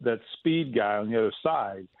that speed guy on the other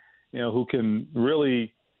side, who can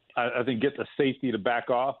really, I think, get the safety to back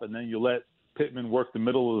off, and then you let Pittman work the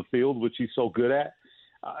middle of the field, which he's so good at.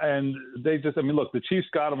 And they just, look, the Chiefs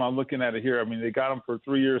got him. I'm looking at it here. they got him for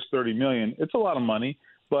 3 years, $30 million. It's a lot of money.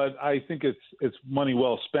 But I think it's money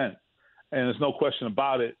well spent, and there's no question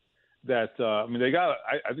about it that I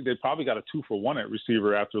think they probably got a 2-for-1 at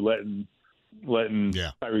receiver after letting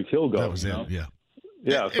Tyreek Hill go. That was it. Yeah.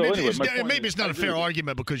 Yeah. So maybe it's not a fair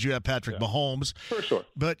argument because you have Patrick Mahomes, for sure.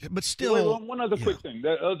 But still, one other quick thing.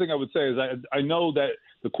 The other thing I would say is I know that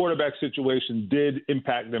the quarterback situation did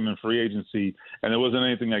impact them in free agency, and there wasn't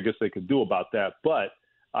anything I guess they could do about that, but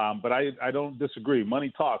I don't disagree.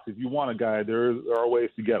 Money talks. If you want a guy, there are ways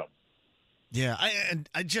to get him. Yeah,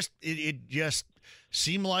 it just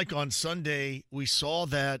seemed like on Sunday we saw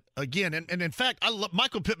that again. And in fact, I love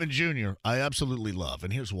Michael Pittman Jr. I absolutely love,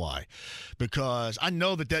 and here's why. Because I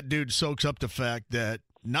know that dude soaks up the fact that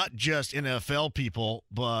not just NFL people,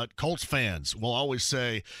 but Colts fans will always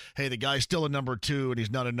say, hey, the guy's still a number 2 and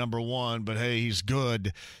he's not a number 1, but hey, he's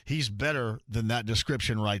good. He's better than that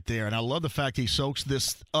description right there. And I love the fact he soaks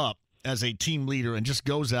this up as a team leader and just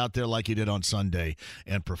goes out there like he did on Sunday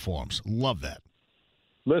and performs. Love that.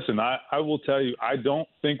 Listen, I will tell you, I don't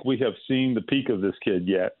think we have seen the peak of this kid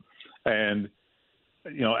yet. And,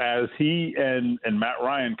 as he and Matt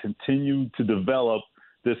Ryan continue to develop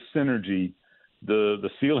this synergy, the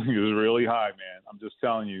ceiling is really high, man. I'm just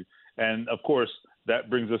telling you. And, of course, that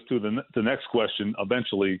brings us to the next question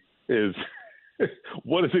eventually is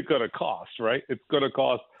what is it going to cost, right? It's going to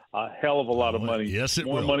cost a hell of a lot of money. Yes, it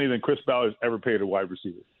More will. money than Chris Ballard's ever paid a wide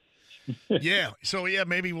receiver. Yeah. So,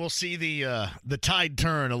 maybe we'll see the tide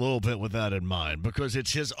turn a little bit with that in mind because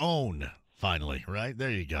it's his own finally, right? There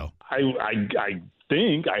you go.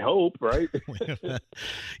 I hope, right?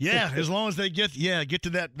 Yeah, as long as they get to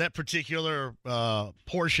that particular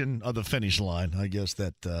portion of the finish line, I guess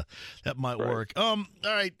that might work. All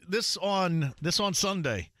right, this on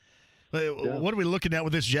Sunday. What are we looking at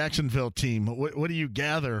with this Jacksonville team? What do you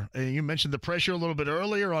gather? You mentioned the pressure a little bit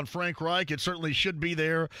earlier on Frank Reich. It certainly should be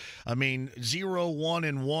there.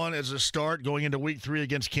 0-1-1 as a start going into Week 3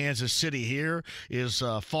 against Kansas City here is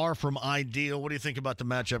far from ideal. What do you think about the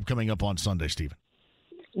matchup coming up on Sunday, Stephen?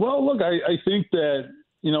 Well, look, I think that,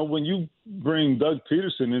 when you bring Doug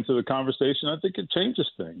Peterson into the conversation, I think it changes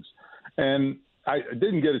things. And I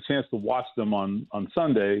didn't get a chance to watch them on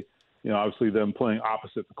Sunday. Obviously them playing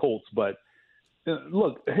opposite the Colts. But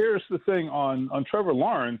look, here's the thing on Trevor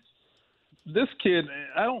Lawrence. This kid,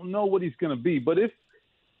 I don't know what he's going to be, but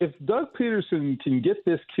if Doug Peterson can get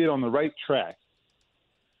this kid on the right track,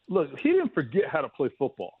 look, he didn't forget how to play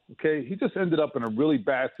football, okay? He just ended up in a really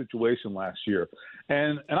bad situation last year.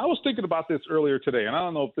 And I was thinking about this earlier today, and I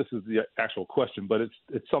don't know if this is the actual question, but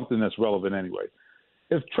it's something that's relevant anyway.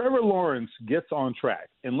 If Trevor Lawrence gets on track,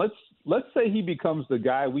 and let's say he becomes the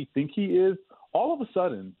guy we think he is, all of a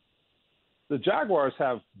sudden, the Jaguars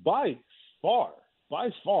have by far,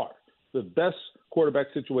 the best quarterback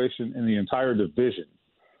situation in the entire division.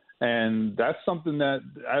 And that's something that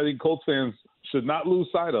I think Colts fans should not lose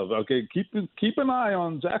sight of. Okay, keep an eye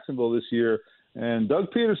on Jacksonville this year. And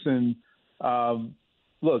Doug Peterson,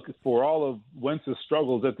 look, for all of Wentz's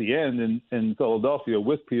struggles at the end in Philadelphia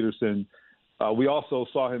with Peterson, we also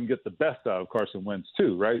saw him get the best out of Carson Wentz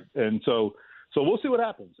too, right? And so we'll see what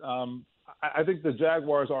happens. I think the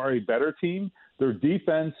Jaguars are a better team. Their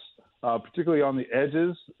defense, particularly on the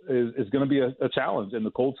edges, is going to be a challenge, and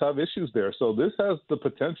the Colts have issues there. So this has the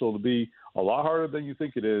potential to be a lot harder than you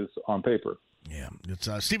think it is on paper. Yeah, it's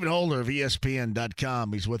Stephen Holder of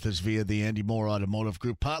ESPN.com. He's with us via the Andy Moore Automotive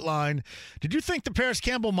Group hotline. Did you think that Paris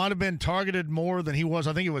Campbell might have been targeted more than he was?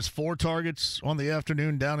 I think it was 4 targets on the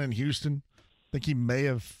afternoon down in Houston. think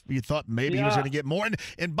you thought maybe he was going to get more.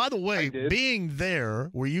 And by the way, being there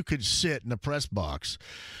where you could sit in the press box,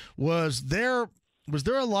 was there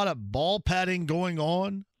a lot of ball patting going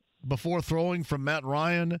on before throwing from Matt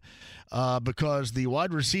Ryan because the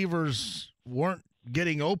wide receivers weren't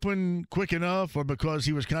getting open quick enough, or because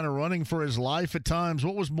he was kind of running for his life at times?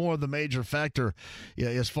 What was more the major factor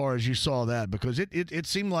as far as you saw that? Because it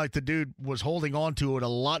seemed like the dude was holding on to it a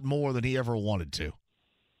lot more than he ever wanted to.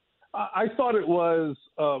 I thought it was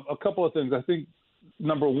a couple of things. I think,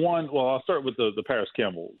 number one, well, I'll start with the Paris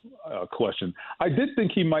Campbell question. I did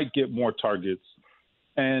think he might get more targets,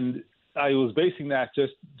 and I was basing that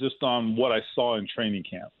just on what I saw in training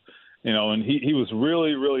camp. And he was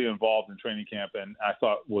really, really involved in training camp, and I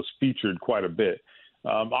thought was featured quite a bit.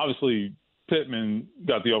 Obviously, Pittman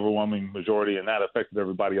got the overwhelming majority, and that affected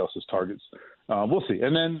everybody else's targets. We'll see.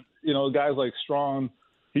 And then, guys like Strong,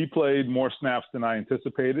 he played more snaps than I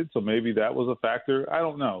anticipated, so maybe that was a factor. I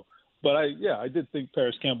don't know. But I did think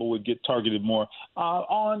Paris Campbell would get targeted more.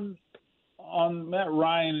 On Matt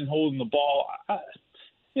Ryan and holding the ball,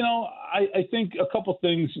 I think a couple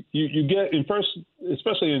things you get in first,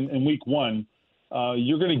 especially in week one,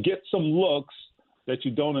 you're going to get some looks that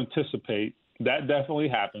you don't anticipate. That definitely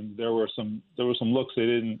happened. There were some looks they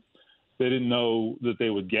didn't know that they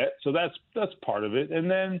would get. So that's part of it. And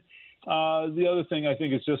then the other thing I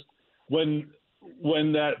think is just when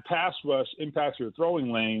that pass rush impacts your throwing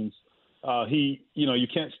lanes, you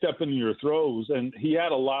can't step into your throws, and he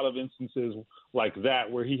had a lot of instances like that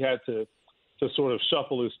where he had to sort of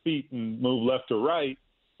shuffle his feet and move left or right.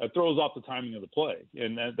 That throws off the timing of the play,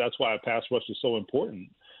 and that's why a pass rush is so important.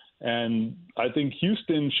 And I think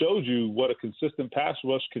Houston showed you what a consistent pass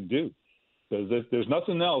rush can do, because there's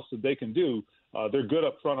nothing else that they can do. They're good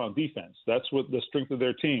up front on defense. That's what the strength of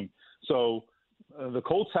their team. So the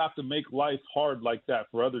Colts have to make life hard like that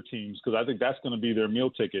for other teams, because I think that's going to be their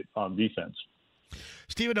meal ticket on defense.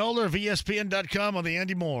 Stephen Holder of ESPN.com on the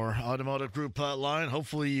Andy Moore Automotive Group hotline.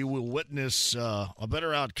 Hopefully you will witness a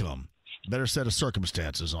better outcome, better set of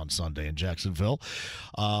circumstances on Sunday in Jacksonville.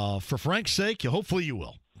 For Frank's sake, hopefully you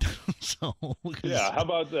will. How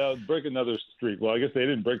about break another streak? Well, I guess they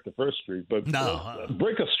didn't break the first streak, but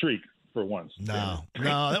break a streak for once. No,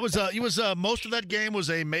 that was it was most of that game was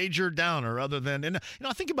a major downer. Other than, and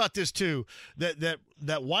I think about this too, that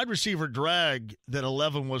wide receiver drag that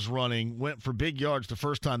 11 was running went for big yards the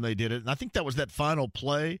first time they did it, and I think that was that final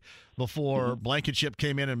play before Blankenship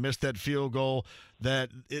came in and missed that field goal.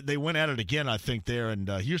 They went at it again, I think there, and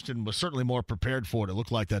Houston was certainly more prepared for it. It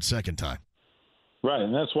looked like that second time. Right,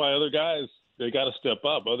 and that's why other guys, they got to step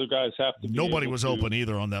up. Other guys have to. Nobody was open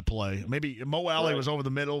either on that play. Maybe Mo Alley was over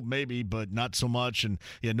the middle, maybe, but not so much. And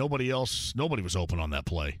nobody was open on that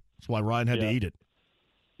play. That's why Ryan had to eat it.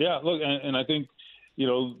 Yeah, look, and I think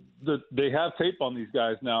they have tape on these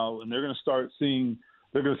guys now, and they're going to start seeing.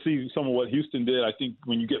 They're going to see some of what Houston did. I think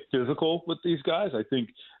when you get physical with these guys, I think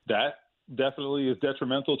that definitely is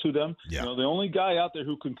detrimental to them. Yeah. The only guy out there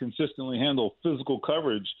who can consistently handle physical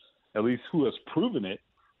coverage, at least who has proven it,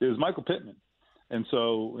 is Michael Pittman. And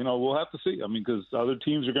so, we'll have to see. I mean, because other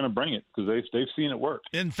teams are going to bring it because they've seen it work.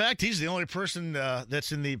 In fact, he's the only person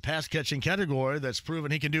that's in the pass-catching category that's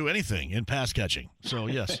proven he can do anything in pass-catching. So,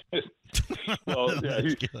 yes. Well, yeah,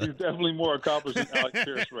 he's definitely more accomplished than Alex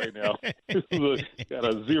Pierce right now. Got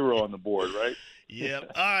a 0 on the board, right?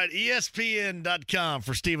 Yep. All right, ESPN.com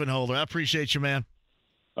for Stephen Holder. I appreciate you, man.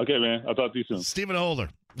 Okay, man. I'll talk to you soon. Stephen Holder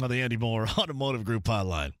on the Andy Moore Automotive Group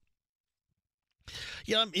hotline.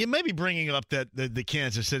 Yeah, you may be bringing up that the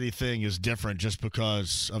Kansas City thing is different just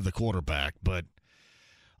because of the quarterback, but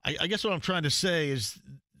I guess what I'm trying to say is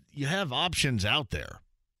you have options out there.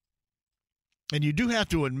 And you do have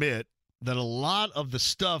to admit that a lot of the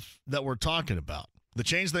stuff that we're talking about, the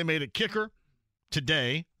change they made at kicker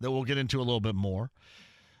today that we'll get into a little bit more,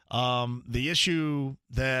 the issue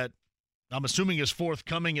that I'm assuming is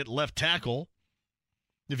forthcoming at left tackle,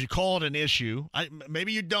 if you call it an issue,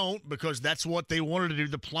 maybe you don't, because that's what they wanted to do.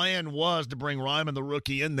 The plan was to bring Ryman, the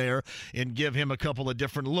rookie, in there and give him a couple of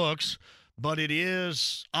different looks, but it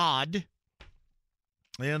is odd.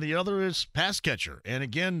 And the other is pass catcher. And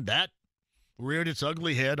again, that reared its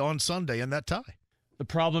ugly head on Sunday in that tie. The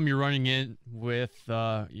problem you're running in with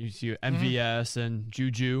you see MVS and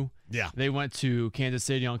Juju. Yeah. They went to Kansas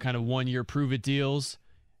City on kind of one-year prove-it deals.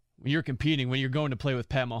 When you're competing, when you're going to play with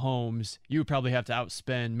Pat Mahomes, you would probably have to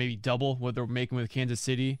outspend maybe double what they're making with Kansas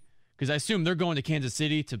City. Because I assume they're going to Kansas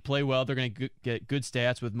City to play well. They're going to get good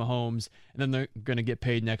stats with Mahomes, and then they're going to get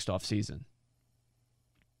paid next offseason.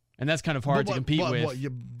 And that's kind of hard to compete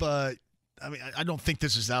with. But, I mean, I don't think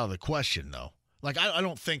this is out of the question, though. Like, I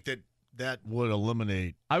don't think that that would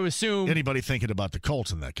eliminate I would assume anybody thinking about the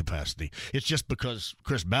Colts in that capacity. It's just because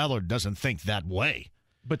Chris Ballard doesn't think that way.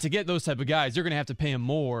 But to get those type of guys, you're going to have to pay him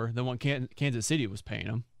more than what Kansas City was paying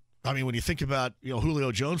him. I mean, when you think about,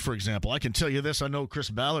 Julio Jones, for example, I can tell you this. I know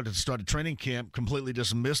Chris Ballard had started training camp, completely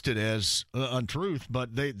dismissed it as untruth,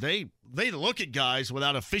 but they look at guys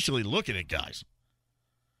without officially looking at guys.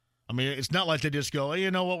 I mean, it's not like they just go, hey,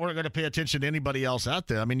 you know what, we're going to pay attention to anybody else out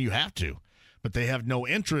there. I mean, you have to. But they have no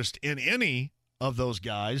interest in any of those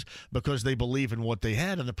guys because they believe in what they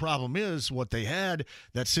had. And the problem is what they had,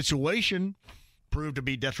 that situation proved to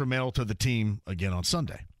be detrimental to the team again on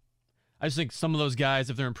Sunday. I just think some of those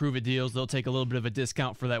guys, if they're in prove-it deals, they'll take a little bit of a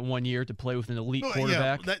discount for that 1 year to play with an elite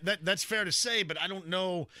quarterback. Yeah, that's fair to say, but I don't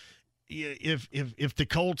know if the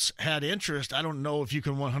Colts had interest. I don't know if you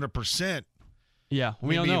can 100%. Yeah,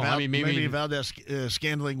 we don't know. Maybe Valdez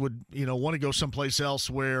Scantling would, want to go someplace else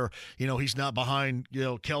where, he's not behind,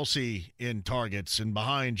 Kelsey in targets and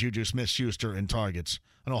behind Juju Smith-Schuster in targets.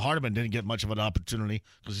 I know Hardeman didn't get much of an opportunity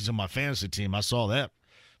because he's on my fantasy team. I saw that,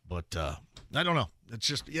 but I don't know. It's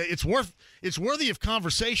just it's worthy of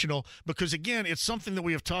conversational because again, it's something that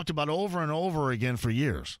we have talked about over and over again for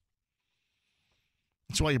years.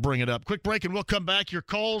 That's why you bring it up. Quick break, and we'll come back. Your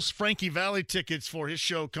calls, Frankie Valli tickets for his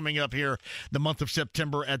show coming up here the month of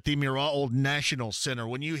September at the Mira Old National Center.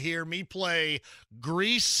 When you hear me play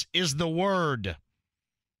Grease is the Word.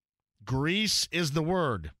 Grease is the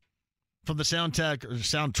word from the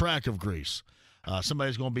soundtrack of Grease.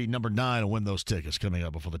 Somebody's going to be number 9 and win those tickets coming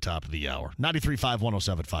up before the top of the hour. 93.5,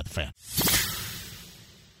 107.5, The Fan.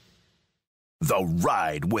 The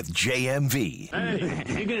Ride with JMV.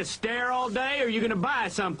 Hey, you gonna stare all day or you gonna buy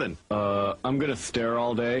something? I'm gonna stare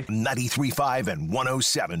all day. 93.5 and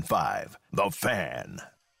 107.5, The Fan.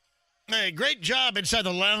 Hey, great job inside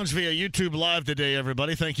the lounge via YouTube Live today,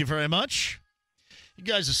 everybody. Thank you very much. You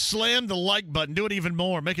guys slam the like button. Do it even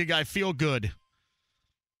more. Make a guy feel good.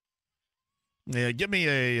 Yeah, give me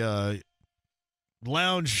a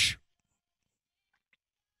lounge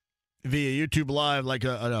via YouTube Live, like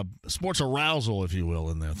a sports arousal, if you will,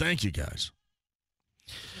 in there. Thank you, guys.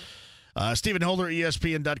 Stephen Holder,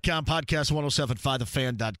 ESPN.com, podcast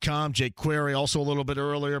 1075thefan.com. Jake Query, also a little bit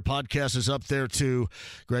earlier. Podcast is up there, too.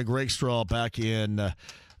 Greg Rakestraw back in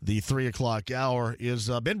the 3 o'clock hour. Is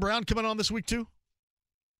Ben Brown coming on this week, too?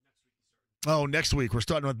 Oh, next week. We're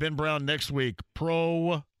starting with Ben Brown next week.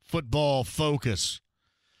 Pro Football Focus.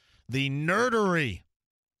 The nerdery.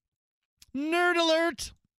 Nerd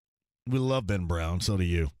alert. We love Ben Brown. So do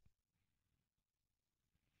you.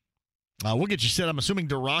 We'll get you set. I'm assuming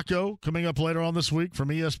Duraco coming up later on this week from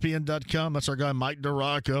ESPN.com. That's our guy, Mike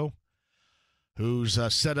Duraco, who's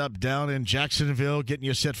set up down in Jacksonville, getting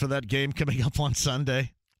you set for that game coming up on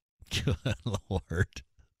Sunday. Good Lord.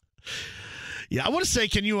 Yeah, I want to say,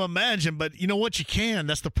 can you imagine? But you know what? You can.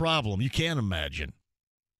 That's the problem. You can imagine.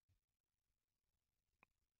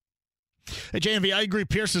 Hey, JMV, I agree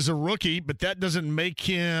Pierce is a rookie, but that doesn't make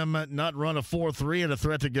him not run a 4-3 and a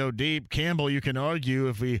threat to go deep. Campbell, you can argue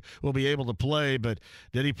if he will be able to play, but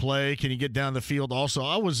did he play? Can he get down the field? Also,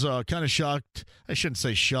 I was kind of shocked. I shouldn't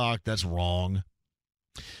say shocked. That's wrong.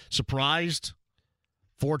 Surprised.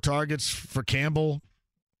 4 targets for Campbell,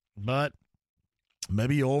 but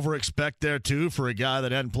maybe you over-expect there, too, for a guy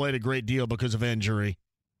that hadn't played a great deal because of injury.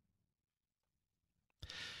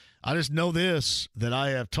 I just know this, that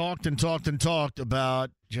I have talked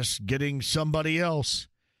about just getting somebody else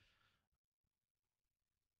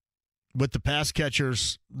with the pass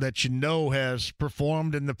catchers that has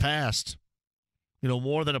performed in the past,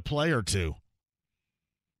 more than a play or two.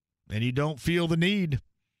 And you don't feel the need.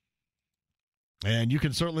 And you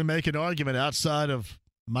can certainly make an argument outside of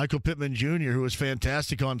Michael Pittman Jr., who was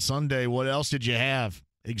fantastic on Sunday. What else did you have?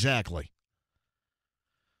 Exactly.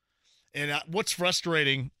 And what's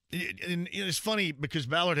frustrating, and it's funny because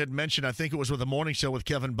Ballard had mentioned, I think it was with the morning show with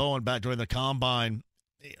Kevin Bowen back during the Combine.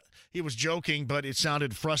 He was joking, but it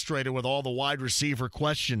sounded frustrated with all the wide receiver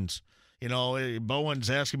questions. Bowen's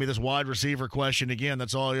asking me this wide receiver question again.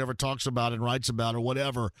 That's all he ever talks about and writes about or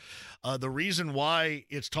whatever. The reason why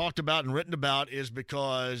it's talked about and written about is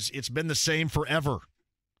because it's been the same forever.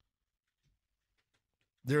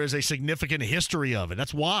 There is a significant history of it.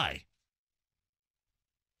 That's why.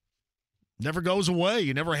 Never goes away.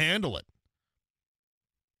 You never handle it.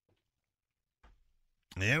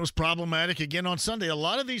 And it was problematic again on Sunday. A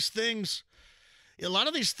lot of these things,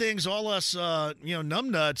 all us,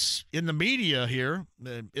 numbnuts in the media here,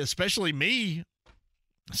 especially me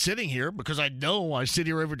sitting here, because I know I sit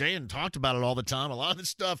here every day and talked about it all the time. A lot of the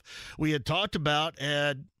stuff we had talked about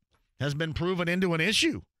has been proven into an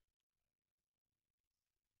issue.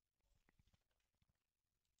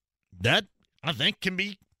 that, I think, can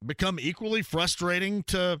become equally frustrating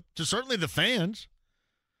to certainly the fans.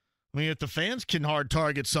 I mean, if the fans can hard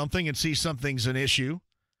target something and see something's an issue,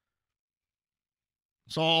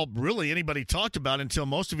 it's all really anybody talked about until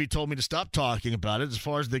most of you told me to stop talking about it as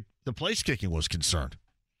far as the place kicking was concerned.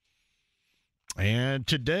 And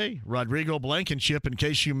today, Rodrigo Blankenship, in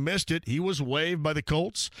case you missed it, he was waived by the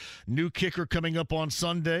Colts. New kicker coming up on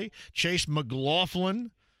Sunday. Chase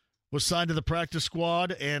McLaughlin was signed to the practice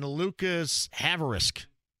squad, and Lucas Haverisk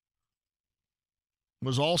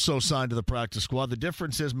was also signed to the practice squad. The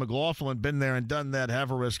difference is McLaughlin been there and done that.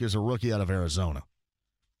 Haverisk is a rookie out of Arizona.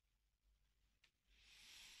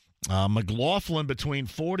 McLaughlin, between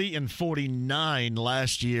 40 and 49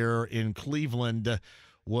 last year in Cleveland,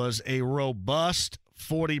 was a robust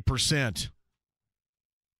 40%.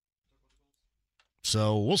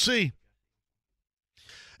 So we'll see.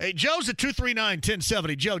 Hey, Joe's at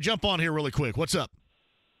 239-1070. Joe, jump on here really quick. What's up?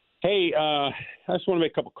 Hey, I just want to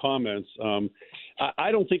make a couple comments.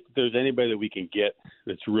 I don't think that there's anybody that we can get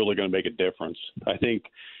that's really going to make a difference. I think,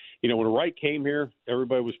 when Wright came here,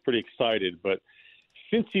 everybody was pretty excited. But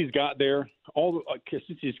since he's got there,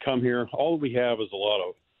 since he's come here, all we have is a lot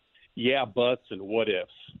of yeah buts and what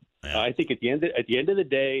ifs. Yeah. I think at the end of the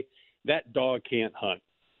day, that dog can't hunt.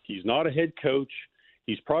 He's not a head coach.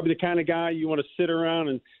 He's probably the kind of guy you want to sit around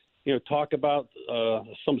and talk about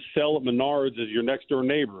some sell at Menards as your next door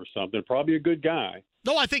neighbor or something. Probably a good guy.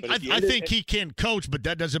 No, I think he can coach, but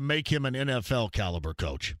that doesn't make him an NFL caliber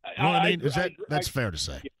coach. You know what I mean? That's fair to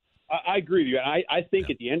say. I agree with you. I think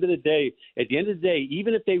at the end of the day,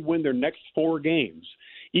 even if they win their next 4 games,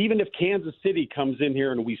 even if Kansas City comes in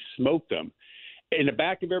here and we smoke them, in the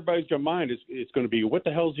back of everybody's mind, it's going to be, what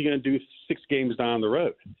the hell is he going to do 6 games down the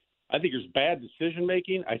road? I think there's bad decision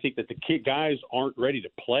making. I think that the guys aren't ready to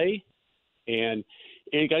play, and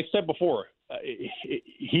like I said before,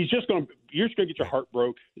 you're just going to get your heart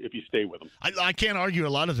broke if you stay with him. I can't argue a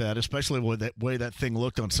lot of that, especially with the way that thing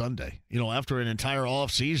looked on Sunday. After an entire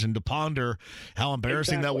offseason, to ponder how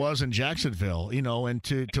embarrassing that was in Jacksonville, and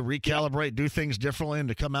to recalibrate, do things differently, and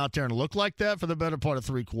to come out there and look like that for the better part of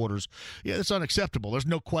 3 quarters. Yeah, it's unacceptable. There's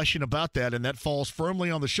no question about that, and that falls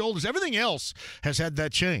firmly on the shoulders. Everything else has had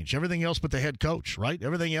that change. Everything else but the head coach, right?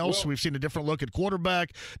 Everything else, we've seen a different look at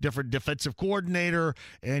quarterback, different defensive coordinator,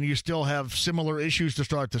 and you still have similar issues to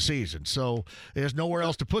start the season. So there's nowhere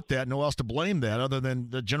else to put that, no else to blame that other than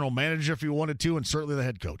the general manager if you wanted to, and certainly the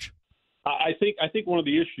head coach. I think one of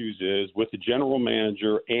the issues is with the general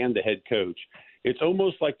manager and the head coach, it's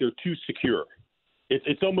almost like they're too secure.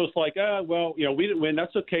 It's almost like, we didn't win.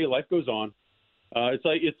 That's okay. Life goes on.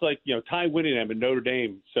 It's like Ty Whittingham in Notre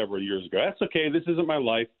Dame several years ago. That's okay. This isn't my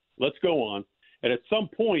life. Let's go on. And at some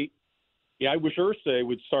point, I wish Irsay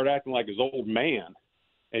would start acting like his old man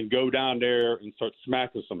and go down there and start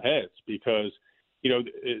smacking some heads, because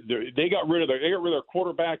they got rid of their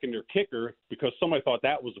quarterback and their kicker because somebody thought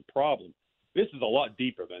that was a problem. This is a lot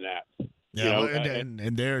deeper than that. Yeah,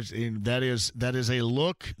 that is a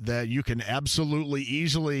look that you can absolutely,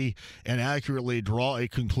 easily, and accurately draw a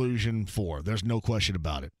conclusion for. There's no question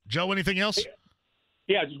about it. Joe, anything else?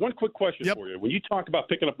 Yeah, just one quick question for you. When you talk about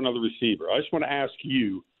picking up another receiver, I just want to ask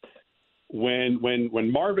you, when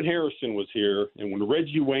Marvin Harrison was here and when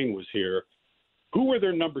Reggie Wayne was here, who were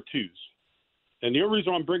their number 2s? And the only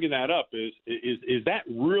reason I'm bringing that up is that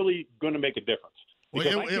really going to make a difference?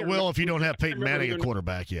 Well, it will if you don't have Peyton Manning at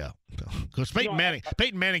quarterback, yeah. Because Peyton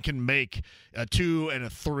Manning can make a 2 and a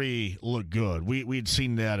 3 look good. We'd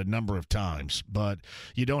seen that a number of times, but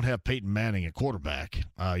you don't have Peyton Manning at quarterback.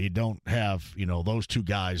 You don't have those 2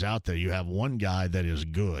 guys out there. You have one guy that is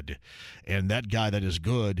good, and that guy that is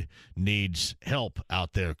good needs help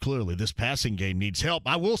out there. Clearly, this passing game needs help.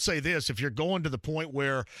 I will say this: if you're going to the point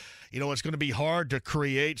where it's going to be hard to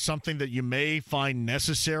create something that you may find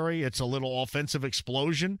necessary, it's a little offensive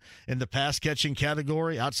explosion in the pass catching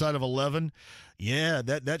category outside of 11. Yeah,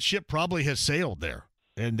 that ship probably has sailed there.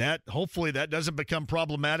 And that hopefully that doesn't become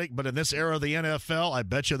problematic, but in this era of the NFL, I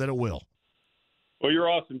bet you that it will. Well, you're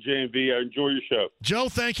awesome, JMV. I enjoy your show. Joe,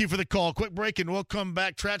 thank you for the call. Quick break, and we'll come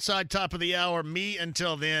back. Trackside, top of the hour. Me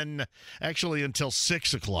until then, actually until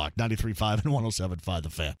 6 o'clock. 93.5 and 107.5 The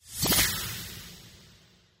Fan.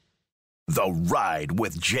 The Ride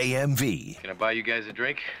with JMV. Can I buy you guys a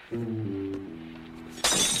drink?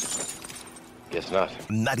 Guess not.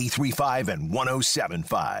 93.5 and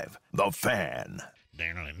 107.5 The Fan.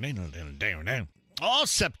 Oh,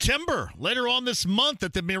 September. Later on this month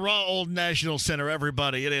at the Mirat Old National Center,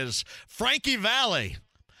 everybody. It is Frankie Valli.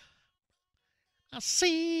 I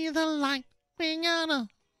see the light. We got a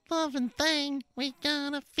loving thing. We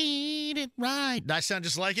gotta feed it right. Did I sound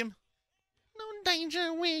just like him?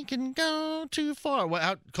 danger, we can go too far. Well,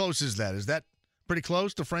 how close is that? Is that pretty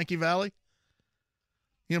close to Frankie Valli?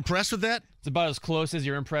 You impressed with that? It's about as close as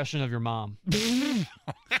your impression of your mom. You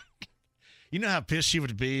know how pissed she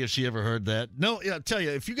would be if she ever heard that? No, I'll tell you,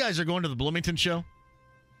 if you guys are going to the Bloomington show,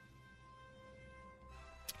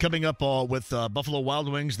 coming up with Buffalo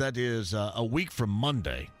Wild Wings, that is a week from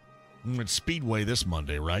Monday. It's Speedway this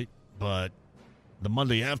Monday, right? But the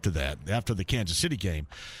Monday after that, after the Kansas City game,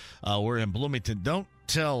 we're in Bloomington. Don't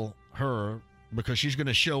tell her, because she's going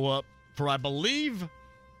to show up for, I believe,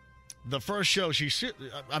 the first show.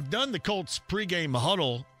 I've done the Colts pregame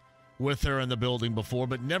huddle with her in the building before,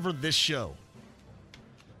 but never this show.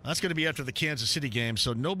 That's going to be after the Kansas City game,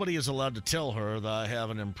 so nobody is allowed to tell her that I have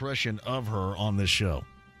an impression of her on this show.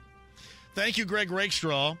 Thank you, Greg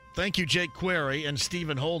Rakestraw. Thank you, Jake Query and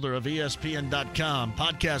Stephen Holder of ESPN.com.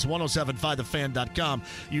 Podcast 1075thefan.com.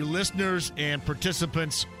 You listeners and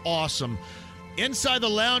participants, awesome. Inside the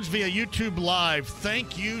Lounge via YouTube Live,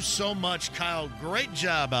 thank you so much, Kyle. Great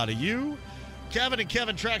job out of you. Kevin and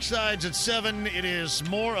Kevin tracksides at 7. It is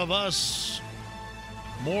more of us,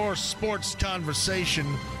 more sports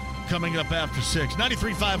conversation coming up after 6.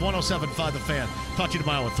 93.5, 107.5 The Fan. Talk to you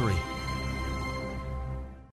tomorrow at 3.